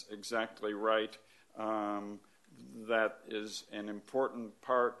 That's exactly right. That is an important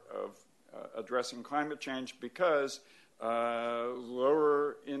part of addressing climate change because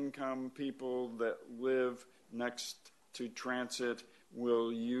lower income people that live next to transit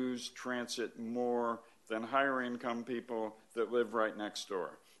will use transit more than higher income people that live right next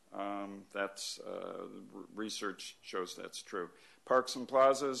door. Research shows that's true. Parks and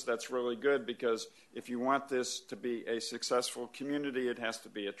plazas, that's really good because if you want this to be a successful community, it has to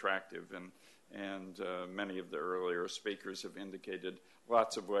be attractive. And many of the earlier speakers have indicated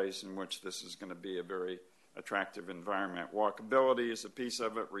lots of ways in which this is going to be a very attractive environment. Walkability is a piece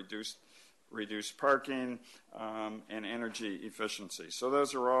of it, reduced parking, and energy efficiency. So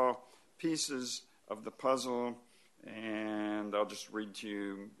those are all pieces of the puzzle, and I'll just read to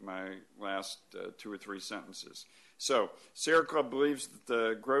you my last 2 or 3 sentences. So, Sierra Club believes that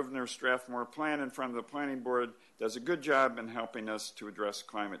the Grosvenor-Strathmore plan in front of the Planning Board does a good job in helping us to address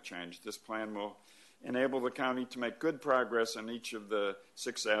climate change. This plan will enable the county to make good progress on each of the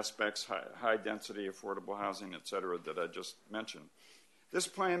 6 aspects, high density, affordable housing, et cetera, that I just mentioned. This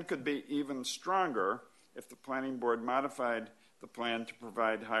plan could be even stronger if the Planning Board modified the plan to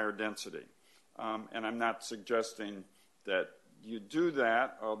provide higher density. And I'm not suggesting that you do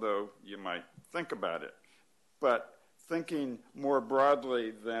that, although you might think about it. But thinking more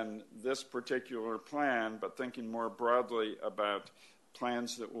broadly than this particular plan, but thinking more broadly about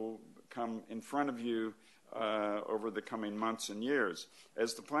plans that will come in front of you over the coming months and years.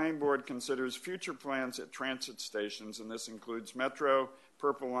 As the Planning Board considers future plans at transit stations, and this includes Metro,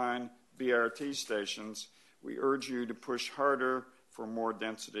 Purple Line, BRT stations, we urge you to push harder for more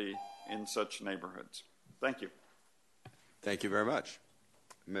density in such neighborhoods. Thank you. Thank you very much.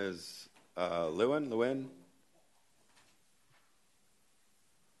 Ms. Lewin?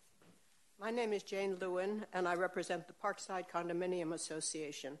 My name is Jane Lewin, and I represent the Parkside Condominium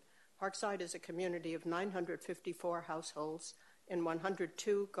Association. Parkside is a community of 954 households in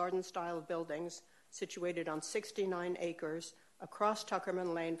 102 garden-style buildings situated on 69 acres across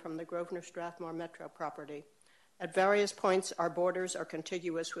Tuckerman Lane from the Grosvenor-Strathmore Metro property. At various points, our borders are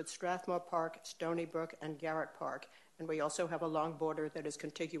contiguous with Strathmore Park, Stony Brook, and Garrett Park, and we also have a long border that is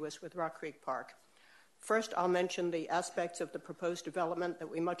contiguous with Rock Creek Park. First, I'll mention the aspects of the proposed development that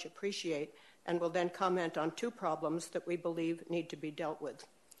we much appreciate, and will then comment on 2 problems that we believe need to be dealt with.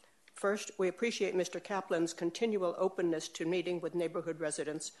 First, we appreciate Mr. Kaplan's continual openness to meeting with neighborhood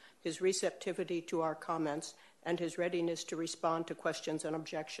residents, his receptivity to our comments, and his readiness to respond to questions and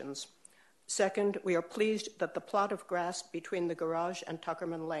objections. Second, we are pleased that the plot of grass between the garage and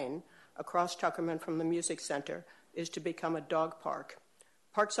Tuckerman Lane, across Tuckerman from the Music Center, is to become a dog park.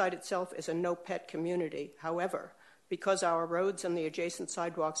 Parkside itself is a no-pet community. However, because our roads and the adjacent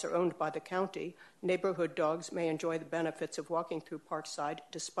sidewalks are owned by the county, neighborhood dogs may enjoy the benefits of walking through Parkside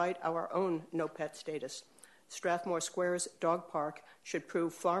despite our own no-pet status. Strathmore Square's dog park should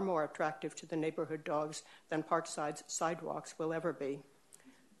prove far more attractive to the neighborhood dogs than Parkside's sidewalks will ever be.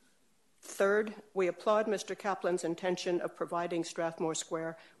 Third, we applaud Mr. Kaplan's intention of providing Strathmore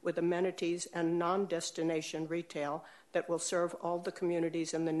Square with amenities and non-destination retail that will serve all the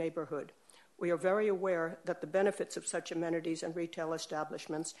communities in the neighborhood. We are very aware that the benefits of such amenities and retail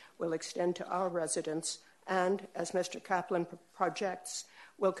establishments will extend to our residents and, as Mr. Kaplan projects,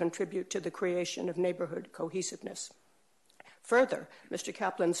 will contribute to the creation of neighborhood cohesiveness. Further, Mr.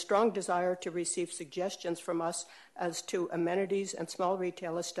 Kaplan's strong desire to receive suggestions from us as to amenities and small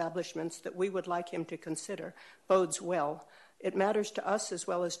retail establishments that we would like him to consider bodes well. It matters to us as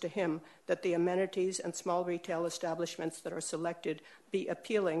well as to him that the amenities and small retail establishments that are selected be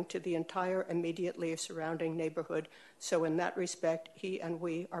appealing to the entire immediately surrounding neighborhood, so in that respect, he and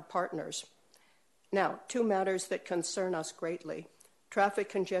we are partners. Now, 2 matters that concern us greatly: traffic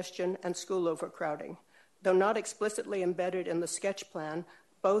congestion and school overcrowding. Though not explicitly embedded in the sketch plan,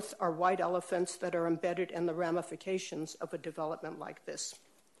 both are white elephants that are embedded in the ramifications of a development like this.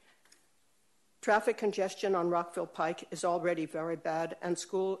 Traffic congestion on Rockville Pike is already very bad, and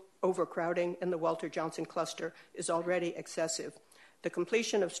school overcrowding in the Walter Johnson cluster is already excessive. The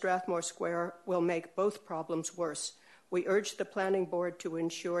completion of Strathmore Square will make both problems worse. We urge the Planning Board to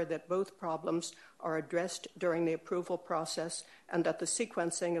ensure that both problems are addressed during the approval process and that the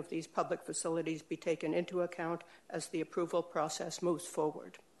sequencing of these public facilities be taken into account as the approval process moves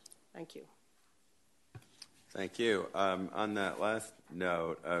forward. Thank you. Thank you. On that last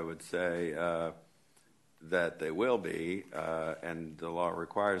note, I would say that they will be, and the law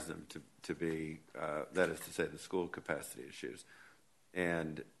requires them to be, that is to say, the school capacity issues.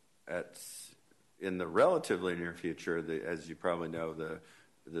 And in the relatively near future, as you probably know,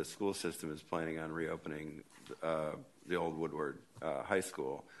 the school system is planning on reopening the old Woodward High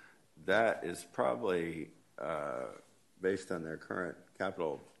School. That is probably, based on their current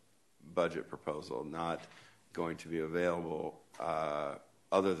capital budget proposal, not going to be available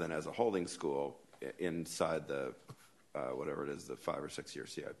other than as a holding school inside the whatever it is, the 5 or 6 year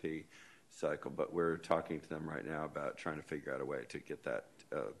CIP cycle. But we're talking to them right now about trying to figure out a way to get that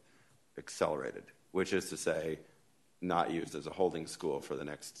accelerated, which is to say not used as a holding school for the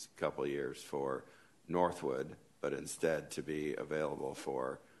next couple of years for Northwood, but instead to be available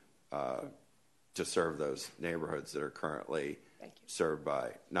for to serve those neighborhoods that are currently served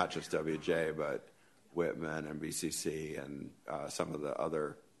by not just WJ, but Whitman and BCC and some of the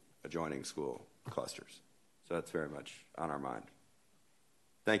other adjoining school clusters. So that's very much on our mind.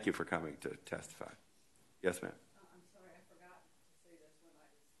 Thank you for coming to testify. Yes, ma'am. I'm sorry, I forgot to say this when I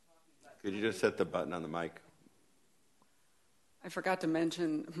was talking about. Could you just hit the button on the mic? I forgot to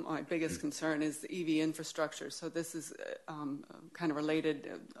mention my biggest concern is the EV infrastructure. So this is kind of related.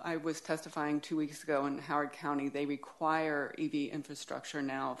 I was testifying 2 weeks ago in Howard County. They require EV infrastructure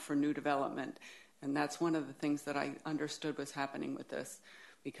now for new development. And that's one of the things that I understood was happening with this,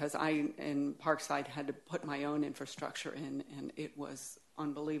 because I, in Parkside, had to put my own infrastructure in, and it was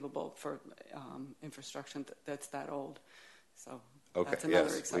unbelievable for infrastructure that's that old. So that's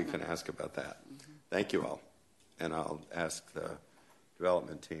another excitement. We can ask about that. Mm-hmm. Thank you all. And I'll ask the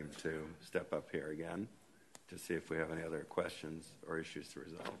development team to step up here again to see if we have any other questions or issues to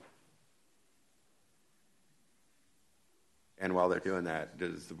resolve. And while they're doing that,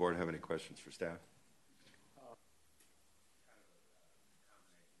 does the board have any questions for staff?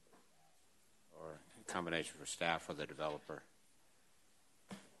 Or a combination for staff or the developer?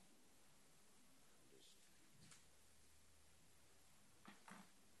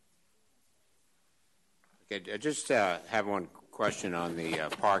 I just have one question on the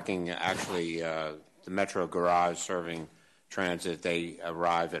parking. Actually, the Metro garage serving transit, they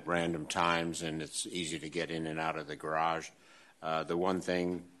arrive at random times, and it's easy to get in and out of the garage. The one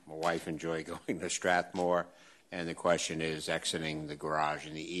thing, my wife enjoys going to Strathmore, and the question is exiting the garage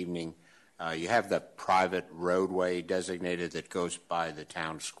in the evening. You have the private roadway designated that goes by the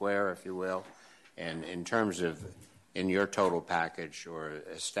town square, if you will. And in terms of, in your total package, or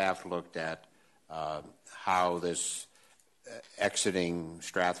staff looked at how this exiting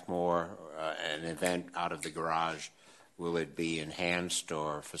Strathmore, an event out of the garage, will it be enhanced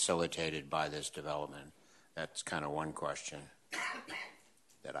or facilitated by this development? That's kind of one question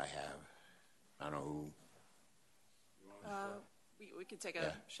that I have. I don't know who. We could take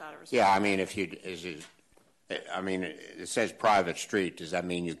a shot at response. Yeah, I mean, it says private street. Does that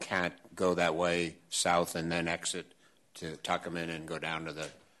mean you can't go that way south and then exit to Tuckerman and go down to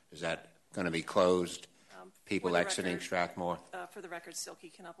is that going to be closed? People exiting Strathmore? For the record,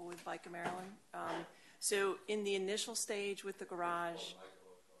 Silky Knuppel with Vica, Maryland. So in the initial stage with the garage,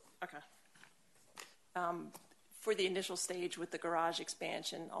 for the initial stage with the garage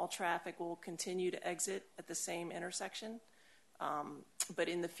expansion, all traffic will continue to exit at the same intersection. But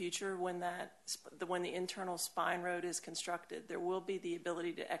in the future, when the internal spine road is constructed, there will be the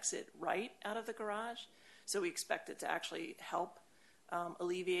ability to exit right out of the garage. So we expect it to actually help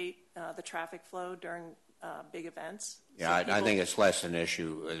alleviate the traffic flow during big events. Yeah, so I think it's less an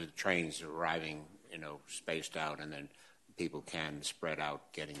issue. Trains arriving, spaced out, and then people can spread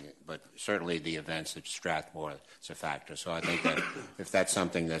out getting it. But certainly the events at Strathmore, it's a factor. So I think that if that's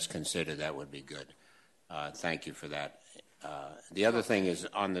something that's considered, that would be good. Thank you for that. The other thing is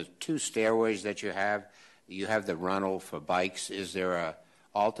on the two stairways that you have the runnel for bikes. Is there a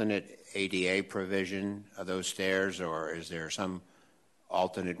alternate ADA provision of those stairs, or is there some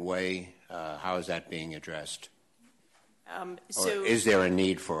alternate way? How is that being addressed? Or is there a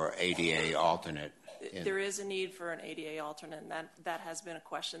need for ADA alternate? There is a need for an ADA alternate, and that has been a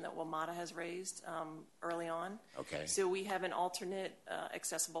question that WMATA has raised early on. Okay. So we have an alternate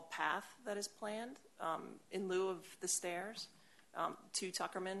accessible path that is planned in lieu of the stairs to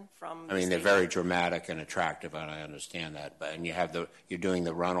Tuckerman from. I mean, they're very dramatic and attractive, and I understand that. And you're doing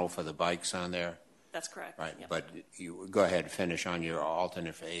the runnel for the bikes on there. That's correct. Right, yep. But you go ahead and finish on your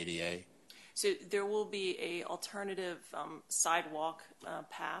alternate for ADA. So there will be a alternative sidewalk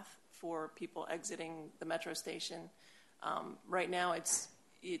path for people exiting the metro station. Right now, it's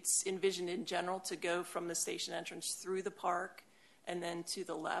envisioned in general to go from the station entrance through the park and then to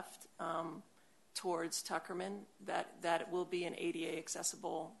the left towards Tuckerman. That will be an ADA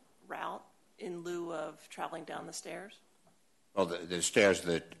accessible route in lieu of traveling down the stairs. Well, the stairs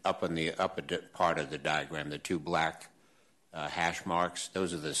that up in the upper part of the diagram, the two black hash marks,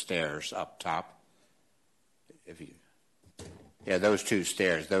 those are the stairs up top. Yeah, those two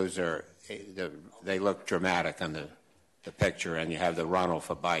stairs, those are, they look dramatic on the picture, and you have the runnel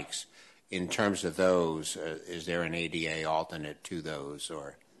for bikes. In terms of those, is there an ADA alternate to those,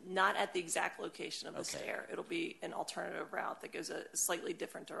 or? Not at the exact location of the stair. It'll be an alternative route that goes a slightly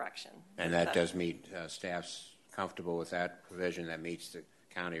different direction. And that does meet staff's comfortable with that provision? That meets the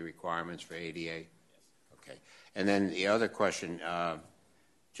county requirements for ADA? Yes. Okay. And then the other question,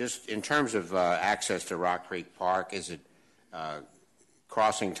 just in terms of access to Rock Creek Park, is it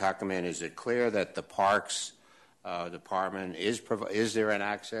crossing Tuckerman? Is it clear that the Parks Department is there an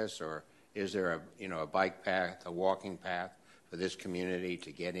access, or is there a bike path, a walking path for this community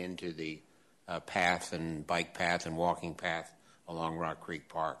to get into the path and bike path and walking path along Rock Creek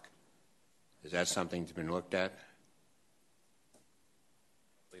Park? Is that something that's been looked at?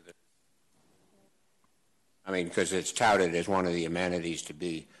 I mean, because it's touted as one of the amenities to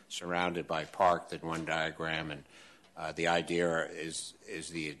be surrounded by park, that one diagram, and the idea is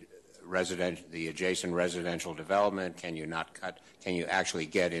the adjacent residential development. Can you actually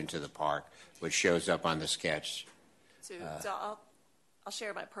get into the park, which shows up on the sketch? So I'll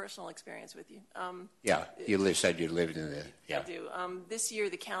share my personal experience with you. Yeah, you said you lived in the. Yeah. I do. This year,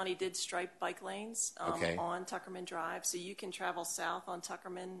 the county did stripe bike lanes on Tuckerman Drive, so you can travel south on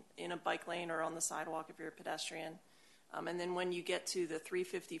Tuckerman in a bike lane or on the sidewalk if you're a pedestrian. And then when you get to the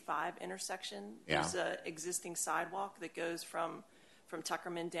 355 intersection, there's an existing sidewalk that goes from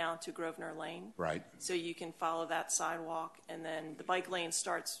Tuckerman down to Grosvenor Lane. Right. So you can follow that sidewalk, and then the bike lane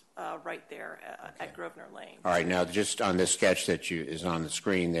starts right there at Grosvenor Lane. All right. Now, just on this sketch that is on the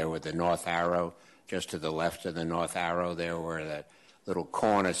screen there with the north arrow, just to the left of the north arrow there, where that little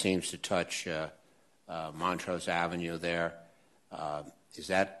corner seems to touch Montrose Avenue there,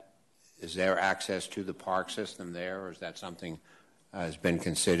 is there access to the park system there, or is that something has been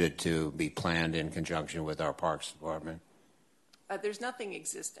considered to be planned in conjunction with our Parks Department? There's nothing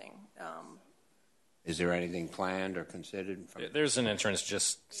existing. Is there anything planned or considered? There's an entrance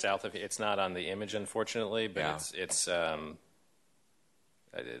just south of. It's not on the image, unfortunately, but it's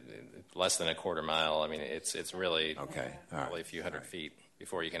less than a quarter mile. I mean, it's really probably a few hundred feet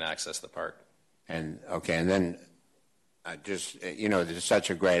before you can access the park. And then just there's such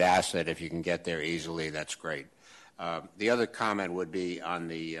a great asset. If you can get there easily, that's great. The other comment would be on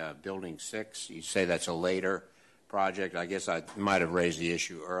the Building 6. You say that's a later project. I guess I might have raised the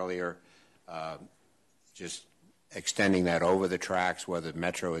issue earlier, just extending that over the tracks, whether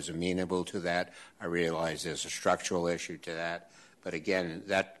Metro is amenable to that. I realize there's a structural issue to that, but again,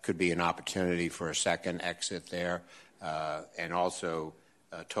 that could be an opportunity for a second exit there, and also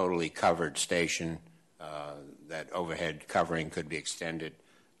a totally covered station. That overhead covering could be extended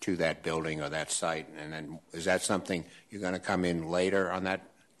to that building or that site. And then, is that something you're going to come in later on that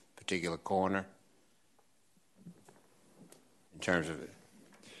particular corner? In terms of it?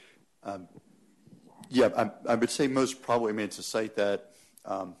 I would say most probably. I mean, it's a site that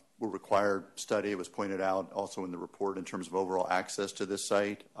will require study. It was pointed out also in the report in terms of overall access to this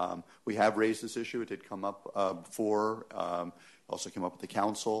site. We have raised this issue. It did come up before. Also came up with the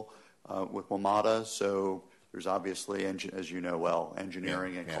council with WMATA. So there's obviously, as you know well,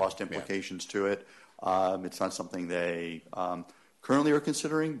 engineering and cost implications to it. It's not something they currently are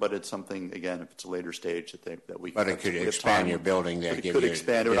considering, but it's something, again, if it's a later stage that we. But it could expand your building there. It could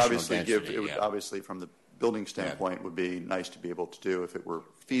expand. It would obviously give. It would obviously, from the building standpoint, would be nice to be able to do if it were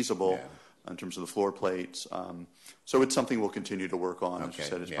feasible in terms of the floor plates. So it's something we'll continue to work on. As you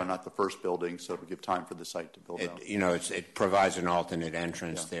said, it's probably not the first building, so it'll give time for the site to build out. It provides an alternate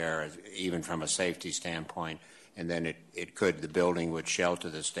entrance there, even from a safety standpoint, and then the building would shelter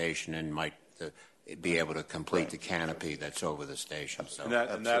the station and might be able to complete the canopy that's over the station. So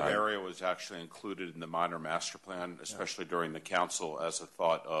and that area was actually included in the minor master plan, especially during the council, as a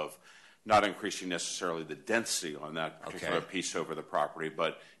thought of not increasing necessarily the density on that particular piece over the property,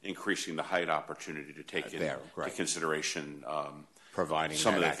 but increasing the height opportunity to take into consideration providing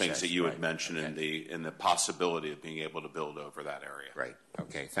some of the access, things that you had mentioned in the possibility of being able to build over that area. Right.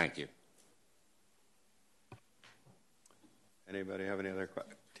 Okay. Thank you. Anybody have any other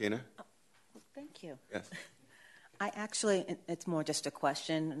questions? Tina? Thank you. Yes. It's more just a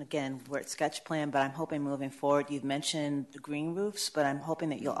question. And again, we're at sketch plan, but I'm hoping moving forward, you've mentioned the green roofs, but I'm hoping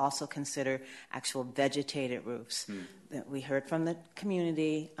that you'll also consider actual vegetated roofs. That we heard from the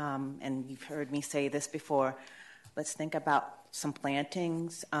community, and you've heard me say this before. Let's think about some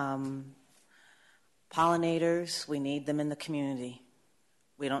plantings, pollinators. We need them in the community.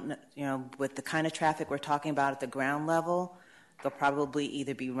 We don't, with the kind of traffic we're talking about at the ground level, they'll probably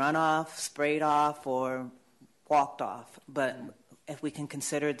either be run off, sprayed off, or walked off. But if we can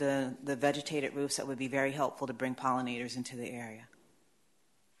consider the vegetated roofs, that would be very helpful to bring pollinators into the area.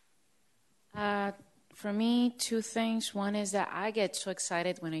 For me, two things. One is that I get so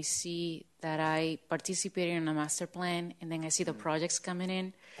excited when I see that I participated in a master plan and then I see the projects coming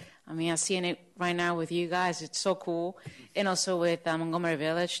in. I mean, I'm seeing it right now with you guys. It's so cool. And also with Montgomery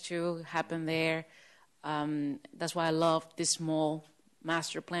Village, too, happened there. That's why I love these small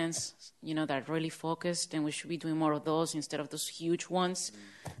master plans, that are really focused, and we should be doing more of those instead of those huge ones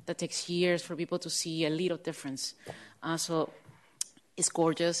that takes years for people to see a little difference. So it's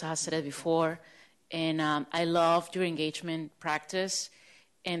gorgeous, I said it before, and I love your engagement practice,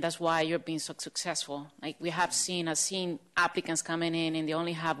 and that's why you're being so successful. Like I've seen applicants coming in and they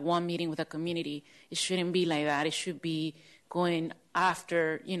only have one meeting with the community. It shouldn't be like that. It should be going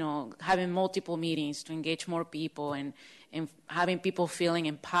after, having multiple meetings to engage more people and having people feeling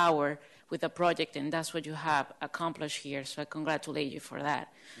empowered with the project, and that's what you have accomplished here. So I congratulate you for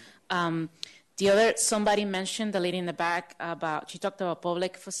that. Somebody mentioned, the lady in the back, she talked about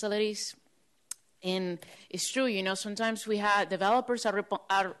public facilities. And it's true, sometimes we have developers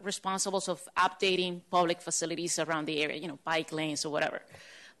are responsible of updating public facilities around the area, bike lanes or whatever.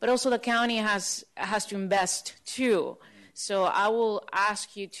 But also the county has to invest too. So I will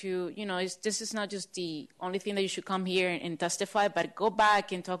ask you to, this is not just the only thing that you should come here and testify, but go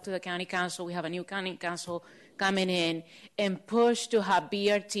back and talk to the county council. We have a new county council coming in, and push to have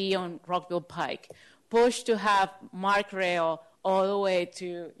BRT on Rockville Pike, push to have Mark Rail all the way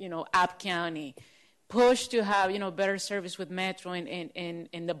to, App County, push to have, better service with Metro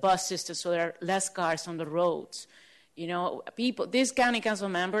and the bus system so there are less cars on the roads. These county council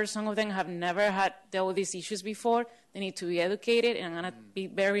members, some of them have never dealt with these issues before. They need to be educated, and I'm going to be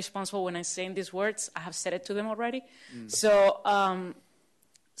very responsible when I'm saying these words. I have said it to them already. So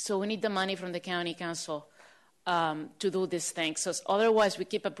we need the money from the county council to do these things. So otherwise, we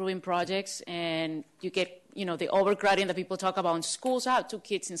keep approving projects, and you get, the overcrowding that people talk about in schools. I have 2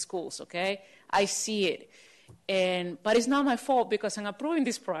 kids in schools, okay? I see it. But it's not my fault because I'm approving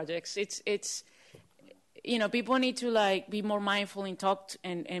these projects. It's people need to be more mindful and talk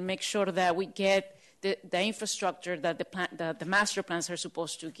and make sure that we get the infrastructure that the master plans are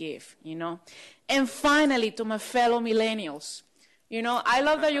supposed to give, And finally, to my fellow millennials, I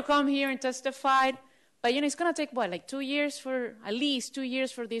love that you come here and testified, but, it's going to take, 2 years at least 2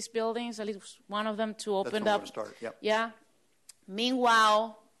 years for these buildings, at least one of them to open up. That's when we're going to start, yep. Yeah.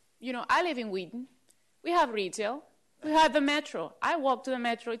 Meanwhile, I live in Wheaton. We have retail. We have the metro. I walk to the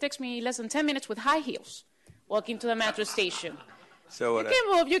metro. It takes me less than 10 minutes with high heels walking to the metro station. So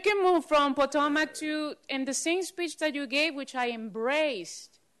You can move from Potomac to, in the same speech that you gave, which I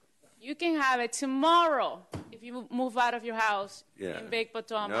embraced, you can have it tomorrow if you move out of your house in Big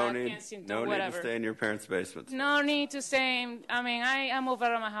Potomac, Kensington, whatever. No need to stay in your parents' basements. No need to stay. I move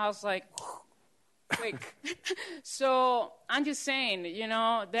out of my house quick. So I'm just saying,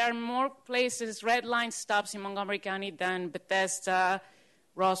 there are more places, red line stops in Montgomery County than Bethesda,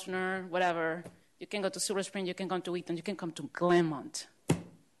 Rosner, whatever. You can go to Silver Spring, you can come to Wheaton, you can come to Glenmont.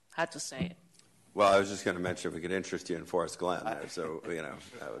 Had to say it. Well, I was just going to mention if we could interest you in Forest Glen there, so,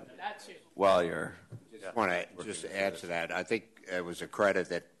 that would, while you're... I want to just add to that. I think it was a credit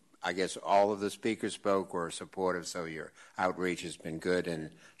that I guess all of the speakers spoke were supportive, so your outreach has been good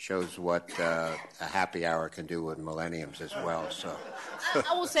and shows what a happy hour can do with millenniums as well. So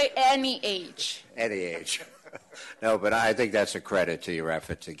I will say any age. Any age. No, but I think that's a credit to your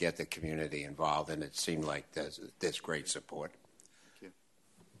effort to get the community involved, and it seemed like there's great support. Thank you.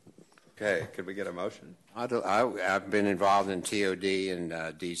 Okay, could we get a motion? I've been involved in TOD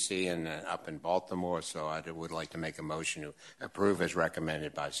in D.C. and up in Baltimore, so I would like to make a motion to approve as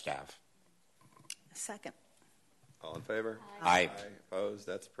recommended by staff. Second. All in favor? Aye. Opposed?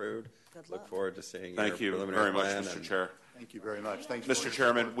 That's approved. Good Look luck. forward to seeing Thank your you preliminary very much, plan Mr. Chair. Thank you very much. Thanks, Mr.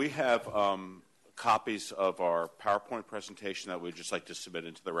 Chairman, we have copies of our PowerPoint presentation that we'd just like to submit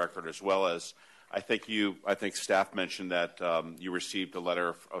into the record, as well as I think staff mentioned that you received a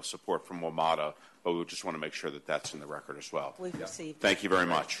letter of support from WMATA, but we just want to make sure that that's in the record as well. We've received. Thank you very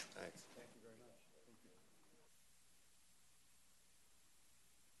much. Thanks.